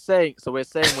 We're saying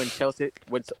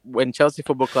when Chelsea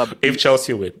Football Club, if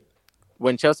Chelsea win.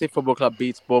 When Chelsea Football Club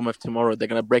beats Bournemouth tomorrow, they're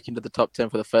going to break into the top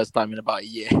 10 for the first time in about a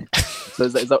year. So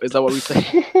is that what we say?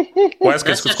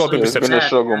 It's called baby steps.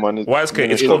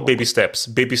 It's called baby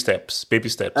steps. Baby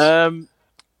steps.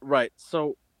 Right.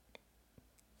 So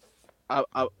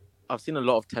I've seen a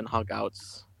lot of Ten Hag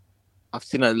outs. I've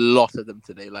seen a lot of them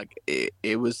today. Like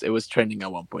it was trending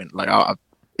at one point. Like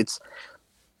it's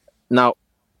now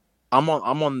I'm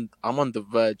on the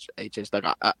verge. HH. Like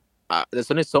there's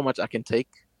only so much I can take.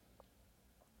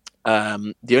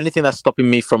 The only thing that's stopping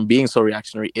me from being so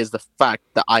reactionary is the fact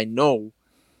that I know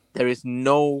there is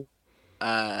no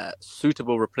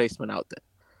suitable replacement out there.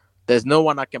 There's no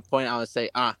one I can point out and say,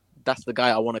 that's the guy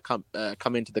I want to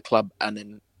come into the club, and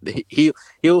then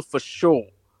he'll for sure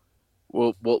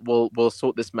will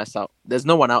sort this mess out. There's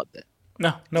no one out there.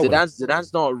 No.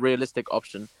 Zidane's not a realistic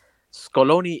option.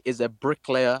 Scaloni is a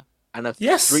bricklayer and a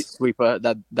street sweeper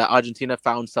that Argentina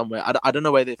found somewhere. I don't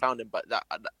know where they found him, but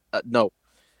no.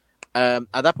 At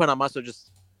that point, I might as well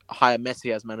just hire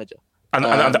Messi as manager. And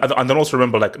then also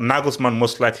remember, like, Nagelsmann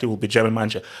most likely will be German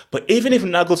manager. But even if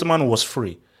Nagelsmann was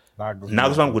free,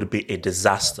 Nagelsmann would be a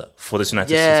disaster for this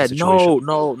United States situation.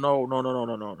 No.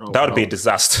 That would be a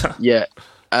disaster. Yeah.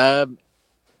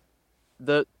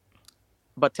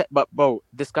 But bro,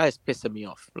 this guy is pissing me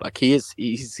off. Like he's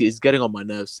getting on my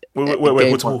nerves.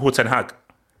 Wait, who Ten Hag?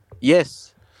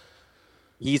 Yes.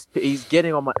 He's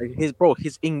getting on my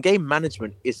his in-game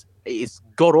management is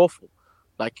god awful.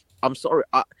 Like, I'm sorry.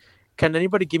 Can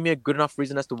anybody give me a good enough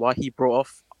reason as to why he brought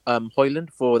off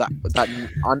Højlund for that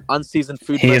unseasoned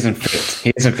food? He isn't fit.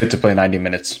 He isn't fit to play 90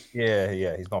 minutes. Yeah,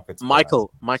 he's not fit.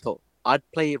 Michael, I'd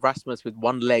play Rasmus with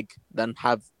one leg than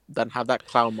have that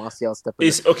clown Martial step in.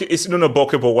 But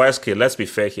YSK, let's be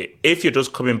fair here. If you're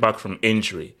just coming back from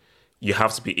injury, you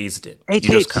have to be eased in. You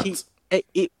just can't.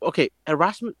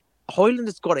 Erasmus Højlund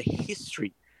has got a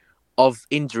history of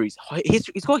injuries.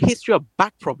 He's got a history of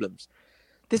back problems.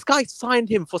 This guy signed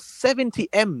him for 70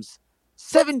 M's.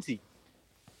 70.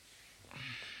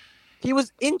 He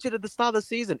was injured at the start of the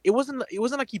season. It wasn't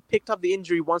like he picked up the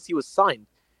injury once he was signed.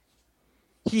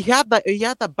 He had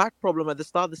that back problem at the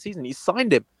start of the season. He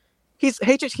signed him. He's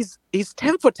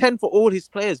 10 for 10 for all his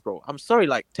players, bro. I'm sorry,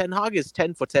 like Ten Hag is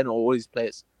 10 for 10 on all his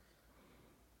players.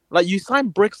 Like, you sign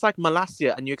bricks like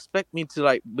Malacia and you expect me to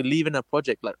like believe in a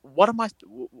project. Like, what am I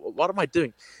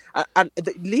doing? And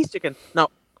at least you can. Now,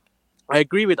 I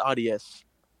agree with RDS.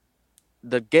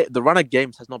 The run of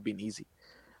games has not been easy.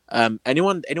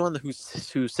 Anyone who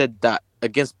said that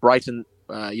against Brighton,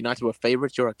 United were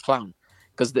favourites, you're a clown.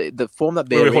 Because the form that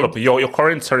they hold up. Your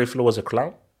current Terry Flo was a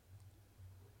clown.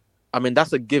 I mean,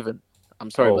 that's a given. I'm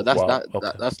sorry, but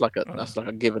that's like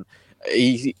a given.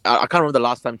 I can't remember the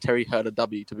last time Terry heard a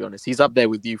W. To be honest, he's up there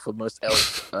with you for most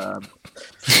L's.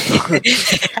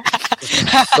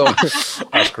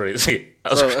 That's crazy.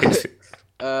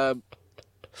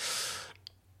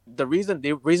 The reason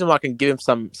why I can give him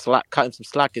some slack, cut him some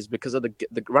slack, is because of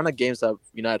the run of games that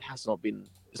United has not been.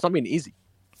 It's not been easy,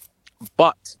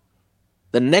 but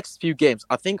the next few games,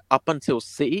 I think up until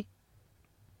City,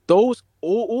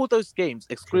 all those games,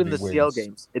 excluding the CL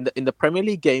games, in the Premier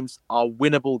League games, are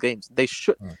winnable games. They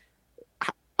should.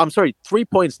 I'm sorry, 3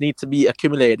 points need to be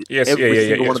accumulated. Yes. So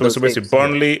basically,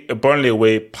 Burnley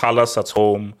away, Palace at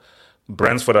home,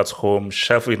 Brentford at home,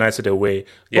 Sheffield United away.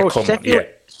 Yeah,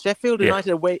 Sheffield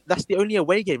United away. That's the only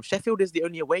away game. Sheffield is the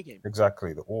only away game.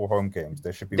 Exactly. They're all home games.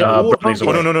 There should be. They're all home Oh, games.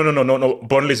 no.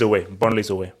 Burnley's away.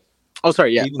 Oh,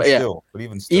 sorry. Yeah, But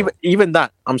even still, even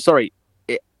that. I'm sorry.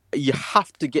 You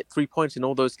have to get 3 points in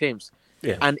all those games.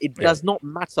 Yeah. And it does not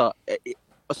matter.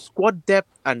 A squad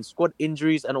depth and squad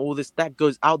injuries and all this, that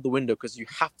goes out the window because you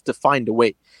have to find a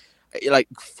way. Like,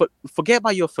 forget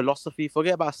about your philosophy,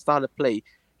 forget about style of play.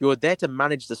 You're there to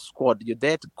manage the squad. You're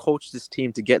there to coach this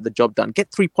team to get the job done.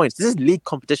 Get 3 points. This is league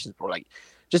competition, bro. Like,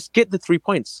 just get the 3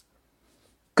 points.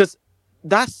 Because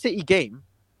that City game,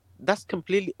 that's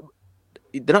completely...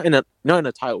 They're not in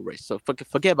a title race, so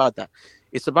forget about that.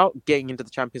 It's about getting into the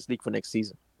Champions League for next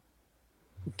season.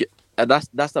 And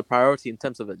that's the priority in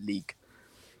terms of a league.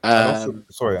 And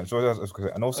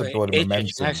also building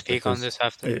momentum. Can I speak on this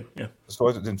after? Yeah.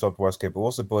 Sorry to interrupt, Westgate, but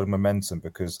also building momentum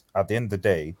because at the end of the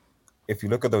day, if you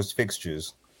look at those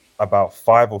fixtures, about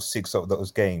 5 or 6 of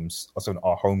those games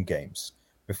are home games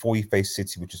before you face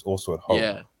City, which is also at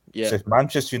home. Yeah. So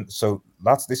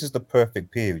if this is the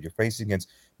perfect period. You're facing against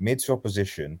mid-tier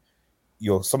opposition.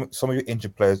 Some of your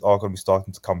injured players are going to be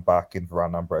starting to come back in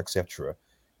Varane, number, etc.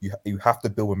 You have to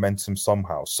build momentum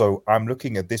somehow. So I'm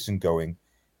looking at this and going,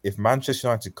 if Manchester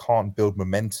United can't build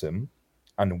momentum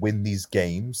and win these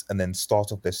games and then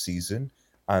start off their season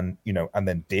and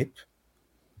then dip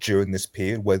during this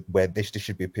period where this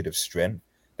should be a period of strength,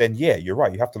 then yeah, you're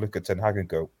right. You have to look at Ten Hag and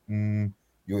go,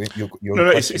 you're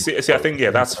No. I think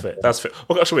that's fair. That's fair.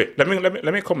 Okay, actually, wait.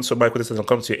 Let me come to Mike with this and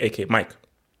come to you, AK Mike.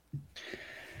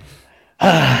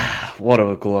 What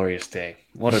a glorious day!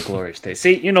 What a glorious day!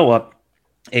 See, you know what,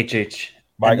 HH.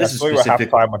 Mike, I saw you at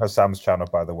halftime on Hassam's channel,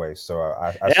 by the way. So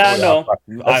I know.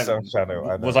 I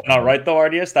was I not right though,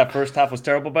 RDS? That first half was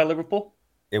terrible by Liverpool.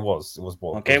 It was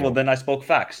bold. Okay, well then I spoke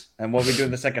facts. And what we do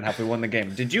in the second half, we won the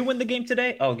game. Did you win the game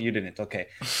today? Oh, you didn't. Okay,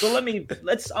 so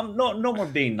I'm no more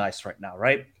being nice right now,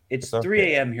 right? It's 3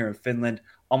 a.m. here in Finland.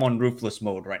 I'm on ruthless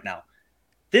mode right now.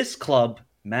 This club,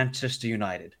 Manchester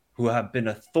United, who have been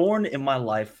a thorn in my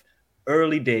life,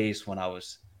 early days when I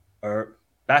was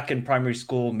back in primary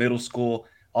school, middle school,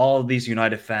 all these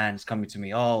United fans coming to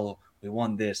me, oh, we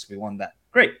won this, we won that.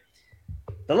 Great.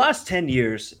 The last 10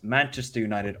 years, Manchester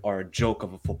United are a joke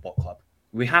of a football club.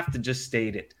 We have to just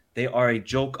state it. They are a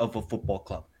joke of a football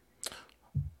club.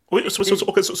 Wait, so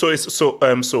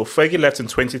Fergie left in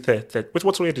 2013.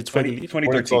 What's the year did Fergie leave?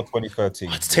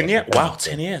 2013. It's 10 years. Wow,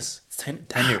 10 years. 10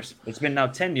 years. It's been now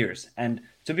 10 years. And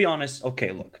to be honest,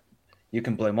 okay, look, you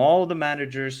can blame all the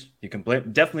managers. You can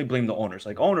definitely blame the owners.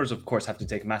 Like, owners, of course, have to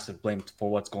take massive blame for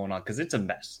what's going on because it's a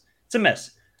mess. It's a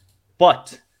mess.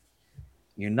 But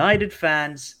United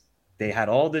fans, they had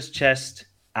all this chest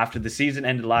after the season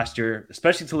ended last year,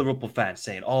 especially to Liverpool fans,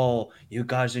 saying, oh, you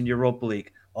guys are in Europa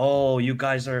League. Oh, you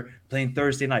guys are playing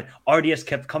Thursday night. RDS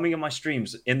kept coming in my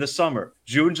streams in the summer,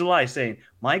 June, July, saying,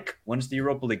 Mike, when's the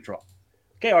Europa League draw?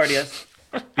 Okay, RDS,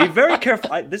 be very careful.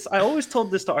 I always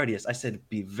told this to RDS. I said,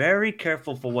 be very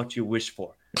careful for what you wish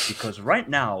for. Because right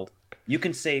now, you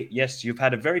can say, yes, you've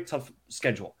had a very tough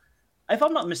schedule. If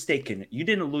I'm not mistaken, you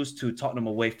didn't lose to Tottenham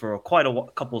away for quite a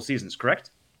couple of seasons, correct?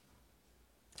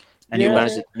 And New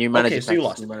manager. Okay, so you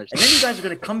lost. And then you guys are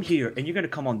going to come here and you're going to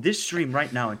come on this stream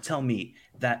right now and tell me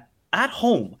that at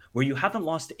home, where you haven't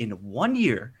lost in 1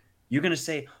 year, you're going to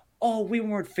say, oh, we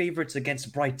weren't favorites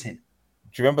against Brighton.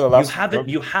 Do you remember the last?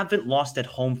 You haven't lost at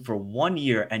home for 1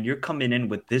 year, and you're coming in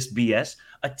with this BS.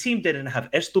 A team didn't have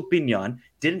Estupinian,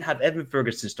 didn't have Evan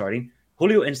Ferguson starting.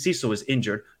 Julio Enciso is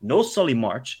injured. No Solly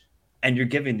March, and you're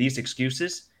giving these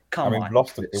excuses. Come on.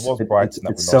 It was Brighton.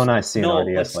 It's so nice seeing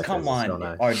RDS. But come on,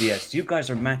 RDS. You guys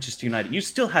are Manchester United. You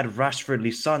still had Rashford,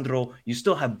 Lisandro. You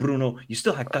still had Bruno. You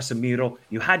still had Casemiro.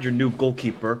 You had your new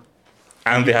goalkeeper.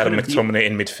 And they had a McTominay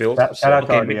in midfield.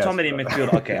 McTominay in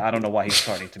midfield. Okay, I don't know why he's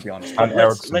starting, to be honest. And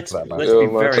Let's be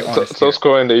very honest. So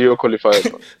scoring the Euro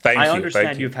qualifier. I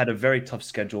understand you've had a very tough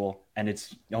schedule, and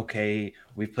it's okay.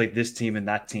 We've played this team and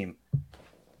that team.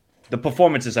 The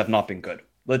performances have not been good.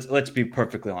 Let's be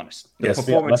perfectly honest.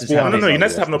 Performances have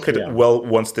United have not played well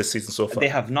once this season so far. They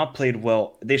have not played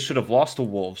well. They should have lost to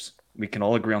Wolves. We can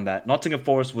all agree on that. Nottingham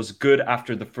Forest was good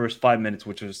after the first 5 minutes,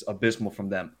 which was abysmal from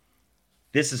them.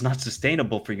 This is not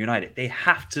sustainable for United. They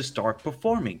have to start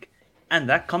performing. And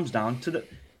that comes down to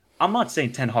I'm not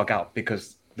saying Ten Hag out,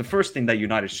 because the first thing that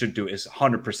United should do is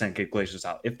 100% get Glaciers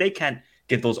out. If they can't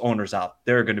get those owners out,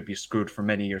 they're going to be screwed for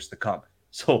many years to come.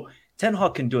 So Ten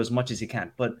Hag can do as much as he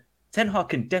can, but Ten Hag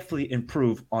can definitely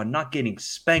improve on not getting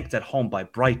spanked at home by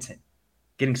Brighton,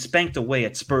 getting spanked away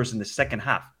at Spurs in the second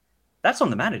half. That's on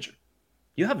the manager.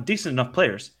 You have decent enough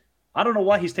players. I don't know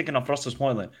why he's taking off Russell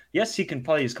Moylan. Yes,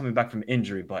 he's coming back from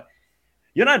injury, but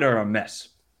United are a mess.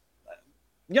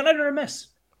 United are a mess.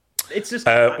 It's just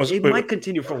it might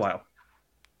continue for a while.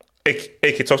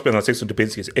 AK, talk to me on 6 to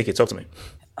Dubinsky. AK, talk to me.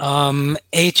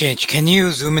 HH, can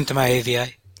you zoom into my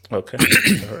AVI? Okay.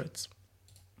 All right.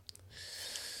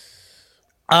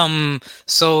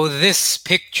 So this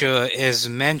picture is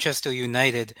Manchester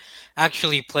United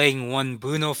actually playing one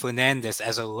Bruno Fernandes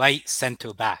as a right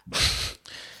center back.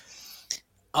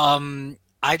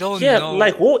 I don't know.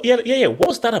 Like what? Yeah.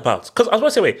 What's that about? Because I was about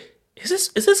to say, wait, is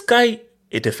this guy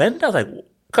a defender? Like,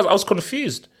 because I was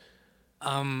confused.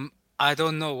 I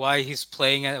don't know why he's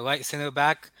playing at right center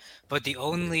back, but the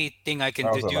only thing I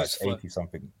can deduce like 80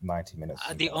 something 90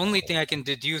 minutes. The only thing I can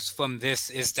deduce from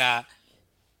this is that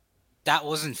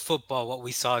wasn't football what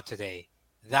we saw today.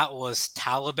 That was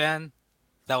Taliban,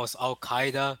 that was Al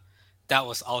Qaeda, that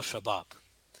was Al Shabaab.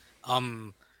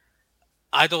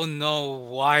 I don't know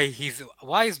why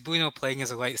is Bruno playing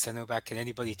as a right center back? Can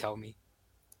anybody tell me?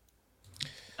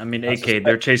 I mean, AK,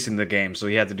 they're chasing the game, so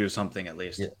he had to do something at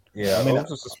least. Yeah. I mean, I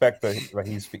also suspect that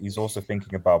he's also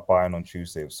thinking about Bayern on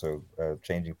Tuesday, so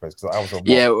changing place. Because I was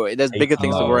there's bigger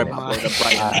things to worry about. Wait,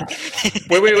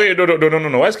 no,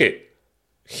 YSK.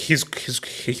 He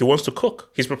wants to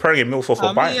cook. He's preparing a meal for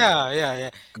Bayern. Yeah.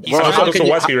 So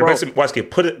YSK,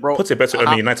 put a bet on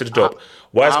the United job.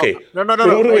 YSK. No.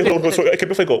 Wait, okay,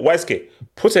 before you go, YSK,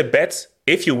 put a bet.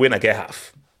 If you win, I get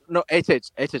half. No, I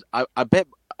bet,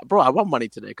 bro. I want money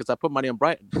today because I put money on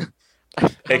Brighton.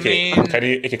 Can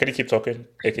you keep talking?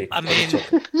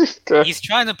 He's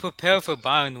trying to prepare for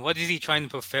Bayern. What is he trying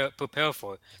to prepare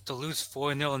for? To lose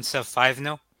 4-0 instead of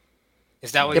 5-0?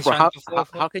 Is that what he's trying to prepare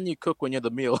for? How can you cook when you're the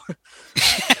meal?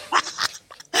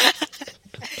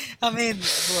 I mean,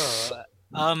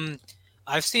 bro,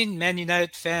 I've seen Man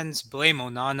United fans blame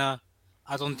Onana.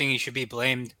 I don't think he should be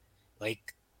blamed.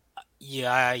 Like,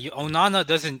 Onana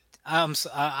doesn't. How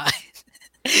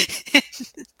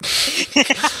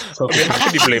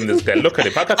can you blame this guy? Look at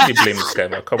him. How can you blame this guy?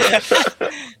 Man? Come on.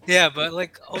 Yeah, but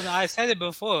like I said it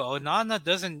before, Onana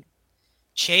doesn't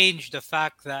change the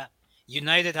fact that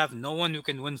United have no one who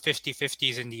can win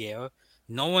 50-50s in the air,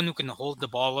 no one who can hold the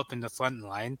ball up in the front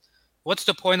line. What's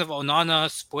the point of Onana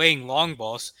spraying long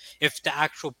balls if the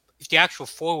actual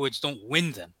forwards don't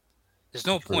win them? There's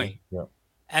no point. Yeah.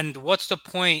 And what's the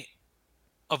point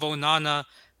of Onana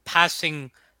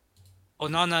passing?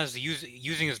 Onana is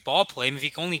using his ball play if he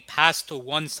can only pass to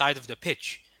one side of the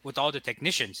pitch with all the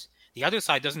technicians. The other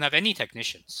side doesn't have any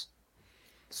technicians.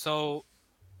 So,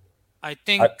 I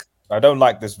think I don't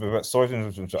like this reverse. Sorry to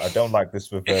interrupt. I don't like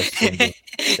this reverse thing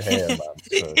here, man.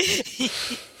 So,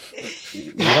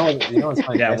 you know what's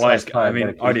funny? Yeah, why is I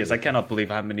mean, audience, I cannot believe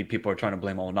how many people are trying to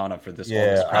blame Onana for this.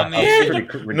 No.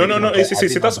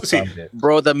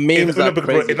 Bro, the memes are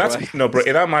crazy. Bro,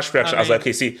 in that match reaction, I was like,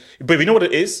 okay, but you know what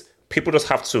it is? People just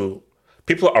have to.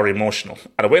 People are emotional,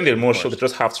 and when they're emotional, they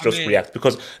just have to react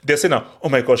because they're saying, "Oh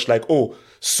my gosh, like, oh,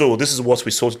 so this is what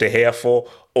we sold De Gea for,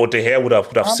 or De Gea would have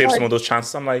saved some of those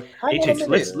chances." I'm like,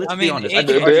 let's be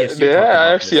honest. They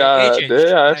are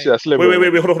actually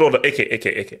Wait, hold on.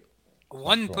 AK.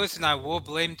 One person I will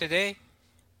blame today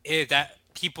is that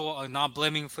people are not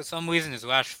blaming for some reason is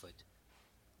Rashford.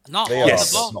 Not off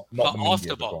the ball, but off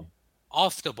the ball.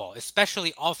 Off the ball,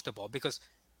 especially off the ball, because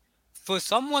for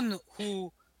someone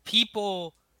who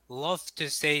people love to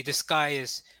say this guy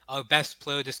is our best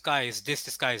player, this guy is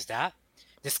this guy is that,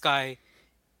 this guy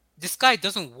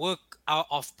doesn't work out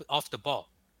off the ball.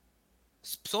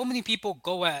 So many people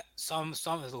go at some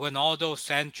Ronaldo,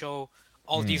 Sancho,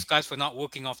 all these guys for not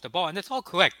working off the ball, and that's all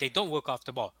correct. They don't work off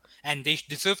the ball, and they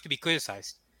deserve to be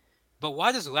criticized. But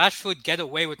why does Rashford get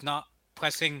away with not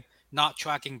pressing, not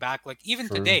tracking back? Like even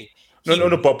today. But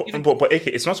AK,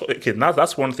 it's not so. Okay, now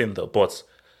that's one thing though. But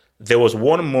there was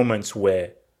one moment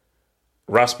where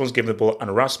Rasmus gave the ball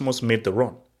and Rasmus made the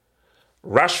run.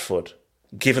 Rashford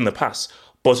gave him the pass.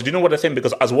 But do you know what I think?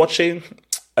 Because I was watching,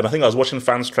 I think I was watching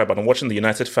Fans Tribe and I'm watching the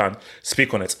United fan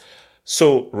speak on it.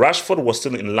 So Rashford was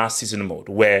still in last season mode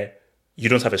where you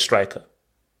don't have a striker.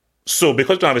 So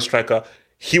because you don't have a striker,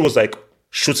 he was like,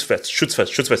 shoots first.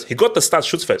 He got the start,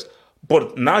 shoots first.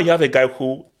 But now you have a guy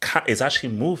who is actually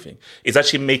moving. Is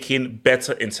actually making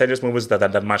better intelligence moves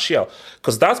than Martial.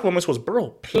 Because that moment was, bro,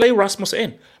 play Rasmus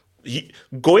in.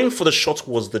 Going for the shot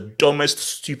was the dumbest,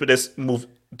 stupidest move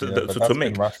to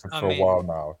make. Been Rashford for a while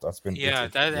now. That's been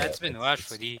that's been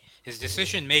Rashford. His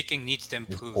decision making needs to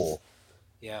improve.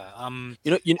 Yeah.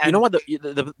 You know what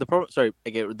the problem? Sorry,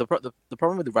 again, the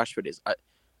problem with Rashford is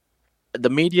the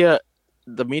media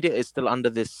is still under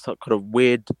this sort of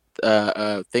weird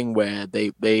thing where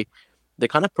they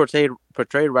kind of portray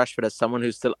Rashford as someone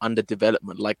who's still under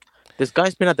development. Like this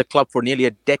guy's been at the club for nearly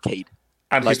a decade.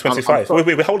 And Like, he's 25.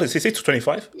 Wait, how old is he? Is he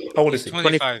 25? How old is he?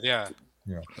 25, yeah.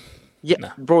 Yeah,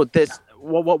 bro.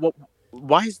 What?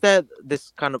 Why is there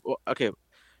this kind of okay?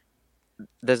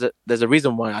 There's a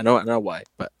reason why. I know why,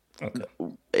 but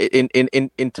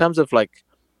in terms of like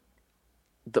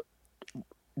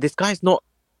this guy's not,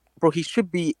 bro. He should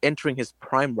be entering his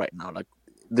prime right now. Like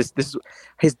this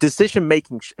his decision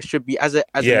making should be as a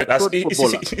footballer.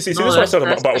 This is what I said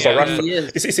about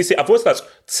Rashford. I've always thought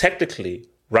technically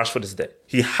Rashford is there.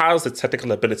 He has the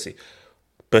technical ability,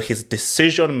 but his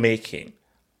decision making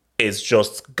is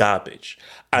just garbage.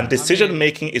 And decision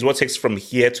making is what takes from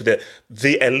here to there.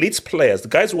 The elite players, the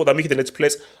guys who are making the elite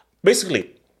players,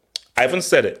 basically, I haven't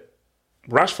said it.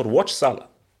 Rashford, watch Salah.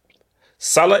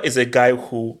 Salah is a guy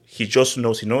who he just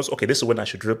knows. He knows, okay, this is when I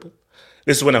should dribble.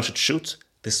 This is when I should shoot.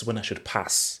 This is when I should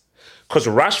pass. Because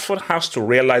Rashford has to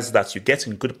realize that you get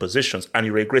in good positions and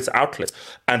you're a great outlet.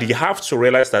 And you have to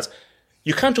realize that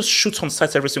you can't just shoot on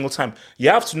sight every single time. You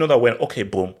have to know that when, okay,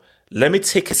 boom, let me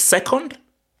take a second.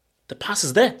 The pass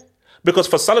is there. Because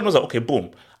for Salah knows that, okay,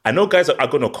 boom, I know guys are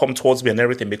going to come towards me and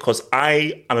everything because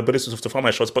I am able to find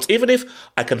my shots. But even if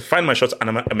I can find my shots and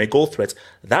I'm a goal threat,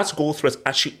 that goal threat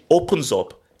actually opens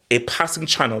up a passing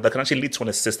channel that can actually lead to an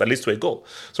assist that leads to a goal.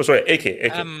 So sorry,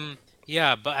 AK.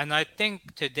 Yeah, and I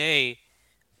think today,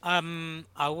 I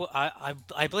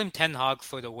blame Ten Hag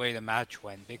for the way the match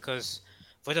went, because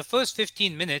for the first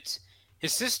 15 minutes,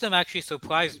 his system actually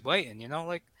surprised Brighton. You know,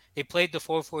 like they played the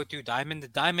 4-4-2 diamond. The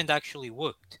diamond actually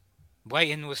worked.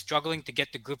 Brighton was struggling to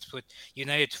get the grips with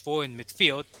United's four in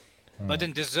midfield, but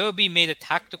then De Zerbi made a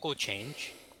tactical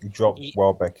change. He dropped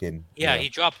Welbeck in. Yeah, he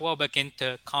dropped Welbeck in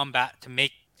to combat to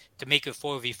make it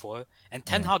 4v4, and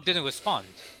Ten Hag didn't respond.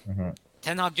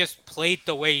 Ten Hag just played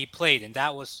the way he played, and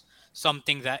that was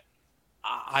something that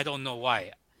I don't know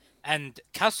why. And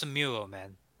Casemiro,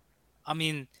 man, I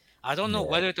mean, I don't know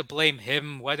whether to blame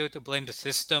him, whether to blame the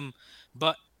system,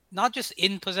 but not just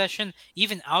in possession,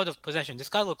 even out of possession. This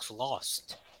guy looks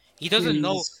lost. He doesn't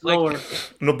know. Like,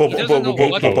 but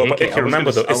if you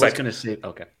remember, though, it's like going to say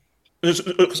okay.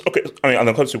 Okay, I mean,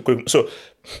 I'm going to quick. So,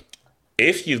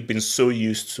 if you've been so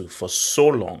used to for so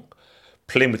long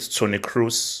playing with Toni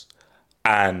Kroos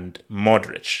and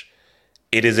Modric,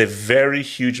 it is a very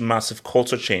huge, massive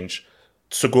culture change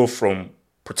to go from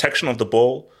protection of the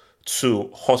ball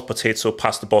to hot potato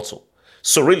past the bottle.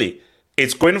 So really,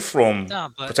 it's going from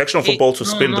protection of the ball to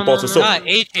spin the bottle.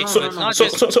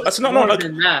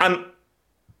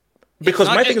 Because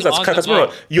my thing is that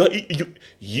Casemiro,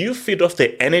 you feed off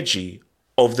the energy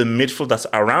of the midfield that's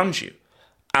around you,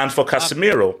 and for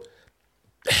Casemiro.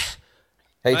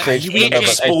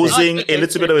 Exposing a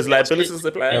little bit of his liabilities as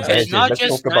a player. It's not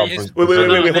just. Wait, hold on.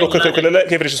 Let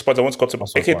give it a point. I want to cut to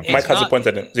Mike has a point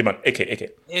at it. Ziman,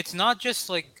 AK. It's not just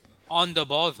like on the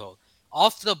ball though.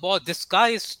 Off the ball, this guy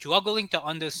is struggling to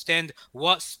understand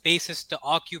what spaces to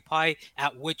occupy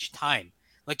at which time.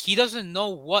 Like he doesn't know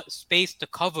what space to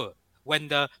cover when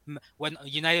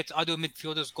United's other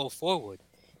midfielders go forward.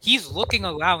 He's looking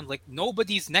around like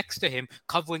nobody's next to him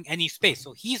covering any space.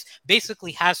 So he's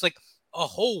basically has like a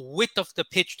whole width of the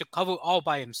pitch to cover all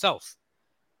by himself.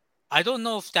 I don't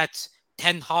know if that's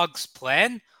Ten Hag's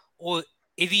plan or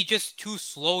if he's just too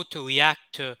slow to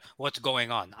react to what's going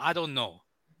on. I don't know.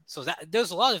 So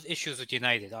there's a lot of issues with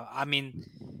United. I mean,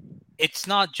 it's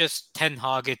not just Ten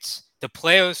Hag. It's the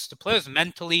players. The players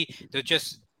mentally,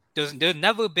 they've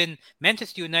never been.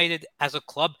 Manchester United as a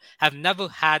club have never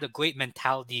had a great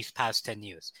mentality these past 10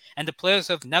 years, and the players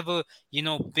have never,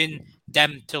 been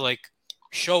them to like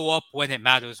show up when it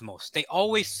matters most. They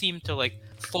always seem to like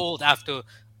fold after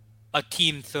a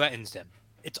team threatens them.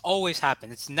 It's always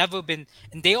happened. It's never been,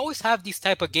 and they always have these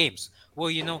type of games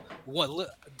where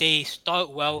they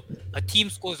start well, a team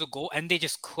scores a goal, and they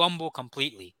just crumble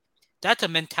completely. That's a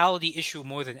mentality issue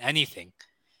more than anything,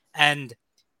 and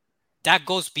that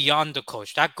goes beyond the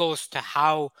coach. That goes to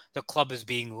how the club is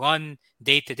being run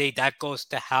day to day. That goes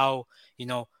to how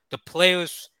the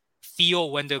players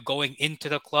feel when they're going into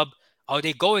the club. Are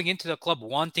they going into the club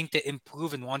wanting to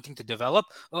improve and wanting to develop,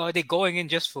 or are they going in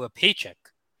just for a paycheck?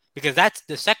 Because that's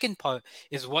the second part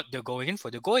is what they're going in for.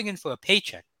 They're going in for a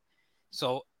paycheck.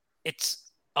 So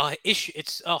it's a issue.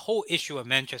 It's a whole issue of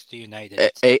Manchester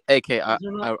United.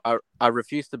 I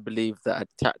refuse to believe that a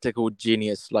tactical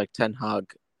genius like Ten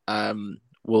Hag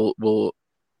will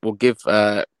give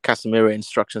Casemiro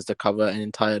instructions to cover an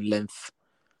entire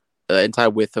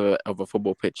width of a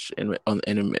football pitch in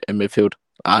midfield.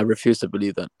 I refuse to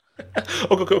believe that.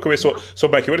 Okay. So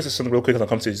Mike, you want to say something real quick and I'll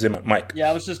come to Zim, Mike.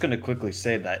 Yeah, I was just going to quickly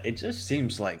say that it just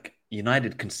seems like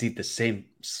United concede the same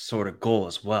sort of goal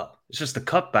as well. It's just the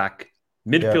cutback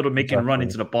midfielder making a run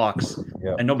into the box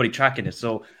and nobody tracking it.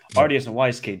 So RDS and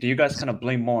YSK, do you guys kind of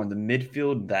blame more on the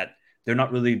midfield that they're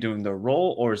not really doing their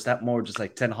role, or is that more just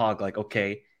like Ten Hag, like,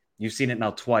 okay, you've seen it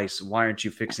now twice, why aren't you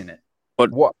fixing it?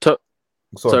 But what?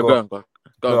 Sorry, go on.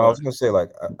 I was going to say, like,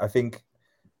 I think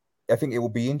it will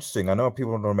be interesting. I know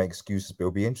people don't want to make excuses, but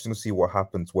it'll be interesting to see what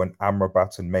happens when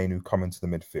Amrabat and Mainu come into the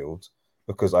midfield.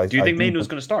 Because do you think Mainu's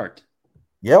going to start?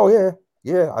 Yeah.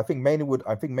 I think Mainu would.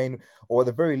 I think Mainu, or at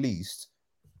the very least,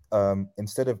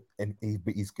 instead of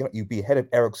you'd be ahead of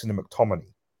Eriksen and McTominay.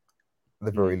 At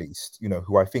the very least,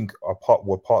 who I think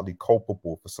were partly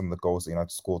culpable for some of the goals that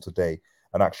United scored today,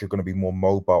 and actually going to be more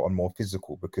mobile and more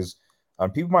physical. Because,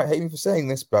 and people might hate me for saying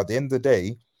this, but at the end of the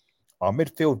day, our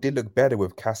midfield did look better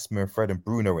with Casemiro, Fred, and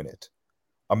Bruno in it.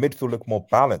 Our midfield looked more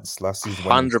balanced last season.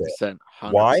 100%.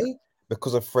 Why?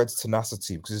 Because of Fred's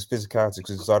tenacity, because his physicality,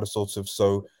 because his other sorts of.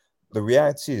 So the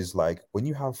reality is, like, when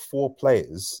you have 4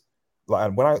 players, like,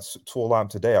 and when I saw Lamb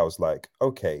today, I was like,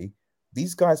 okay,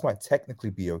 these guys might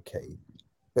technically be okay,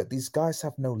 but these guys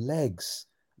have no legs.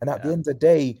 And at the end of the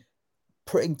day,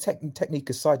 putting technique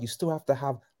aside, you still have to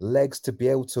have legs to be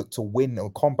able to win or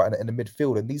combat in the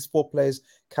midfield. And these 4 players,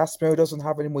 Casemiro doesn't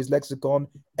have any more. His legs are gone.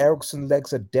 Eriksen's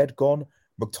legs are dead gone.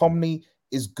 McTominay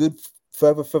is good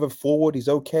further forward. He's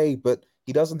okay, but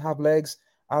he doesn't have legs.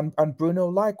 And Bruno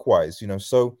likewise,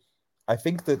 So I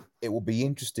think that it will be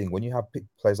interesting when you have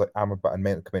players like Amrabat and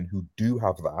Maynard come in who do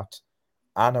have that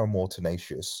and are more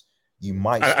tenacious. You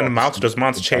might does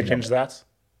Mount change that?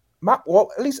 Well,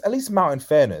 at least Mount, in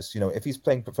fairness, if he's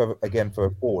playing for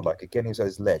a forward, like, again, he's got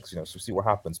his legs, so see what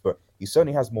happens. But he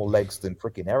certainly has more legs than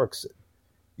freaking Eriksen,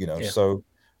 So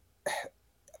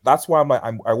that's why I'm like,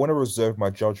 I want to reserve my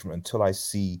judgment until I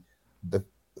see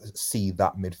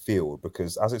that midfield,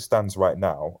 because as it stands right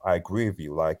now, I agree with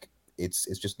you. Like, it's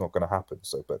just not going to happen.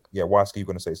 So, but yeah, Waska, you're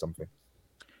going to say something?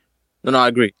 No, I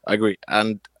agree,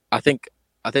 and I think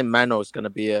Mano is going to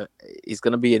be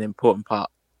an important part,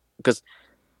 because,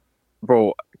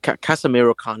 bro,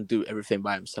 Casemiro can't do everything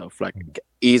by himself. Like,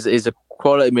 he's a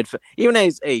quality midfielder, even at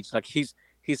his age. Like, he's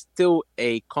still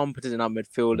a competent enough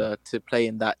midfielder to play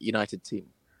in that United team.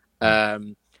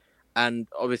 And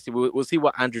obviously, we'll see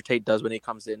what Andrew Tate does when he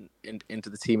comes into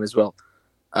the team as well.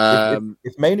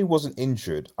 If Mainu wasn't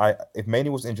injured,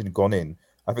 and gone in,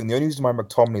 I think the only reason why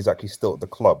McTominay is actually still at the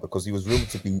club, because he was rumored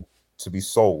to be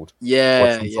sold.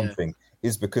 Something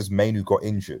is because Mainu got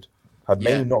injured. Had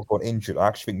Mainu not got injured, I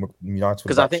actually think United would.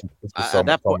 Because I think at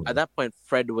that point,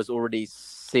 Fred was already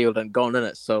sealed and gone in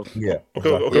it. So yeah.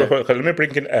 Okay. Let me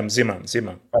bring in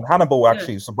Zeman. And Hannibal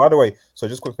actually. So by the way,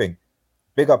 just quick thing.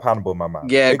 Big up Hannibal, my man.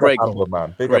 Yeah, great Hannibal,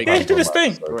 man. He did his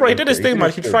thing. Bro, he did his thing,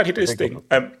 man. He did his thing.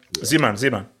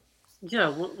 Zeman. Yeah,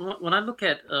 when I look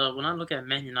at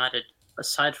Man United,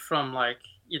 aside from, like,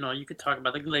 you could talk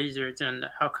about the Glazers and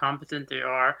how competent they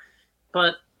are,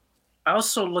 but I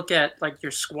also look at, like,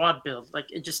 your squad build.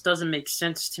 Like, it just doesn't make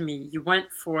sense to me. You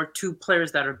went for 2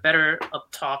 players that are better up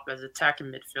top as attacking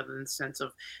midfield, in the sense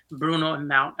of Bruno and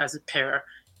Mount as a pair.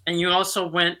 And you also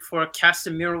went for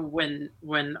Casemiro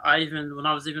when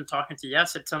I was even talking to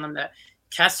Yasser, telling him that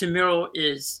Casemiro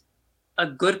is a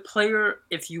good player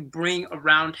if you bring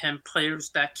around him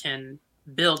players that can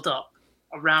build up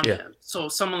around him. So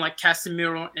someone like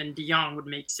Casemiro and De Jong would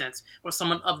make sense, or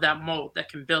someone of that mold that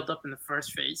can build up in the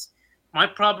first phase. My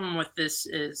problem with this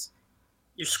is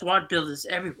your squad build is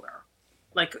everywhere.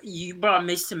 Like, you brought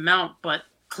Mason Mount, but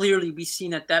clearly we've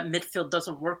seen that midfield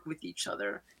doesn't work with each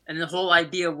other. And the whole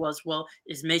idea was, well,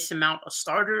 is Mason Mount a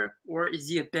starter, or is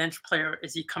he a bench player?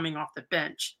 Is he coming off the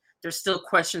bench? There's still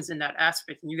questions in that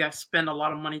aspect, and you guys spend a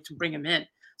lot of money to bring him in.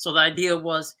 So the idea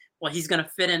was, well, he's going to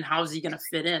fit in. How is he going to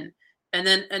fit in? And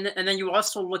then you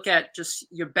also look at just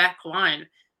your back line.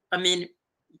 I mean,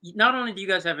 not only do you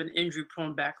guys have an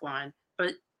injury-prone back line,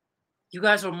 but you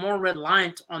guys are more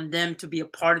reliant on them to be a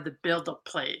part of the build-up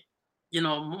play.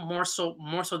 More so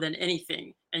than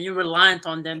anything, and you're reliant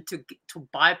on them to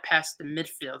bypass the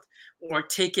midfield or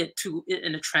take it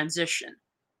in a transition.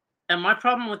 And my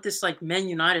problem with this, like, Man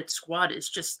United squad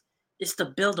is the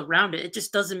build around it. It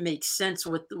just doesn't make sense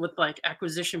with like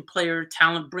acquisition player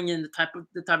talent, bringing in the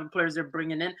type of players they're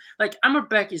bringing in. Like,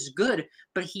 Amrabat is good,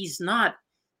 but he's not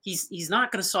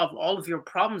going to solve all of your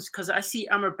problems, because I see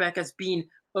Amrabat as being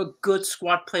a good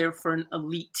squad player for an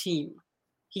elite team.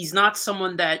 He's not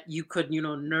someone that you could,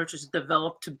 nurture,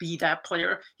 develop to be that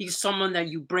player. He's someone that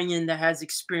you bring in that has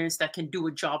experience, that can do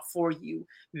a job for you.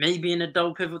 Maybe in a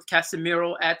double pivot with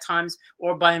Casemiro at times,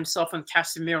 or by himself when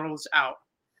Casemiro's out.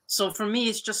 So for me,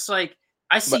 it's just like,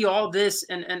 I see all this,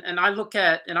 and I look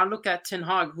at Ten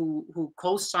Hag, who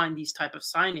co-signed these type of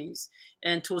signings,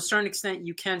 and to a certain extent,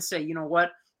 you can say, you know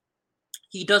what,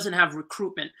 he doesn't have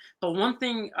recruitment. But one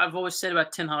thing I've always said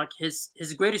about Ten Hag, his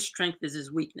greatest strength is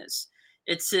his weakness.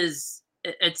 It's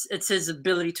his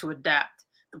ability to adapt.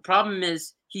 The problem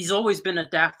is he's always been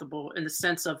adaptable in the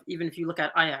sense of, even if you look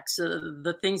at Ajax,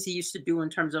 the things he used to do in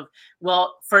terms of,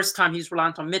 well, first time he's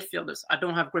reliant on midfielders. I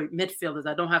don't have great midfielders.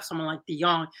 I don't have someone like De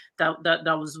Jong that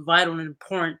was vital and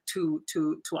important to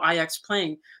Ajax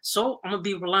playing. So I'm gonna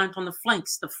be reliant on the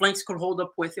flanks. The flanks could hold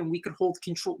up with, and we can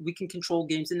control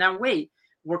games in that way.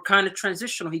 We're kind of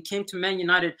transitional. He came to Man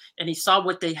United and he saw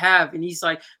what they have, and he's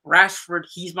like, Rashford,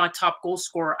 he's my top goal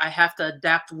scorer. I have to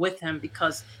adapt with him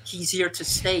because he's here to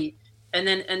stay. And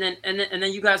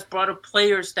then you guys brought up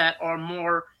players that are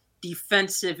more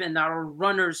defensive and that are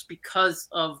runners because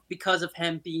of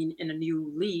him being in a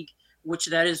new league, which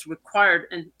that is required.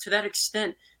 And to that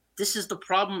extent, this is the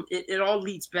problem. It all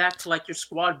leads back to like your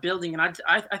squad building, and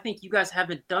I think you guys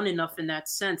haven't done enough in that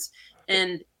sense.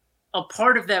 And a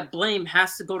part of that blame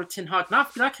has to go to Ten Hag,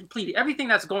 not completely. Everything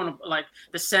that's going on, like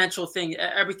the Sancho thing,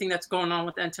 everything that's going on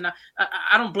with Ten Hag,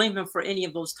 I don't blame him for any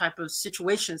of those type of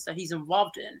situations that he's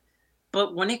involved in.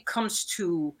 But when it comes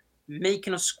to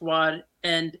making a squad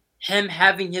and him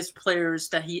having his players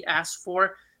that he asked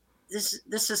for, this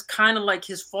is kind of like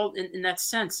his fault in that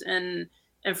sense.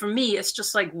 And for me, it's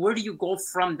just like, where do you go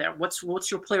from there?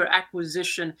 What's your player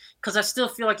acquisition? Because I still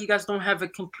feel like you guys don't have a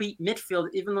complete midfield,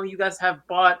 even though you guys have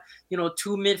bought, 2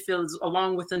 midfielders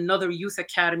along with another youth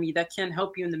academy that can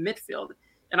help you in the midfield.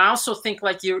 And I also think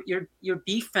like your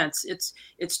defense,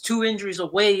 it's 2 injuries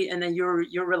away, and then you're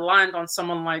reliant on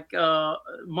someone like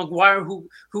Maguire who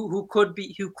could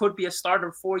be a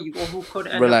starter for you, or who could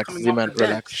end up coming off the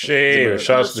bench.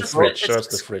 Shout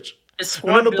the fridge.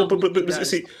 No, but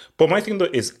see, but my thing though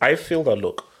is, I feel that,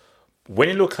 look, when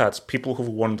you look at people who've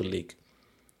won the league,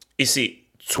 you see,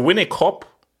 to win a cup,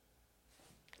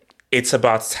 it's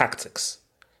about tactics.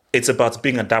 It's about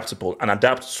being adaptable and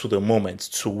adapt to the moment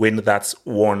to win that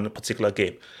one particular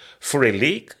game. For a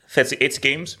league, 38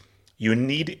 games, you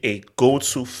need a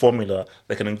go-to formula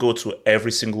that can go to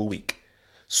every single week.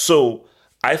 So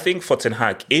I think for Ten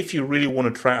Hag, if you really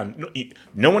want to try and...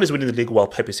 No one is winning the league while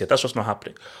Pep is here. That's just not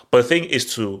happening. But the thing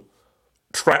is to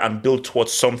try and build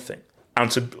towards something.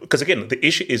 Because again, the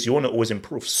issue is you want to always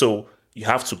improve. So you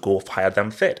have to go higher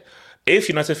than third. If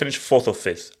United finish 4th or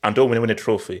 5th and don't win a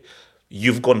trophy,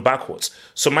 you've gone backwards.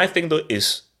 So my thing though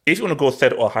is, if you want to go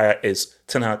 3rd or higher, is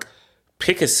Ten Hag,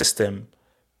 pick a system,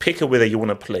 pick a way that you want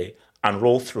to play, and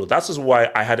roll through. That is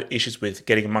why I had issues with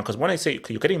getting Mount. Because when I say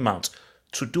you're getting Mount,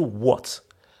 to do what?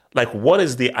 Like, what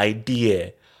is the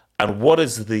idea and what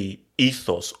is the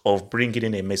ethos of bringing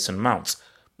in a Mason Mount?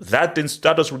 That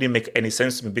doesn't really make any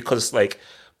sense to me, because it's like,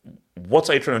 what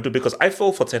are you trying to do? Because I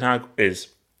feel for Ten Hag is,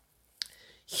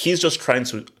 he's just trying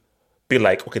to be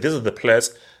like, okay, these are the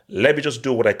players. Let me just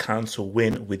do what I can to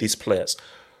win with these players.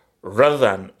 Rather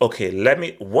than,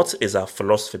 okay, what is our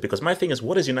philosophy? Because my thing is,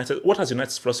 what has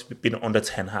United's philosophy been under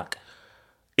Ten Hag?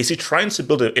 Is he trying to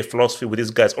build a philosophy with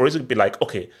these guys? Or is it be like,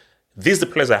 okay, these are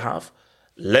the players I have.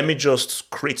 Let me just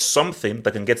create something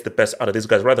that can get the best out of these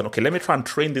guys, rather than, okay, let me try and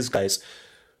train these guys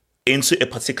into a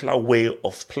particular way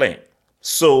of playing.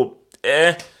 So,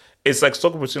 it's like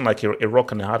talking between like a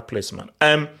rock and a hard place, man.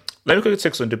 Let me quickly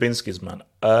take some Dubinsky's, man.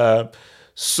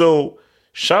 So,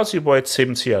 shout out to your boy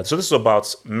Tim Tier. So this is about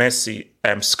Messi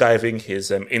skiving his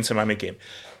Inter Miami game.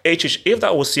 If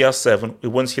that was CR7, we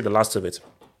won't hear the last of it.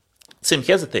 Tim,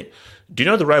 here's the thing. Do you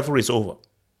know the rivalry is over?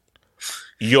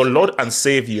 Your Lord and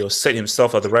Savior said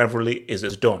himself that the rivalry is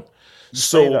done.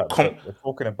 So we're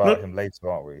talking about him later,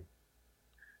 aren't we?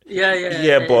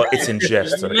 Yeah, but it's in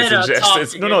jest. But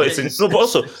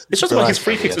also it's just about his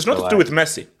free kicks. It's not to do with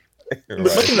Messi. But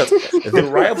nothing that the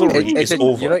rivalry is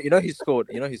over. You know he scored.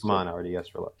 Come on, already. Yes,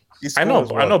 relax. I know,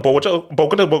 but we're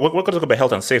going to talk about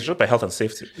health and safety. Just about health and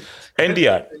safety.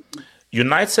 NDI,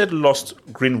 United lost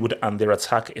Greenwood and their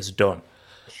attack is done.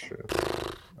 Sure.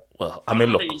 Well, I mean,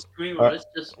 look. It's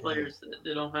just players that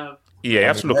they don't have. Yeah, you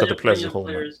have to look at the players as a whole.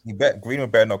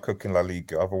 Greenwood better not cook in La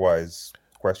Liga, otherwise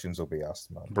questions will be asked,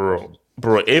 man. Bro,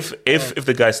 if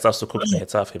the guy starts to cook,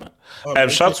 it's off him, man.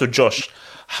 Shout out to Josh.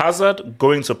 Hazard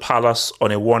going to Palace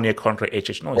on a 1-year contract.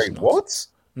 No, it's not. What?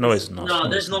 No, it's not. No,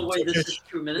 there's no way this is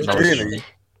true, man. Really?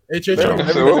 So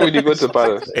what would you go to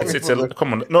Palace?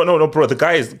 Come on, no, bro. The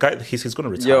guy he's going to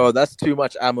retire. Yo, that's too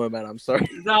much ammo, man. I'm sorry.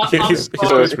 He's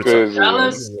going to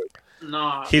retire.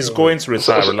 He's going to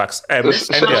retire. Relax. Shout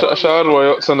out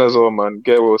Royalton as well, man.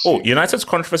 Get well. Oh, United's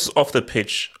controversies off the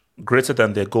pitch greater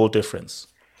than their goal difference.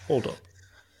 Hold on.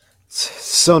 It's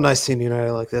so nice seeing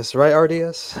United like this, right,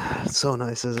 RDS? It's so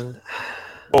nice, isn't it?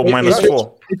 Oh,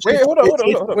 -4. Wait, hold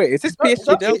on. Wait, is this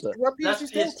PSG Delta?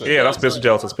 Yeah, that's PSG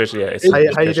Delta, especially. Yeah, it's How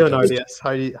you doing, Delta. RDS?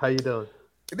 How you doing?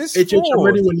 This HH, I'm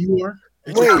ready when you are.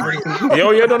 No.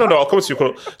 I'll come to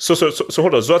you. So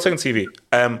hold on. Zoateng TV.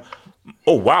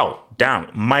 Oh wow, damn,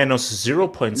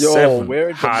 -0.7. Yo, where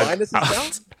is the minus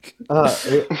down?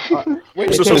 Where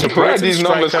are these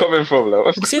numbers coming from?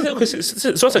 Like, See, I don't know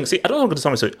what to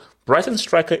tell me. So, Brighton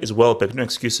striker is well back, no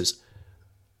excuses.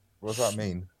 What does that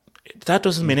mean? That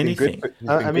doesn't mean anything.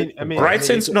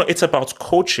 Brighton's no. It's about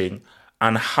coaching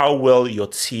and how well your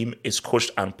team is coached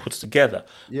and put together.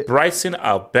 Yeah. Brighton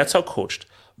are better coached,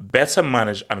 better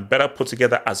managed, and better put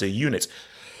together as a unit.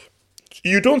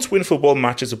 You don't win football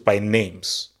matches by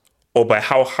names or by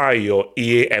how high your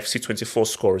EAFC24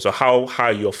 score is or how high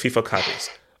your FIFA card is.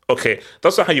 Okay,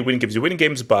 that's not how you win games. You win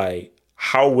games by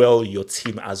how well your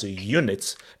team as a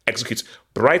unit executes.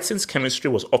 Brighton's chemistry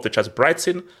was off the charts.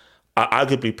 Brighton are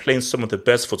arguably playing some of the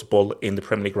best football in the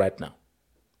Premier League right now.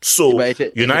 So,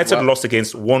 United lost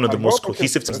against one of the most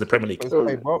cohesive teams in the Premier League.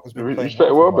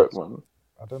 Respect Welbeck, man.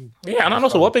 Yeah, and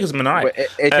also Welbeck has been alright.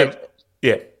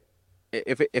 Yeah.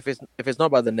 If it's not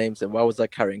about the names, then why was I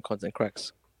carrying content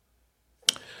cracks?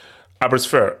 Abris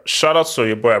Fair. Shout out to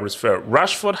your boy Abris Fair.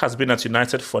 Rashford has been at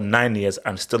United for 9 years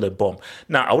and still a bomb.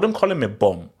 Now, I wouldn't call him a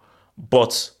bomb,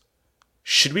 but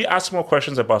should we ask more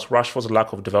questions about Rashford's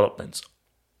lack of development?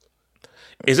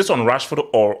 Is it on Rashford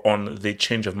or on the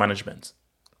change of management?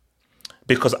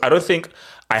 Because I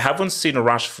haven't seen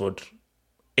Rashford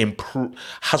improve.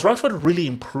 Has Rashford really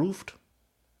improved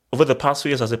over the past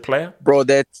few years as a player? Bro, I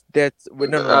think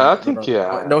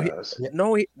no,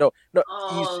 not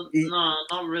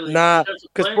really. Nah,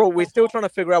 because bro, we're still trying to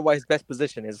figure out what his best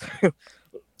position is.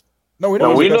 We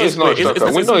know he's not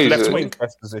striker. We know his left wing.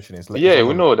 Best position is. Yeah,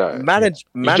 we know that. Manage.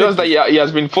 It's just that he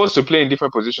has been forced to play in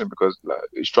different positions because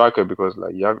striker because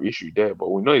you have issue there. But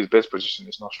we know his best position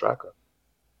is not striker.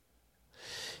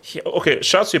 Yeah, okay,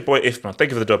 shout out to your boy Ifman. Thank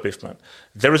you for the dub, Ifman.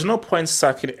 There is no point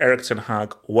sacking Erik Ten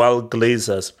Hag while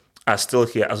Glazers are still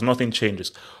here as nothing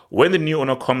changes. When the new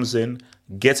owner comes in,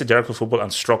 gets a director of football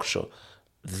and structure,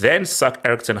 then sack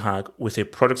Erik Ten Hag with a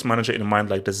project manager in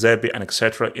mind like De Zerbi and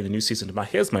etc. in the new season. But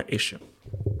here's my issue.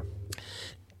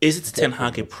 Is it Ten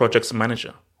Hag a project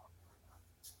manager?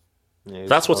 Yeah,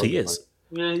 that's what he is.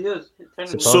 Yeah, he is.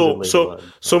 So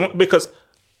because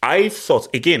I thought,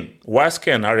 again,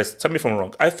 Waske and Aris, tell me if I'm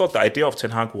wrong, I thought the idea of Ten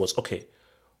Hag was, okay,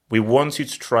 we want you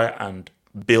to try and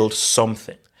build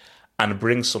something and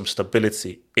bring some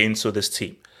stability into this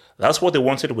team. That's what they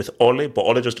wanted with Ole, but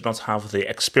Ole just did not have the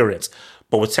experience.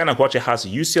 But with Ten Hag, who actually has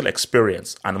UCL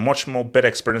experience and much more better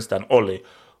experience than Ole,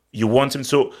 you want him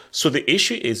to. So the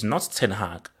issue is not Ten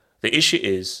Hag. The issue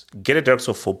is get a director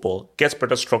of football, get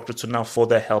better structure to now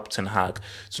further help Ten Hag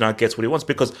to now get what he wants.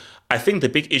 Because I think the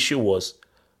big issue was,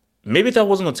 maybe that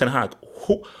wasn't on Ten Hag.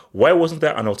 Why wasn't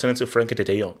there an alternative Frankie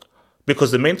de Jong?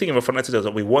 Because the main thing in the front line is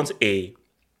that we want a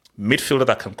midfielder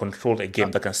that can control the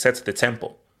game, that can set the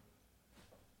tempo.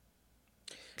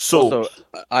 So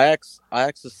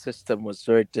Ajax's system was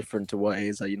very different to what it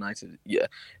is at United. Yeah,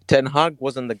 Ten Hag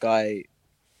wasn't the guy.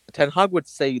 Ten Hag would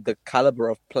say the caliber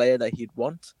of player that he'd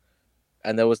want,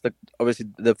 and there was obviously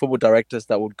the football directors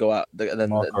that would go out, and then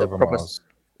the proper.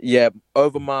 Yeah,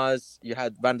 Overmars, you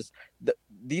had Van der...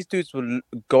 These dudes will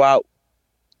go out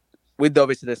with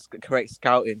obviously the correct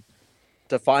scouting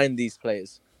to find these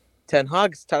players. Ten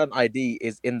Hag's talent ID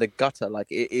is in the gutter. Like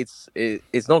it's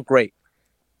not great.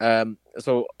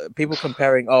 So people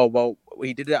comparing, oh well,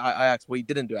 he did it at Ajax. Well, he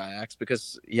didn't do Ajax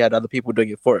because he had other people doing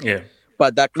it for him. Yeah,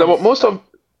 but that but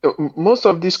most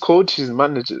of these coaches,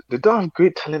 managers, they don't have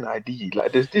great talent ID.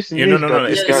 Like there's this. Yeah, because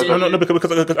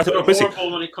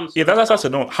that's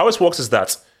no. How it works is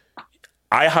that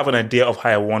I have an idea of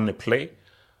how I want to play,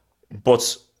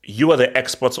 but you are the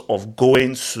experts of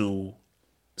going to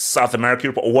South America,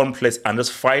 Europe, or one place and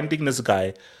just finding this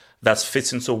guy that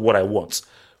fits into what I want.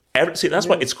 See, that's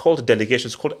why it's called delegation.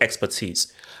 It's called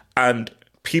expertise, and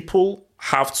people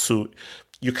have to.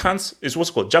 You can't. It's what's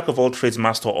called jack of all trades,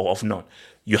 master of none.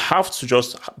 You have to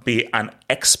just be an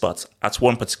expert at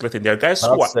one particular thing. There are guys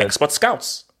who are expert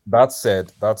scouts. That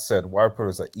said, why I put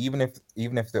is that even if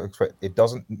they're expert, it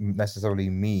doesn't necessarily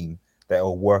mean that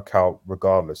it'll work out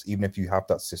regardless. Even if you have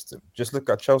that system, just look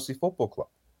at Chelsea Football Club.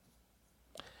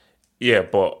 Yeah,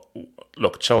 but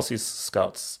look, Chelsea's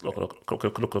scouts. Look,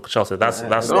 Chelsea. That's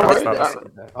but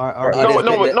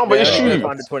it's true.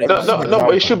 But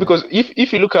it's true because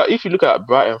if you look at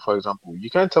Brighton, for example, you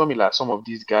can't tell me like some of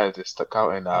these guys that stuck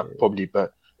out and are probably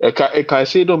better.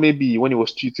 Caicedo maybe when it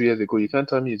was 2-3 years ago, you can't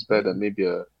tell me it's better than maybe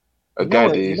a You know guy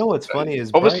what? that You is know what's funny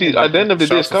is obviously Brighton. at the end of the day,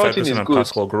 Shout out to scouting Ferguson is and good.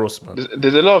 Pascal Gross, man.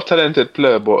 There's a lot of talented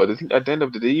player, but I think at the end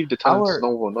of the day, if the talent is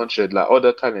Our not nurtured, like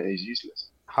other talent is useless.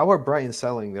 How are Brighton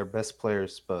selling their best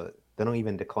players, but they don't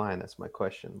even decline? That's my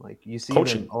question. Like you see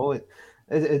Coaching. them all.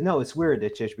 No, it's weird,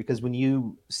 Itchish, because when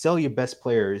you sell your best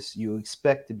players, you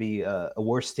expect to be a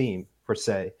worse team per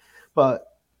se, but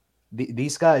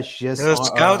these guys just The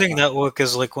scouting network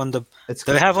is like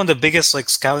they have one of the biggest like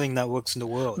scouting networks in the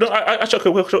world. No, I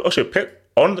actually pick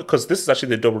on because this is actually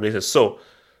the double rated. So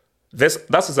that's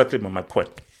exactly my point.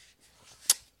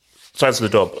 So that's the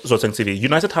dub. So TV.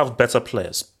 United have better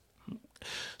players.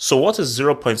 So what is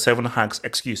 0.7 Hag's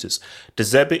excuses? De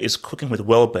Zerbi is cooking with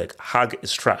Welbeck. Hag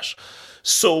is trash.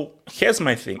 So here's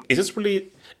my thing: is it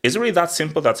really that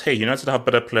simple that hey, United have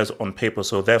better players on paper,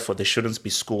 so therefore they shouldn't be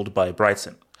schooled by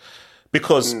Brighton?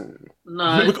 Because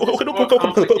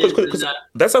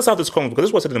that's how this comes. Because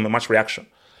this was in the match reaction.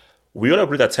 We all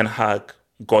agree that Ten Hag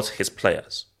got his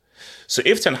players. So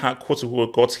if Ten Hag quote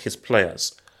unquote got his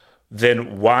players,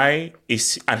 then why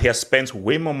is and he has spent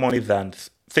way more money than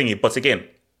thingy? But again,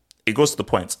 it goes to the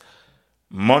point.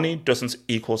 Money doesn't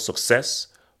equal success.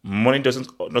 Money doesn't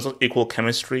equal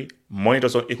chemistry. Money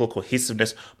doesn't equal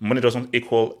cohesiveness. Money doesn't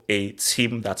equal a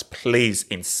team that plays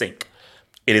in sync.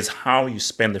 It is how you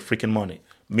spend the freaking money.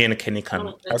 Me and Kenny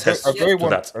can attest to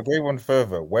that. I'll go one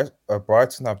further.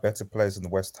 Brighton have better players than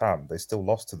West Ham. They still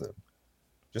lost to them.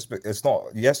 It's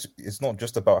not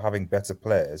just about having better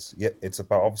players. Yet it's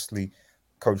about obviously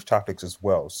coach tactics as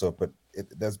well. So, but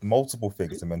there's multiple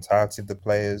things: the mentality of the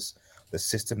players, the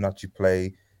system that you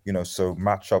play, so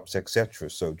matchups, etc.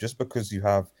 So just because you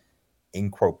have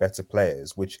in quote better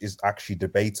players, which is actually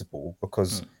debatable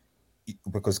because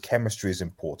chemistry is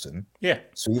important. Yeah.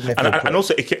 So even if and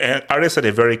also, Ari said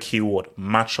a very key word: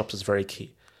 matchups is very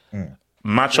key.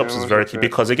 Matchups is very key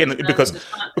because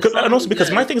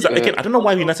my thing is that again, I don't know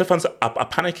why United fans are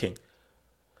panicking.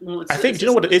 I think do you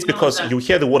know what it is? Because you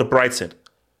hear the word Brighton.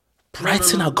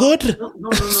 Brighton are good.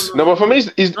 No, but for me,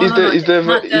 is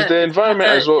the environment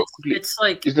as well. It's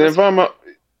like is the environment.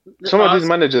 Some of these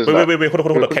managers. Wait, hold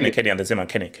on, Kenny, and the Zeman,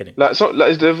 Kenny. Like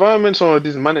is the environment some of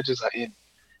these managers are in,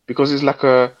 because it's like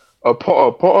a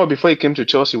Potter before he came to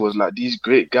Chelsea was like this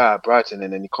great guy at Brighton,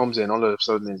 and then he comes in all of a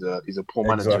sudden he's a poor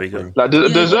manager. Exactly. Like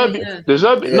the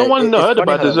Zerbi, no one heard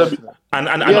about the Zerbi. And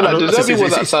the Zerbi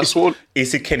was at Sassuolo.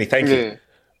 Is it Kenny? Thank you.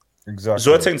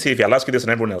 Exactly. Zoeting TV, I'll ask you this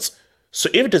and everyone else. So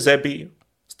if De Zerbi,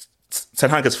 Ten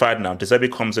Hag is fired now, De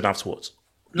Zerbi comes in afterwards.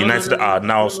 United are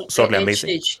now suddenly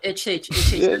amazing.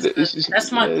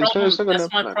 That's my problem.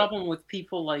 That's my problem with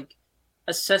people like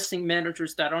assessing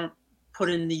managers that aren't put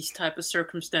in these type of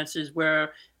circumstances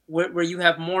where you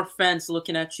have more fans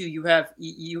looking at you. You have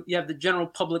the general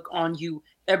public on you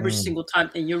every single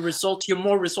time, and you're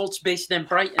more results based than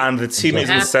Brighton. And the team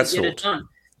isn't settled.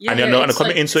 And you're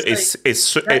coming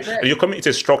into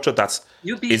a structure that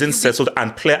isn't settled,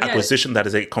 and player acquisition that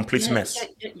is a complete mess.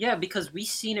 Yeah, because we've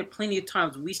seen it plenty of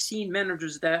times. We've seen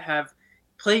managers that have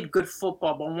played good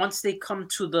football, but once they come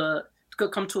to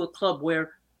a club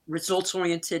where results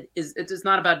oriented it's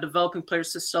not about developing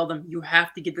players to sell them. You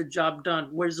have to get the job done.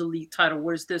 Where's the league title?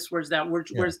 Where's this? Where's that?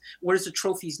 Where's the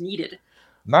trophies needed?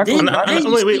 Wait. And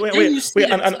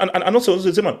also,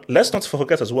 Zimon, let's not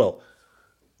forget as well.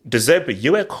 De Zerbi,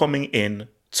 you were coming in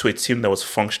to a team that was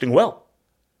functioning well.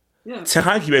 Yeah. Ten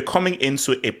Hag, you were coming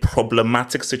into a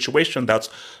problematic situation.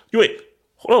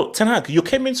 Ten Hag, you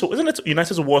came into, isn't it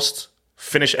United's worst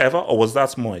finish ever, or was that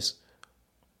Moyes?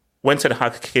 When Ten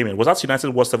Hag came in, was that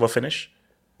United's worst ever finish?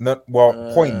 No,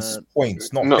 well, points,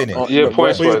 not finish.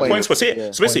 Points.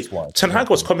 So basically, Ten Hag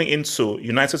was coming into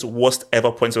United's worst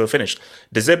ever points ever finish.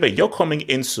 De Zerbi, you're coming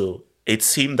into a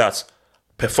team that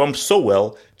performed so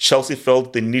well, Chelsea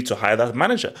felt they need to hire that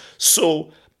manager.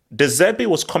 So De Zerbi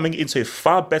was coming into a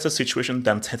far better situation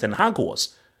than Ten Hag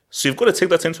was. So you've got to take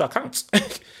that into account.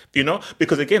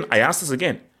 Because again, I ask this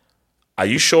again. Are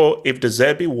you sure if De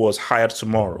Zerbi was hired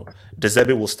tomorrow, De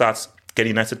Zerbi will start getting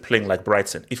United playing like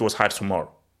Brighton if he was hired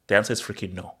tomorrow? The answer is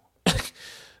freaking no. The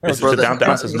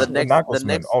answer is no.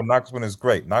 Nagelsmann is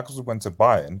great. Nagelsmann went to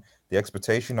Bayern. The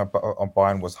expectation on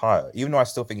Bayern was higher, even though I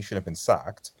still think he should have been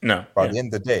sacked. No, but at the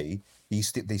end of the day,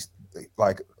 he's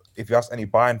like, if you ask any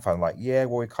Bayern fan, like, yeah,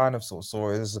 well, we kind of sort of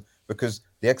saw it because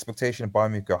the expectation of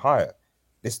Bayern Munich are higher.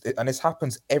 This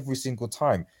happens every single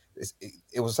time.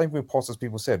 It was the same with Potter's.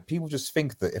 People said people just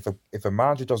think that if a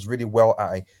manager does really well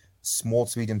at a small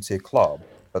to medium tier club,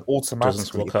 that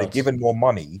automatically if they're given more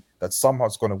money, that somehow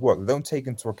it's going to work. They don't take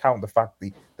into account the fact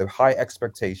the high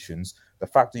expectations, the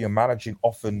fact that you're managing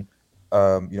often,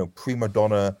 prima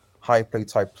donna high play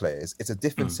type players. It's a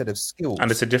different set of skills.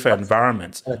 And it's a different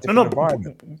environment. Bro,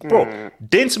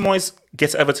 didn't Moyes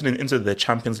get Everton into the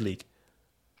Champions League?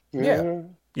 Yeah.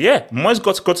 Yeah, Moyes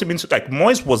got him into, like,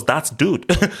 Moyes was that dude.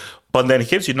 But then he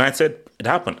came to United, it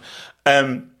happened.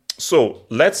 So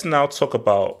let's now talk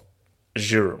about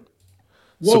Giroud.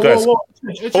 So guys,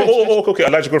 okay,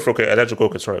 Elijah, go for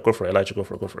it. Sorry, go for it. Elijah, go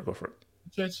for it.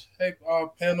 Hey,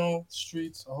 panel,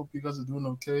 streets. I hope you guys are doing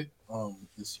okay.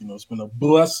 It's been a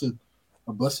blessed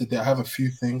day. I have a few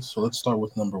things, so let's start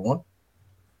with number one.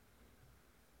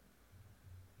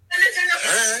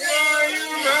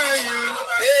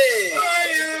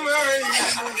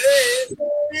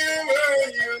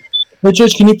 Hey,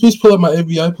 Church, can you please pull up my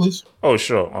ABI, please? Oh,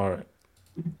 sure. All right.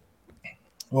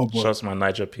 Oh, boy. Shouts my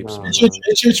Niger peeps.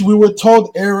 HH, we were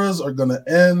told eras are going to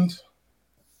end.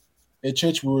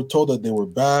 HH, we were told that they were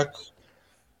back.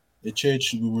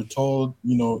 HH, we were told,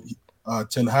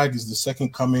 Ten Hag is the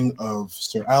second coming of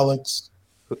Sir Alex.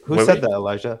 Who said that,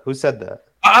 Elijah? Who said that?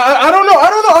 I don't know.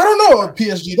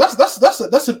 PSG.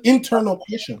 That's an internal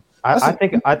question. I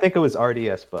think it was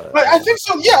RDS, but I think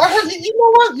so. Yeah, I heard.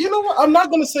 You know what? I'm not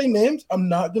gonna say names.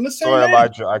 Sorry,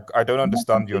 Elijah. I don't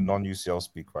understand your non-UCL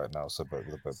speak right now. So,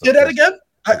 say that again.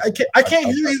 I can't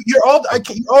hear you. You're all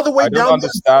the way down. I don't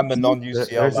understand the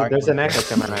non-UCL language. There's an echo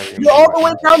coming out of you. You're all the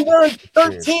way down there in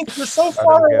 13th. You're so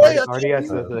far away. RDS,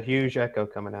 there's a huge echo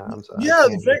coming out. I'm sorry. Yeah,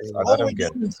 all the way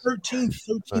down in 13th.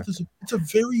 13th is it's a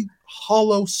very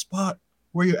hollow spot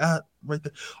where you're at right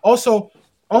there. Also,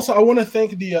 I want to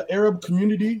thank the Arab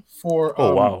community for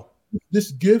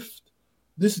this gift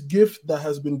that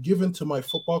has been given to my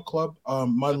football club.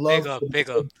 My love, big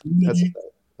up.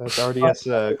 That's RDS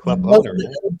club owner.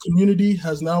 The Arab community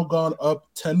has now gone up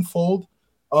tenfold.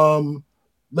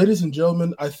 Ladies and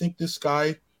gentlemen, I think this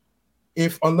guy,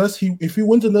 if he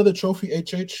wins another trophy,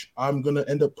 I'm gonna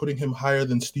end up putting him higher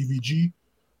than Stevie G.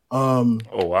 Oh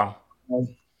wow.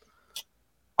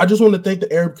 I just want to thank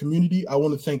the Arab community. I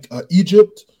want to thank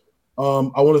Egypt. I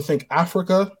want to thank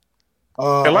Africa.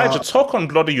 Elijah, talk on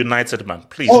Bloody United, man,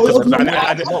 please. I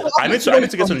need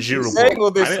to get on Giroud.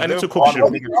 I need to cook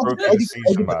Giroud.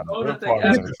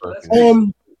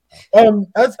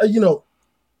 As you know,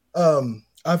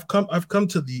 I've come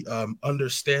to the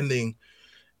understanding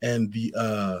and the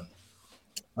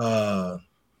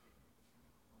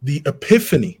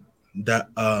epiphany that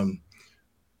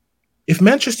if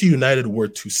Manchester United were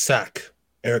to sack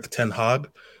Eric Ten Hag,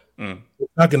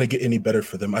 it's not going to get any better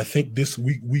for them. I think this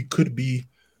week we could be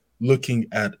looking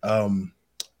at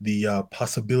the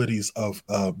possibilities of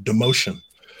demotion,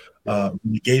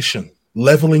 relegation,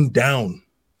 leveling down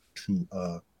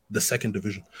to the second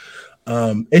division.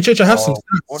 HH, I have some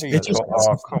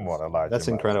stats. Come on, Elijah. That's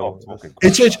incredible.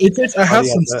 HH, I have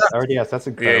some stats. RDS, that's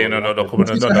incredible. No,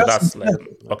 that's like,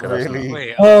 okay. Really?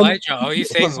 Wait, Elijah, are you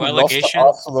saying relegation?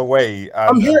 I'm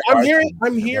hearing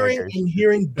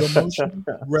demotion,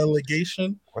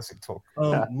 relegation. What's it talking?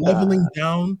 Leveling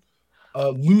down,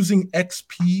 losing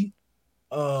XP.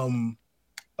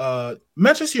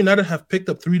 Manchester United have picked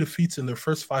up 3 defeats in their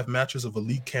first 5 matches of a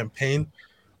league campaign.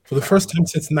 For the first time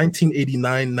since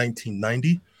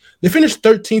 1989-1990. They finished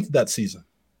 13th that season.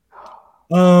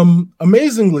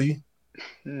 Amazingly,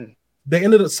 they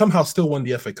ended up somehow still won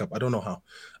the FA Cup. I don't know how.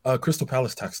 Crystal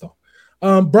Palace tax though.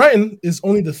 Brighton is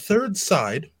only the 3rd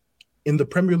side in the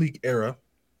Premier League era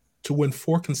to win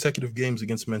 4 consecutive games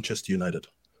against Manchester United.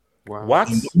 Wow. What?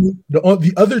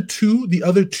 The other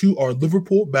two are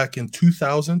Liverpool back in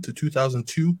 2000 to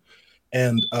 2002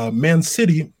 and Man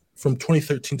City from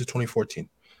 2013 to 2014.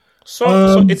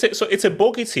 So it's a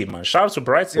bogey team, man. Shout out to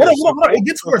Brighton. It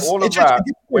gets worse.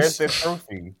 Where's the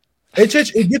trophy? It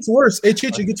gets worse. It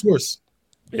gets worse.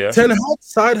 Yeah. Ten Hag's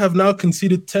side have now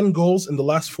conceded 10 goals in the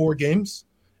last 4 games,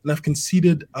 and have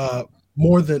conceded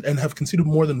more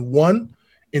than 1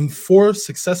 in 4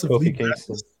 successive league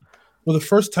matches for the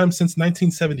first time since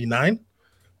 1979.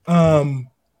 The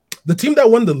team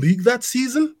that won the league that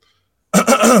season,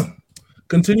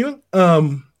 continuing.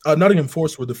 Nottingham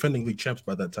Forest were defending league champs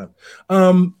by that time.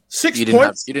 6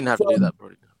 points. You didn't have to do that,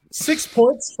 bro. 6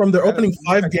 points from their opening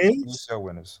 5 games.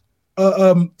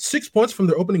 6 points from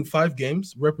their opening 5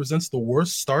 games represents the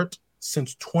worst start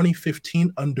since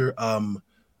 2015 under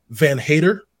Van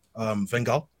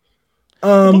Gaal.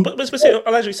 But see,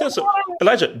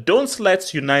 Elijah, don't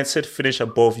let United finish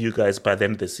above you guys by the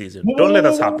end of the season. Don't let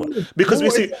that happen because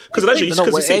Elijah, you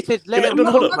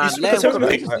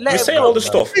say all this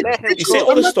stuff. You say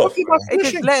all this stuff.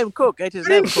 Let him cook. Let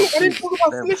him cook. I didn't talk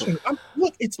about finishing.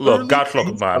 It's look,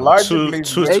 Gatlock, man,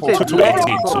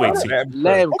 280.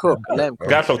 Let him cook.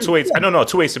 Gatlock, 280. No,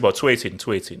 280, about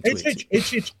 218.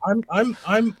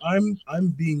 I'm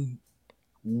being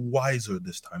wiser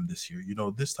this year. You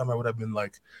know, this time I would have been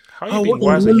like, how are you being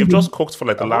wiser? You've just cooked for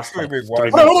like the last 3 minutes.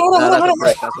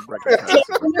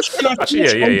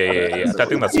 Actually, yeah. I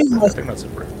think that's a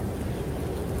break.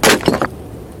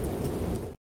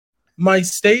 My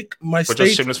steak. But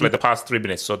just shameless for like the past 3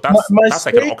 minutes. So that's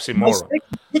like an oxymoron.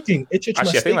 Cooking.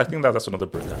 Actually, I think that's another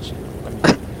break.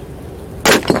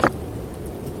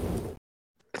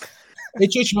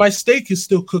 Actually, my steak is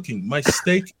still cooking. My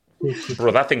steak.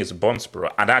 Bro, that thing is buns, bro,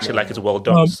 and I actually like it's well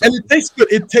done. And it tastes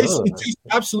good. It tastes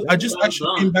absolutely. I just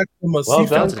actually came back from a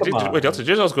seafood. Wait,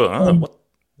 just go.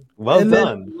 Well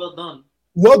done.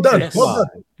 Well done. Yes. Well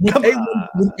done. With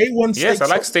A1 steak. Yes, I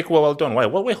like steak well done.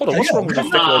 Wait, hold on. What's wrong with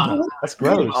steak well done? That's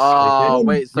gross. Oh,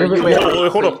 wait. So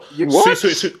hold up.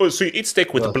 So you eat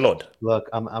steak with blood? Look,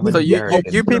 I'm so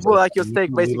you people like your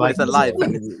steak basically when it's alive.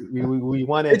 We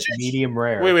want it medium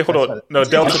rare. Wait, hold on. No,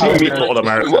 Delta, don't speak for all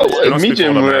Americans.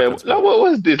 Medium rare. Like,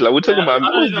 what's this? Like, we're talking about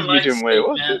what's this medium rare?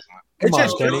 What's this? Okay.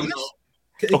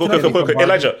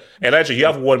 Elijah, you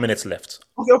have 1 minute left.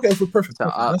 Okay, perfect.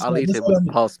 I'll eat it with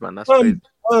pulse, man. That's crazy.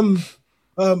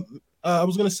 I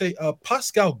was gonna say,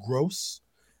 Pascal Gross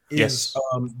is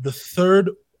the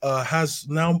third. Has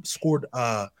now scored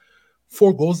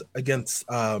 4 goals against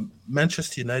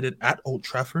Manchester United at Old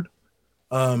Trafford.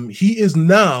 He is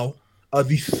now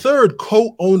the third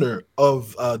co-owner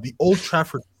of the Old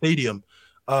Trafford Stadium,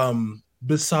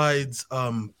 besides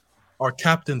our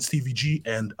captain Stevie G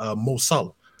and Mo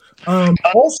Salah.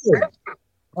 Also,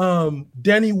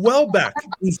 Danny Welbeck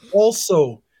is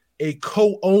also a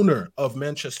co-owner of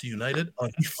Manchester United.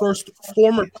 The first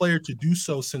former player to do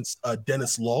so since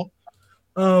Dennis Law.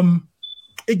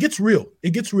 It gets real.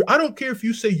 I don't care if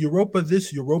you say Europa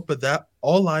this, Europa that.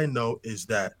 All I know is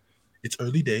that it's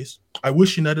early days. I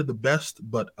wish United the best,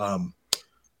 but I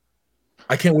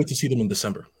can't wait to see them in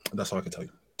December. That's all I can tell you.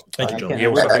 Thank you, John.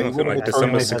 Yeah, I think like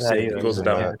December 16th goes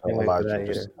down.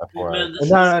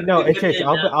 No.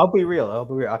 I'll be real.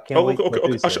 I can't wait.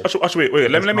 Okay. Actually, wait.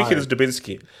 Let me hear this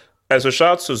Dubinsky. So shout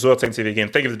out to Zoateng TV again.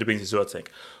 Thank you for Dubinsky, Zoateng.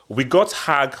 We got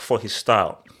Hag for his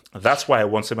style. That's why I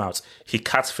want him out. He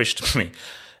catfished me.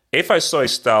 If I saw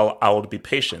his style, I would be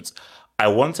patient. I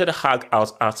wanted Hag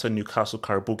out after Newcastle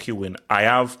Karabuki win. I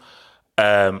have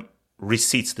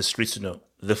receipts, the streets to know.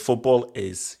 The football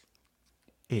is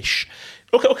ish.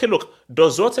 Okay, look.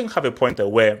 Does Zoateng have a point there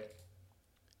where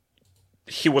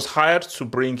he was hired to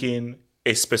bring in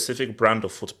a specific brand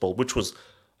of football, which was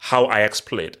how Ajax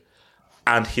played,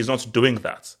 and he's not doing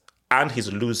that, and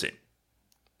he's losing.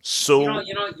 So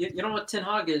you know what Ten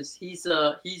Hag is? He's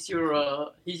your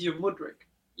Mudryk.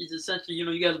 He's essentially,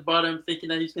 you guys bought him thinking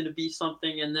that he's going to be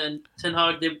something, and then Ten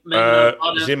Hag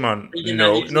Zeman,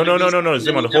 no,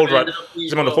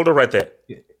 Zeman, hold it right there.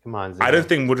 Come on, Zeman. I don't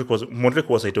think Mudryk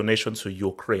was a donation to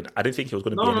Ukraine. I didn't think he was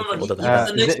going to be anything other than that.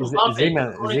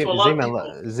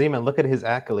 Zeman, look at his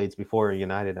accolades before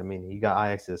United. I mean, he got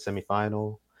Ajax to the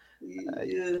semifinal.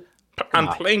 And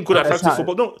playing good attractive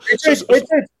football. No,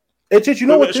 you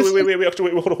know what?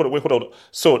 Wait, hold on.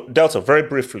 So, Delta, very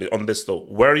briefly on this though,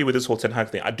 where are you with this whole Ten Hag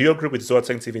thing? Do you agree with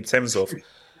Zoateng TV in terms of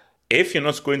if you're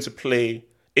not going to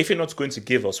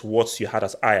give us what you had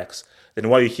as Ajax, then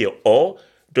why are you here? Or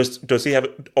does he have?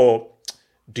 Or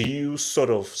do you sort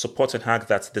of support Ten Hag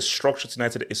that the structure of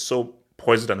United is so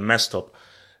poisoned and messed up?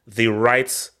 The right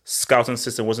scouting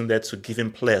system wasn't there to give him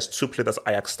players to play that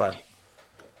Ajax style.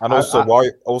 And while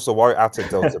you're at it,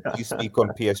 Delta, please speak on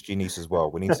PSG Nice as well.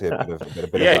 We need to hear a bit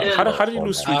of that. How did you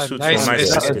lose 3-2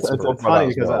 It's funny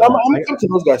because I'm going to come to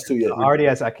those guys too.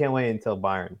 Yeah, I can't wait until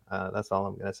Bayern. That's all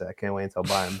I'm going to say. I can't wait until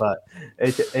Bayern. But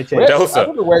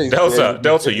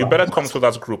Delta, you better come to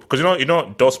that group because you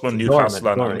know Dortmund, Newcastle,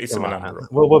 and AC Milan.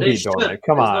 We'll be Dortmund.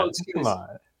 Come on.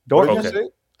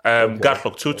 Dortmund.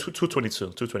 Gatlock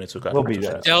 222. We'll be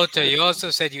there. Delta, you also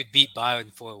said you'd beat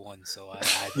Bayern 4-1, so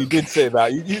you did say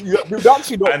that. You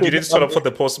actually not. And you didn't start up for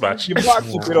the post match.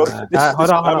 Hold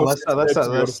on. Let's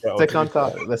stick on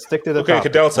top. Let's stick to the topic. Okay,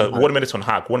 Delta. 1 minute on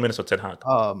Hag. 1 minute on Ten Hag.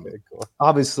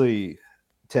 Obviously,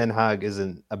 Ten Hag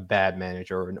isn't a bad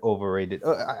manager or an overrated.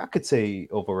 I could say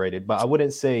overrated, but I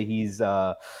wouldn't say he's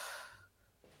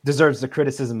deserves the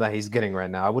criticism that he's getting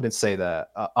right now. I wouldn't say that.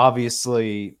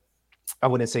 Obviously, I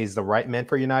wouldn't say he's the right man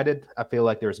for United. I feel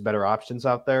like there's better options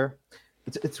out there.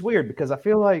 it's weird because I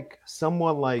feel like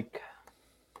someone like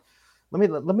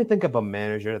let me think of a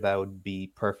manager that would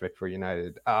be perfect for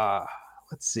United.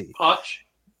 Let's see.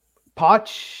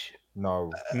 Poch.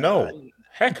 No.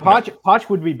 Heck Poch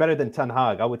would be better than Ten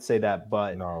Hag. I would say that,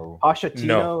 but no.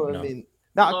 Pochettino. I mean,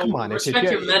 come on.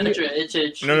 Respect your manager,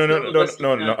 HH. No.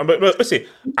 But let's see.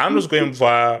 I'm just going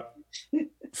via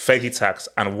Fergie tax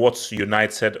and what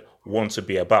United want to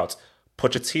be about.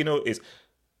 Pochettino is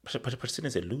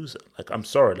a loser. Like, I'm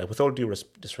sorry. Like, with all due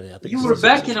respect, I think you were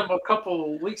backing him a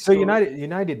couple of weeks so ago.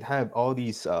 United have all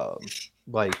these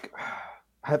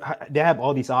they have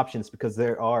all these options because they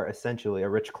are essentially a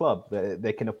rich club.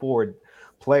 They can afford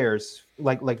players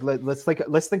let's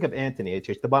think of Anthony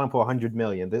HH, the bottom for 100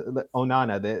 million, the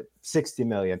Onana, the 60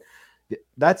 million.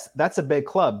 That's a big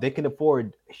club. They can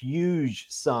afford huge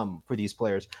sum for these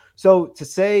players. So to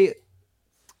say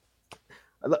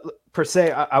per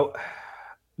se,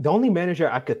 the only manager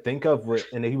I could think of,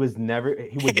 and he would never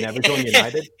join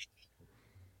United.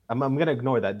 I'm gonna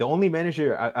ignore that. The only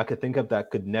manager I could think of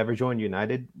that could never join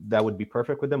United that would be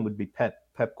perfect with them would be Pep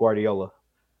Guardiola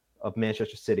of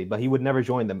Manchester City, but he would never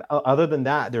join them. Other than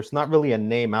that, there's not really a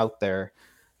name out there.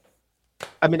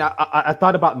 I mean, I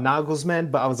thought about Nagelsmann,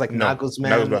 but I was like,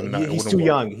 Nagelsmann, he's too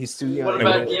young. He's too young.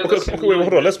 Okay,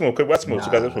 hold on. Let's move.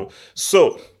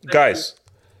 So, guys,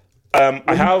 I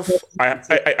have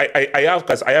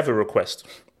a request.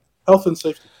 Health and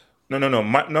safety. No.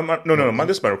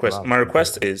 This is my request. My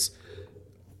request is,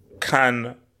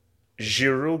 can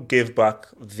Giroud give back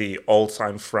the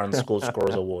all-time France goal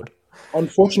scorers award?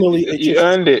 Unfortunately, he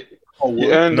earned it.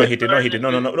 No, he did not.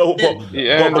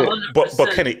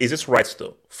 But Kenny, is this right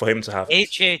though for him to have?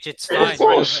 HH, it's fine. Of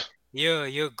course.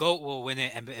 Your GOAT will win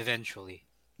it eventually.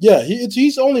 Yeah,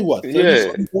 he's only what?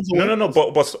 No.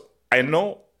 But I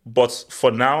know. But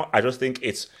for now, I just think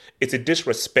it's a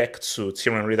disrespect to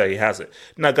Thierry Henry that he has it.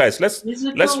 Now, guys, let's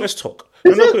talk.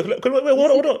 Wait,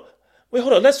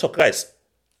 hold on. Let's talk, guys.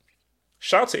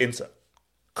 Shout out to Inter,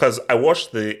 because I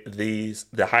watched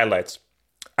the highlights,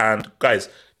 and guys,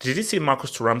 did you see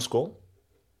Marcus Thuram's goal?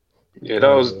 Yeah,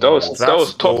 that was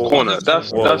top corner.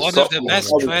 That's one of the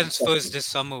best transfers this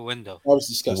summer window. That was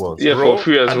disgusting. Yeah, for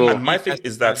free as well. And my thing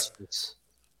is that.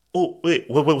 Oh wait,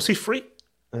 was he free?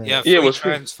 Yeah, it was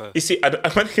transfer. You see, my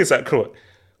thing is that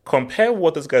compare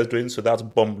what this guy's doing to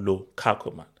that bomb low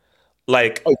Kako, man.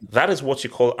 Like, that is what you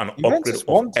call an upgrade of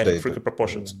freaking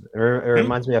proportions. It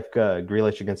reminds me of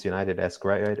Grealish against United-esque,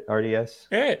 right? RDS.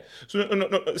 Yeah. So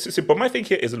no. See, but my thing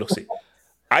here is, look, see,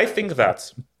 I think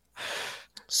that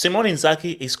Simone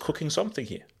Inzaghi is cooking something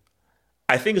here.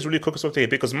 I think he's really cooking something here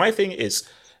because my thing is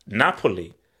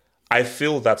Napoli. I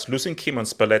feel that losing Kim and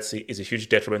Spalletti is a huge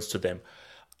detriment to them.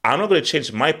 I'm not going to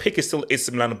change. My pick is still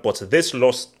AC Milan, but this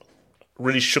loss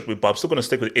really shook me. But I'm still going to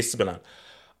stick with AC Milan.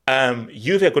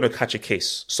 Juve are going to catch a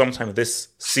case sometime this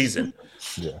season.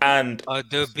 Yeah. And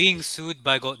they're being sued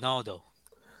by Ronaldo.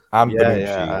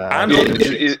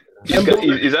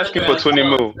 He's asking for 20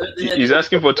 mil. He's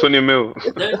asking for 20 mil.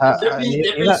 Let's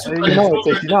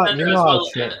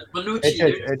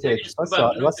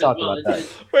talk about that.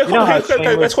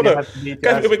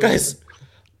 Wait, guys.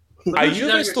 Are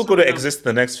you still going to exist in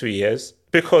the next few years?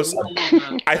 Because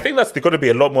I think that's going to be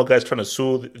a lot more guys trying to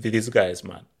sue these guys,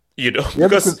 man. You know,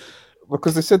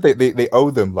 because they said they owe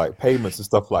them like payments and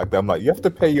stuff like that. I'm like, you have to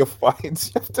pay your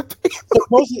fines. You have to pay.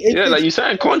 Yeah, like you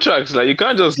sign contracts. Like you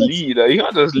can't just leave. Like, you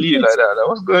can't just leave like that. Like,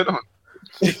 what's going on?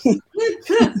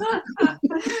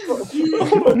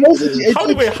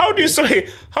 How do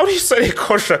you sign a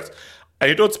contract and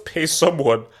you don't pay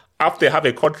someone after they have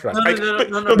a contract? No.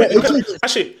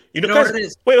 Actually,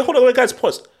 guys, hold on, guys,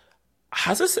 pause.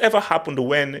 Has this ever happened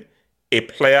when a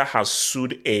player has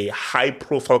sued a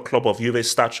high-profile club of Juve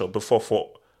stature before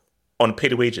for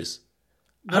unpaid wages?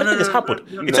 I don't think it's happened.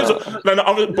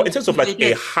 But in terms of like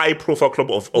a high-profile club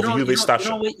of Juve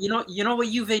stature. You know what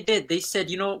Juve did? They said,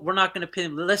 we're not going to pay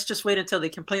them. Let's just wait until they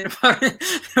complain about it,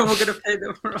 and we're going to pay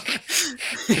them.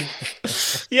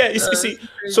 Yeah, you see.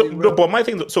 So, no, but my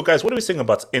thing. So, guys, what are we saying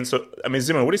about Inter? I mean,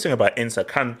 Zimmer, what are you saying about Inter?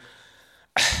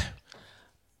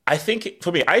 I think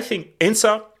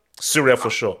Inter, Syria for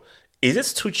sure. Is it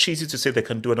too cheesy to say they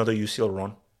can do another UCL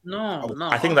run? No.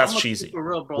 I think that's cheesy. For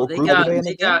real, bro.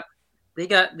 They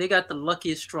got the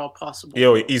luckiest draw possible.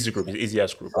 Yo, easy group,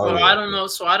 easy-ass group. I don't know.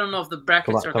 So I don't know if the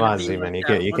brackets are going to be. Come on,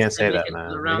 Z-Man. You can't say that,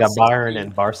 man. You got Bayern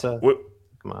and Barca.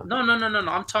 Come on. No.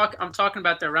 I'm talking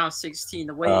about the round 16.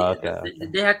 The way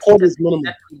they had to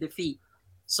defeat.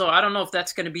 So I don't know if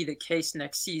that's going to be the case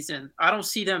next season. I don't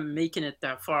see them making it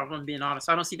that far. If I'm being honest,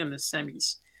 I don't see them in the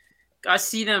semis. I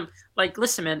see them like.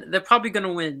 Listen, man, they're probably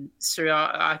gonna win Serie A.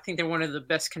 I think they're one of the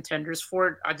best contenders for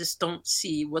it. I just don't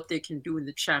see what they can do in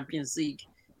the Champions League,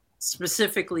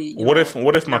 specifically. What if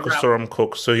Marcus Thuram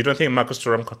cooks? So you don't think Marcus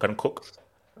Thuram can cook?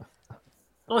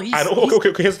 Oh,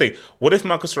 okay. Here's the thing. What if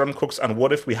Marcus Thuram cooks, and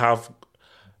what if we have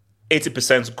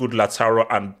 80% good Lautaro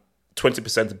and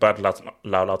 20% bad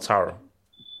Lautaro?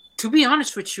 To be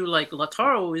honest with you, like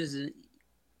Lautaro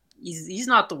he's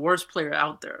not the worst player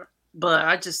out there, but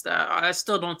I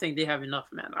still don't think they have enough,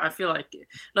 man. I feel like,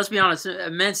 let's be honest,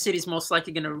 Man City's most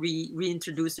likely gonna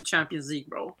reintroduce the Champions League,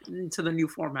 bro, into the new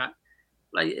format.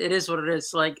 Like, it is what it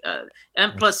is. Like,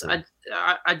 and plus, I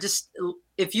just,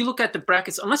 if you look at the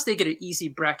brackets, unless they get an easy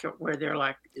bracket where they're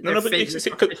like,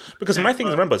 because my thing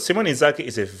is, remember, Simone Inzaghi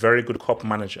is a very good cup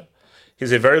manager.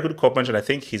 He's a very good cup manager, and I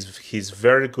think he's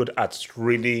very good at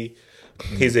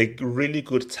he's a really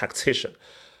good tactician.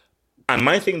 And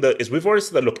my thing is, we've already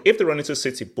said that, look, if they run into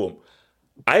City, boom.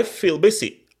 I feel,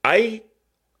 basically, I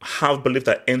have believed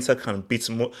that Inter can beat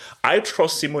more. I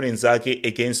trust Simone Inzaghi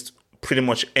against pretty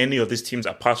much any of these teams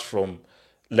apart from,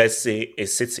 let's say, a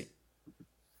City.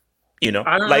 You know?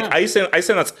 I say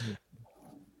that.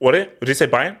 What did you say,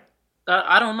 Bayern?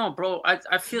 I don't know, bro.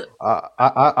 I feel.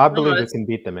 I believe we can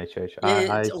beat them, HH.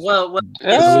 I believe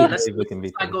we can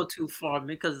beat them. I go too far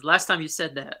because last time you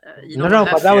said that.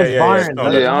 But that was Bayern.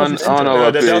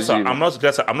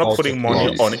 I'm not putting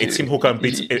money on a team who can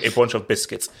beat a bunch of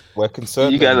biscuits. We're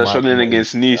concerned. You guys are struggling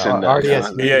against Nice and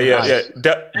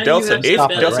that. Delta, if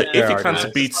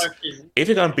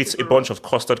you can beat a bunch of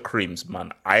custard creams,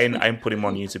 man, I'm putting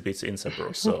money on you to beat Inter,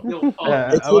 bro. So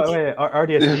RDS.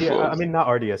 I mean, not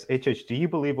RDS. HH. Do you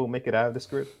believe we'll make it out of this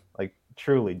group? Like,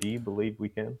 truly, do you believe we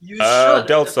can?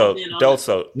 Delta.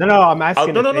 No, I'm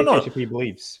asking if he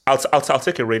believes. I'll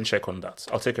take a rain check on that.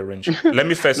 I'll take a rain check. Let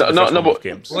me first. But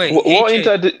games.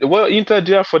 What Inter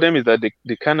do for them is that they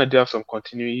kind of do have some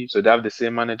continuity, so they have the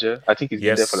same manager. I think he's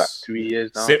been there for like 3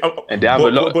 years now, and they have a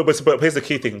lot. But here's the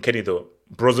key thing, Kenny. Though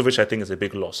Brozovic, I think, is a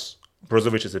big loss.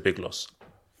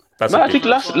 I think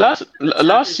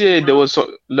last year there was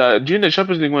during the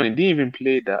Champions League one, he didn't even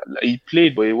play that. Like, he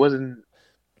played, but it wasn't.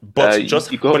 But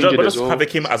just having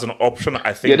him as an option,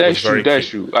 I think. Yeah, that's true. That's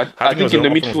true. I think in the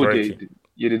midfield,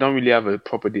 they don't really have a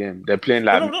proper DM. They're playing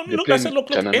like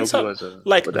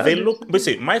they look. But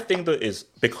see, my thing though is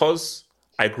because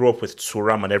I grew up with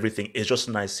Thuram and everything. It's just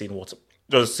nice seeing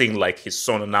like his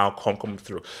son now come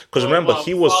through. Because remember,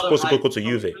 he was supposed to go to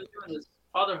Juve.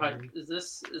 Father hype. Is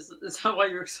that why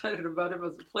you're excited about him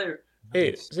as a player?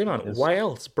 Hey, Zeman, why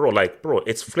else, bro? Like, bro,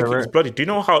 it's flicking, it's bloody. Do you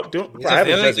know how? He's a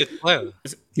very good player.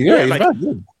 Yeah, he's not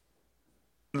good.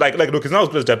 Like, look, he's not as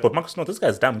good as that, but Marcus, no, this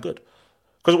guy's damn good.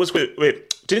 Because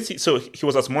wait, didn't he? So he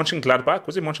was at Mönchengladbach.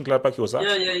 Was it Mönchengladbach? He was at.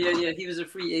 Yeah. He was a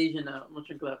free agent at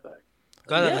Mönchengladbach.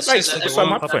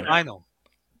 I know.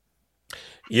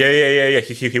 Yeah.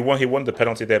 He won the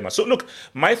penalty there, man. So look,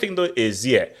 my thing though is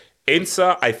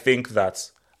Inter, I think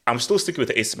that I'm still sticking with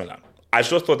the AC Milan. I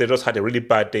just thought they just had a really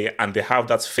bad day, and they have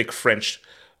that fake French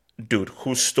dude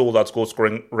who stole that goal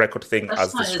scoring record thing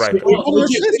as the striker. Wait,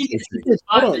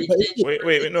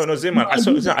 no, Zeman. I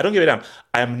don't give a damn.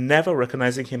 I am never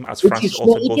recognizing him as France's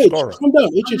ultimate goal scorer. Calm down,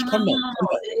 calm down.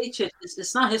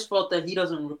 It's not his fault that he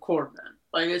doesn't record, man.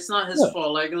 Like, it's not his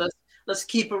fault. Like, let's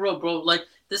keep it real, bro. Like,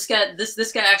 this guy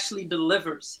actually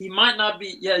delivers. He might not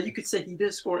be. Yeah, you could say he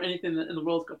did score anything in the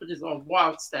World Cup, which is a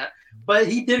wild stat. But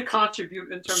he did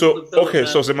contribute in terms of the build. Okay,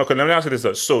 so Zeman, let me ask you this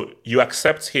though. So you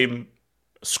accept him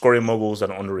scoring more goals than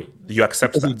Henry? Do you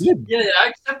accept that? He did. Yeah, I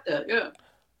accept that. Yeah.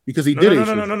 Because he did.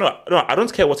 No. I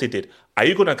don't care what he did. Are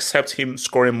you going to accept him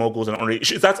scoring more goals than Henry?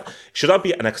 Should that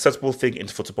be an acceptable thing in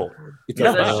football?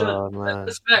 Yeah, man.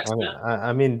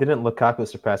 I mean, didn't Lukaku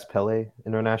surpass Pele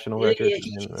international record?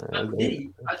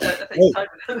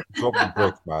 Drop the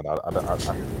break, man. I don't know.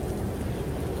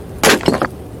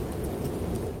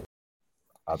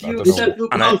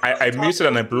 And I muted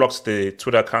and I blocked the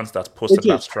Twitter accounts that posted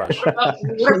that trash.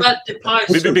 What about Depay?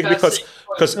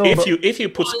 Because if you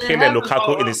put Pele and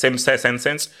Lukaku in the same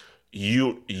sentence,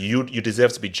 you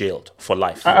deserve to be jailed for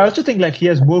life. I also think like he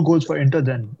has more goals for Inter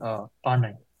than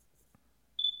R9.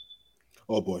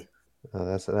 Oh boy,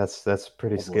 that's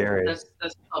pretty scary. That's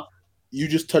tough. You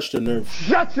just touched a nerve.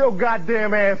 Shut your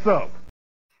goddamn ass up.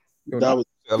 That was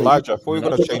Elijah, I thought you were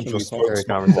going to change your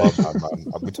spokesman.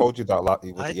 We told you that. I thought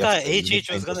HH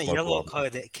was going to yellow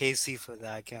card KC for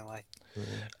that. I can't lie.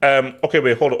 Okay,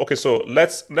 wait, hold on. Okay, so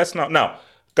let's now.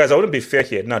 Guys, I wouldn't be fair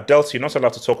here. Now, Delta, you're not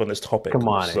allowed to talk on this topic. Come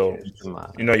on, so come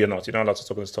on. You know you're not. You're not allowed to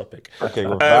talk on this topic. Okay,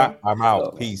 with that, I'm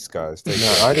out. Peace, guys. No,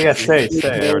 RDS, stay.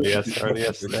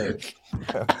 RDS, stay.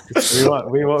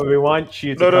 We want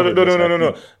you to.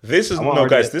 No. This is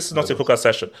guys. This is not a cooker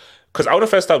session because I want to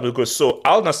first start with goals. So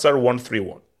Al Nassr won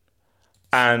 3-1,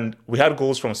 and we had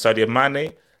goals from Sadio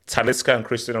Mane, Talisca, and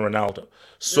Cristiano Ronaldo.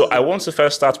 So I want to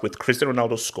first start with Cristiano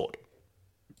Ronaldo scored.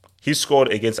 He scored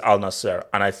against Al Nassr,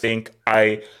 and I think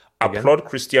I applaud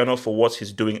Cristiano for what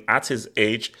he's doing at his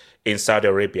age in Saudi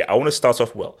Arabia. I want to start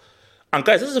off well. And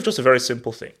guys, this is just a very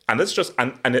simple thing. And let's just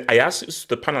and I asked this to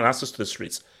the panel, asked this to the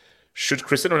streets. Should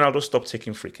Cristiano Ronaldo stop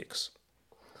taking free kicks?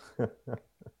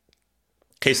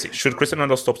 Casey, should Cristiano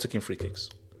Ronaldo stop taking free kicks?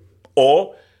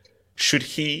 Or should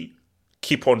he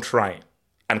keep on trying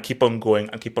and keep on going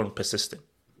and keep on persisting?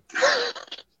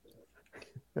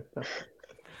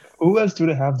 Who else do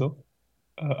they have though?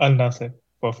 Al Nassr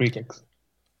for free kicks.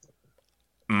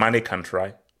 Mane can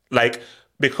try,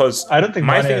 because I don't think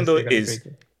my Mane thing though has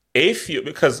is he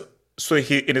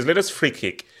in his latest free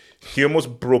kick he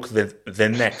almost broke the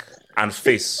neck and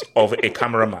face of a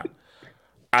cameraman.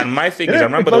 And my thing is, I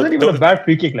remember it wasn't even a bad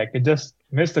free kick. It just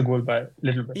missed the goal by a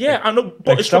little bit. Yeah, I know,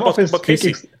 but it's true. But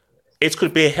Casey, it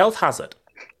could be a health hazard.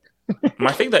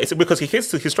 My thing that is because he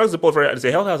strikes the ball very hard. It's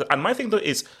a health hazard. And my thing though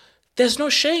is, there's no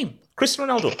shame.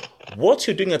 Cristiano Ronaldo, what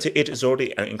you're doing at your age is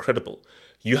already incredible.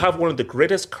 You have one of the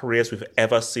greatest careers we've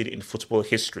ever seen in football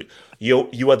history.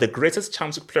 You are the greatest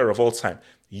Champions League player of all time.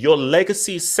 Your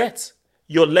legacy is set.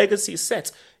 You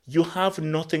have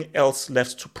nothing else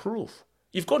left to prove.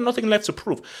 You've got nothing left to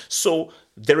prove. So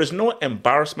there is no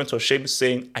embarrassment or shame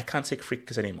saying, I can't take free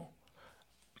kicks anymore.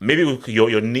 Maybe with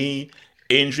your knee,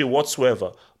 injury,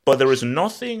 whatsoever. But there is no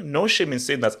shame in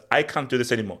saying that I can't do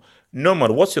this anymore. No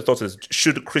man, what's your thoughts?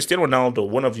 Should Cristiano Ronaldo,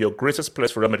 one of your greatest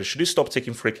players for Real Madrid, should he stop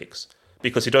taking free kicks?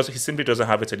 Because he simply doesn't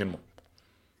have it anymore.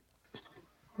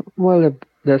 Well, if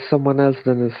there's someone else,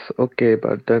 then it's okay.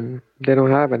 But then they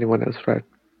don't have anyone else, right?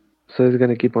 So he's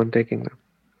gonna keep on taking them.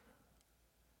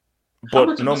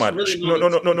 But no man.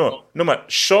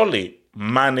 Surely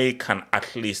Mane can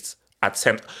at least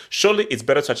attempt. Surely it's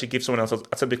better to actually give someone else an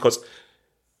attempt because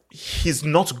he's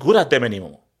not good at them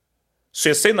anymore. So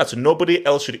you're saying that nobody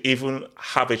else should even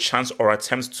have a chance or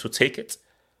attempt to take it?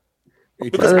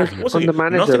 Because on the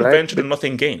manager, nothing right? ventured and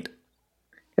nothing gained.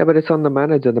 Yeah, but it's on the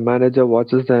manager. The manager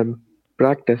watches them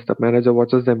practice. The manager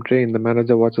watches them train. The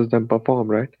manager watches them perform,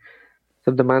 right?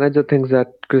 So if the manager thinks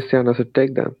that Cristiano should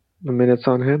take them, I mean, it's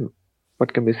on him.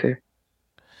 What can we say?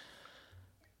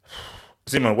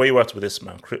 Zeman, where you at with this,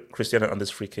 man? Cristiano and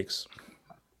his free kicks.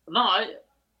 No,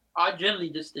 I generally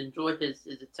just enjoy his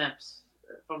attempts.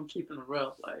 If I'm keeping it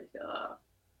real,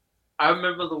 I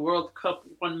remember the World Cup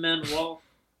one-man wall.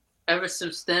 Ever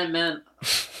since then, man,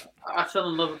 I fell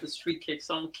in love with his free kicks.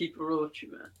 So I'm gonna keep it real with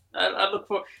you, man. I look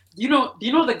for. Do you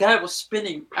know the guy was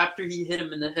spinning after he hit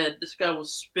him in the head? This guy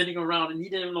was spinning around and he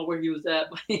didn't even know where he was at.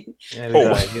 He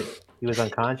was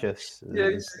unconscious. Yeah,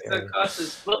 he was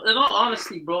unconscious. But in all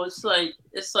honesty, bro, it's like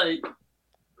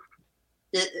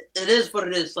it is what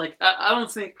it is.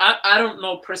 I don't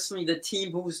know personally the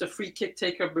team who was the free kick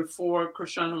taker before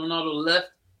Cristiano Ronaldo left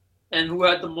and who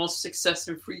had the most success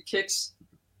in free kicks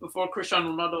before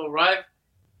Cristiano Ronaldo arrived,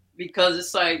 because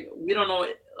it's like we don't know.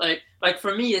 Like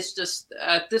for me, it's just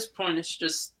at this point, it's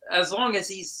just as long as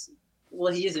he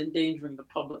is endangering the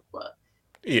public, but.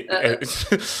 Yeah,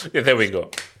 there we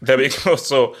go.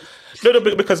 So, little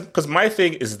bit because my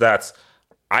thing is that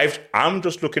I'm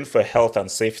just looking for health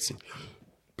and safety,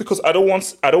 because I don't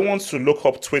want to look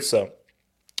up Twitter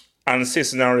and see a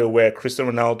scenario where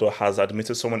Cristiano Ronaldo has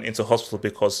admitted someone into hospital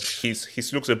because he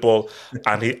looks at the ball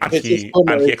and he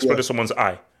exploded someone's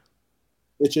eye.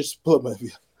 It's just put my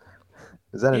view.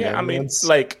 Is that an ambulance?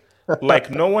 I mean, like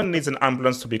no one needs an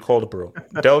ambulance to be called, bro.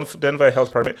 Denver Health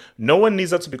Department. No one needs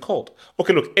that to be called.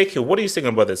 Okay, look, AK, what are you saying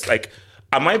about this?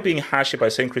 Am I being harsh by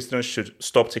saying Cristiano should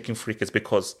stop taking free kicks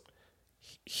because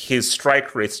his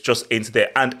strike rates just ain't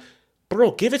there? And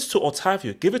bro, give it to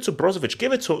Otavio, give it to Brozovic,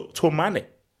 give it to Mane.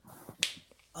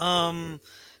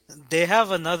 They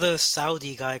have another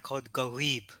Saudi guy called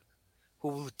Galib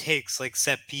who takes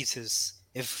set pieces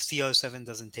if CR7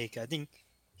 doesn't take it. I think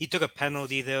he took a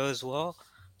penalty there as well.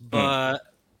 But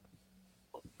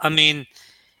I mean,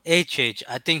 HH,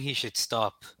 I think he should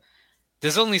stop.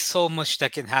 There's only so much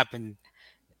that can happen.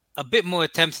 A bit more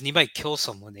attempts and he might kill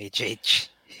someone, HH.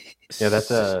 Yeah,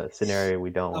 that's a scenario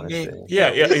we don't want to see. Yeah.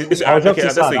 I'll joke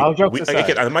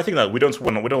aside. My thing that we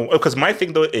don't because my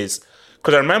thing though is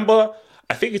because I remember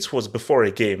I think it was before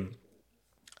a game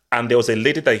and there was a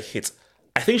lady that he hit.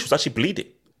 I think she was actually bleeding.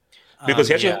 because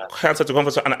he actually Yeah. canceled the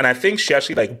conference, and I think she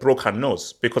actually like broke her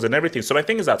nose because and everything. So my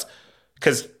thing is that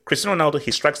because Cristiano Ronaldo,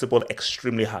 he strikes the ball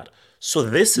extremely hard. So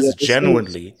this is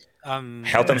genuinely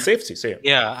health and safety. So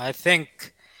Yeah, I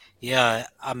think,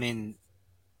 I mean,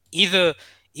 either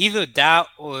that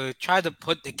or try to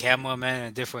put the cameraman in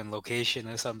a different location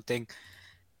or something.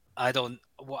 I don't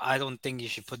think you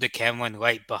should put the cameraman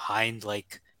right behind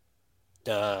like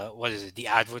the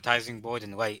advertising board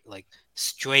and right like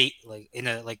straight like in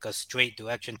a straight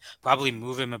direction. Probably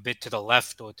move him a bit to the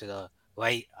left or to the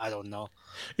right. I don't know.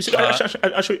 You see,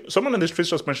 actually, someone on the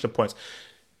streets just mentioned the point.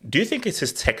 Do you think it's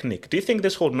his technique? Do you think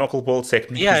this whole knuckleball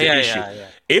technique is the issue? Yeah.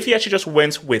 If he actually just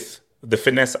went with the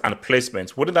finesse and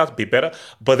placement, wouldn't that be better?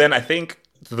 But then I think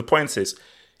the point is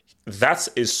that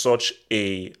is such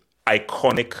a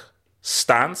iconic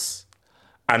stance,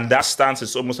 and that stance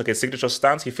is almost like a signature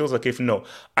stance. He feels like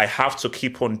I have to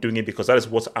keep on doing it because that is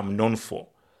what I'm known for,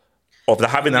 of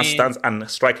having that stance and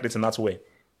striking it in that way.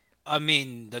 I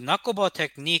mean, the knuckleball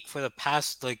technique for the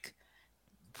past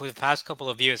couple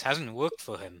of years hasn't worked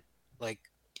for him. Like,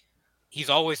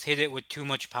 he's always hit it with too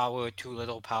much power, too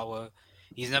little power.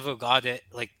 He's never got it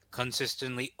like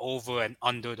consistently over and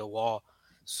under the wall.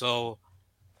 So,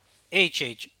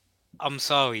 HH, I'm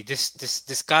sorry.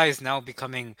 This guy is now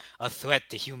becoming a threat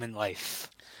to human life.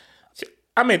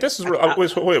 I mean, this is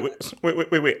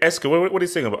wait. Esker, what are you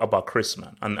saying about Chris,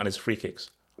 man, and his free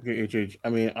kicks? Okay, HH. I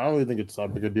mean, I don't really think it's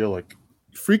that big a deal. Like,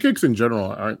 free kicks in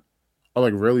general are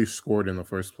like rarely scored in the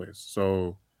first place.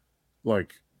 So,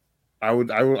 like, I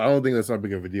don't think that's that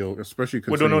big of a deal, especially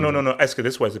considering. No, Esker,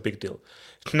 this was a big deal.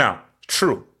 Now,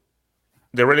 true,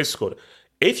 they really scored.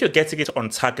 If you're getting it on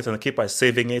target and the keeper is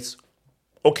saving it,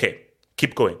 okay,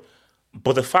 keep going.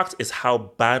 But the fact is how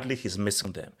badly he's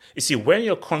missing them. You see, when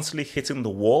you're constantly hitting the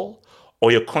wall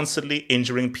or you're constantly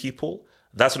injuring people,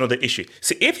 that's another issue.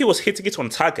 See, if he was hitting it on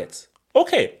target,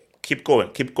 okay, keep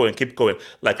going,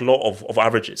 like law of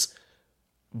averages.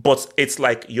 But it's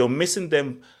like you're missing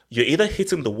them. You're either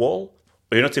hitting the wall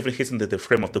or you're not even hitting the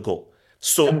frame of the goal.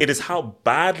 So it is how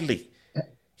badly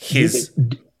he's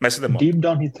messing them up. Deep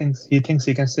down, he thinks he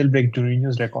can still break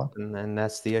Jorginho's record. And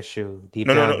that's the issue.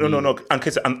 No. And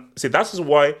see, that is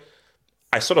why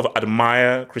I sort of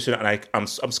admire Cristiano, and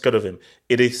I'm scared of him.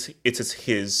 It is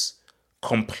his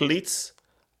complete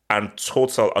and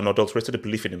total unadulterated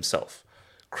belief in himself.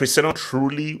 Cristiano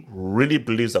truly, really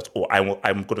believes that, I'm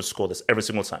going to score this every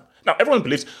single time. Now, everyone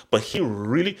believes, but he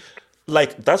really,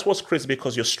 that's what's crazy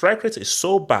because your strike rate is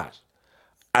so bad.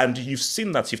 And you've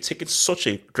seen that you've taken such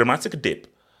a dramatic dip.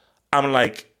 I'm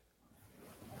like,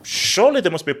 surely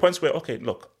there must be points where, okay,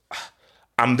 look,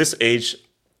 I'm this age,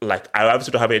 I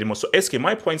obviously don't have it anymore. So, SK,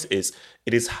 my point is,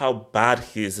 it is how bad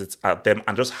he is at them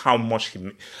and just how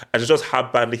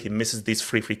badly he misses these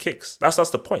free kicks. That's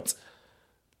the point.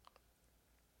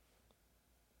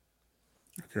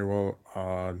 Okay, well,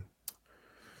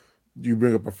 you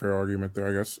bring up a fair argument there,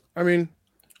 I guess. I mean,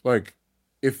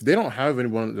 if they don't have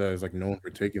anyone that is known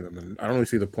for taking them, then I don't really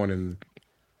see the point in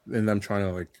them trying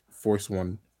to force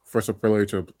a player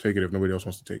to take it if nobody else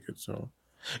wants to take it. So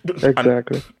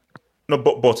exactly.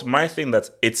 But my thing that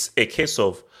it's a case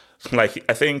of I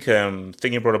think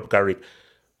thing you brought up, Gary.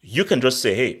 You can just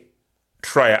say, hey,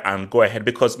 try it and go ahead,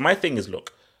 because my thing is,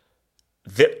 look,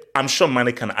 I'm sure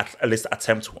Mane can at least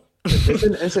attempt one.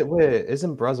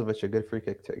 Isn't Brozovic a good free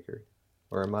kick taker,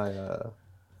 or am I?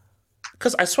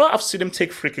 Because I swear I've seen him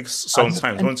take free kicks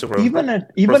sometimes. Even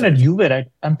at Juve, right?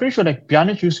 I'm pretty sure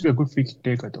Pjanic used to be a good free kick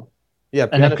taker though. Yeah,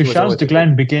 and Cristiano's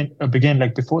decline began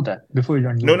before he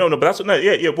joined Juve. No, but that's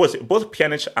both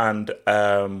Pjanic and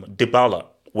Dybala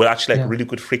were actually really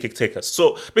good free kick takers.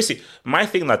 So basically, my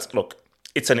thing that, look,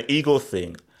 it's an ego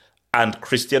thing. And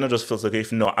Cristiano just feels like,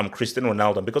 I'm Cristiano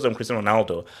Ronaldo. And because I'm Cristiano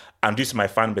Ronaldo, and due to my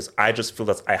fan base, I just feel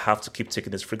that I have to keep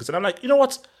taking these free kicks. And I'm like, you know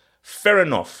what? Fair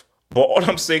enough. But all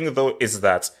I'm saying, though, is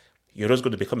that you're just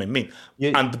going to become a meme.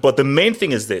 Yeah. But the main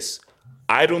thing is this.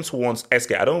 I don't want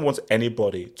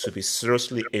anybody to be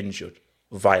seriously injured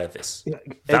via this. Yeah.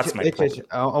 That's my point.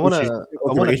 I want to.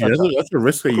 That's a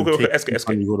risk that you take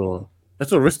anytime you go to.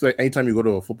 That's a risk that anytime you go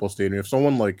to a football stadium. If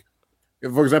someone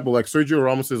for example, Sergio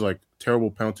Ramos's terrible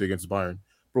penalty against Bayern.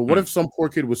 Bro, what if some poor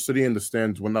kid was sitting in the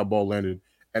stands when that ball landed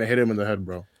and it hit him in the head,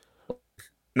 bro?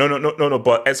 No.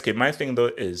 But SK, my thing though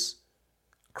is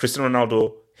Cristiano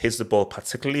Ronaldo hits the ball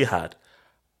particularly hard,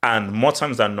 and more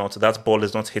times than not, that ball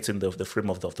is not hitting the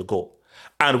frame of the goal.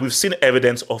 And we've seen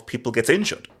evidence of people get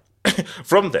injured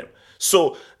from them.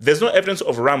 So there's no evidence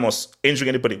of Ramos injuring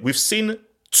anybody. We've seen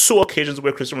 2 occasions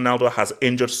where Cristiano Ronaldo has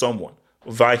injured someone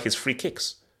via his free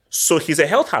kicks. So he's a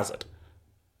health hazard.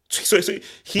 So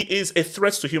he is a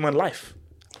threat to human life.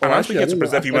 I'm actually here to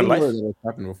preserve human life. That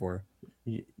happened before.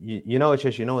 You know,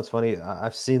 Chish, you know what's funny?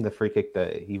 I've seen the free kick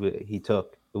that he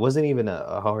took. It wasn't even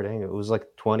a hard angle. It was like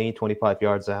 20, 25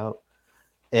 yards out.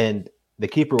 And the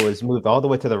keeper was moved all the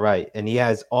way to the right. And he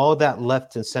has all that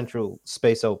left and central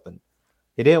space open.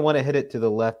 He didn't want to hit it to the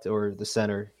left or the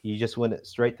center. He just went it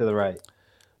straight to the right.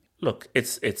 Look,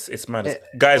 it's mad.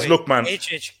 Guys, look, man.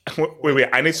 Wait.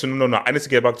 I need to no. I need to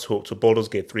get back to Baldur's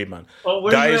Gate 3, man. Oh,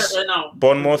 where guys, you at right now?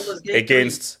 Bournemouth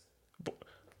against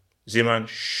Zeman.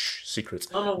 Secrets.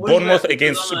 Bournemouth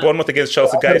against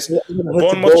Chelsea, guys.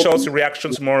 Bournemouth Chelsea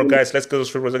reaction tomorrow, guys. Let's go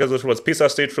through. Peace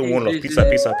out, stay true, one love. Peace out.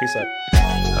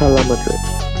 Hala Madrid.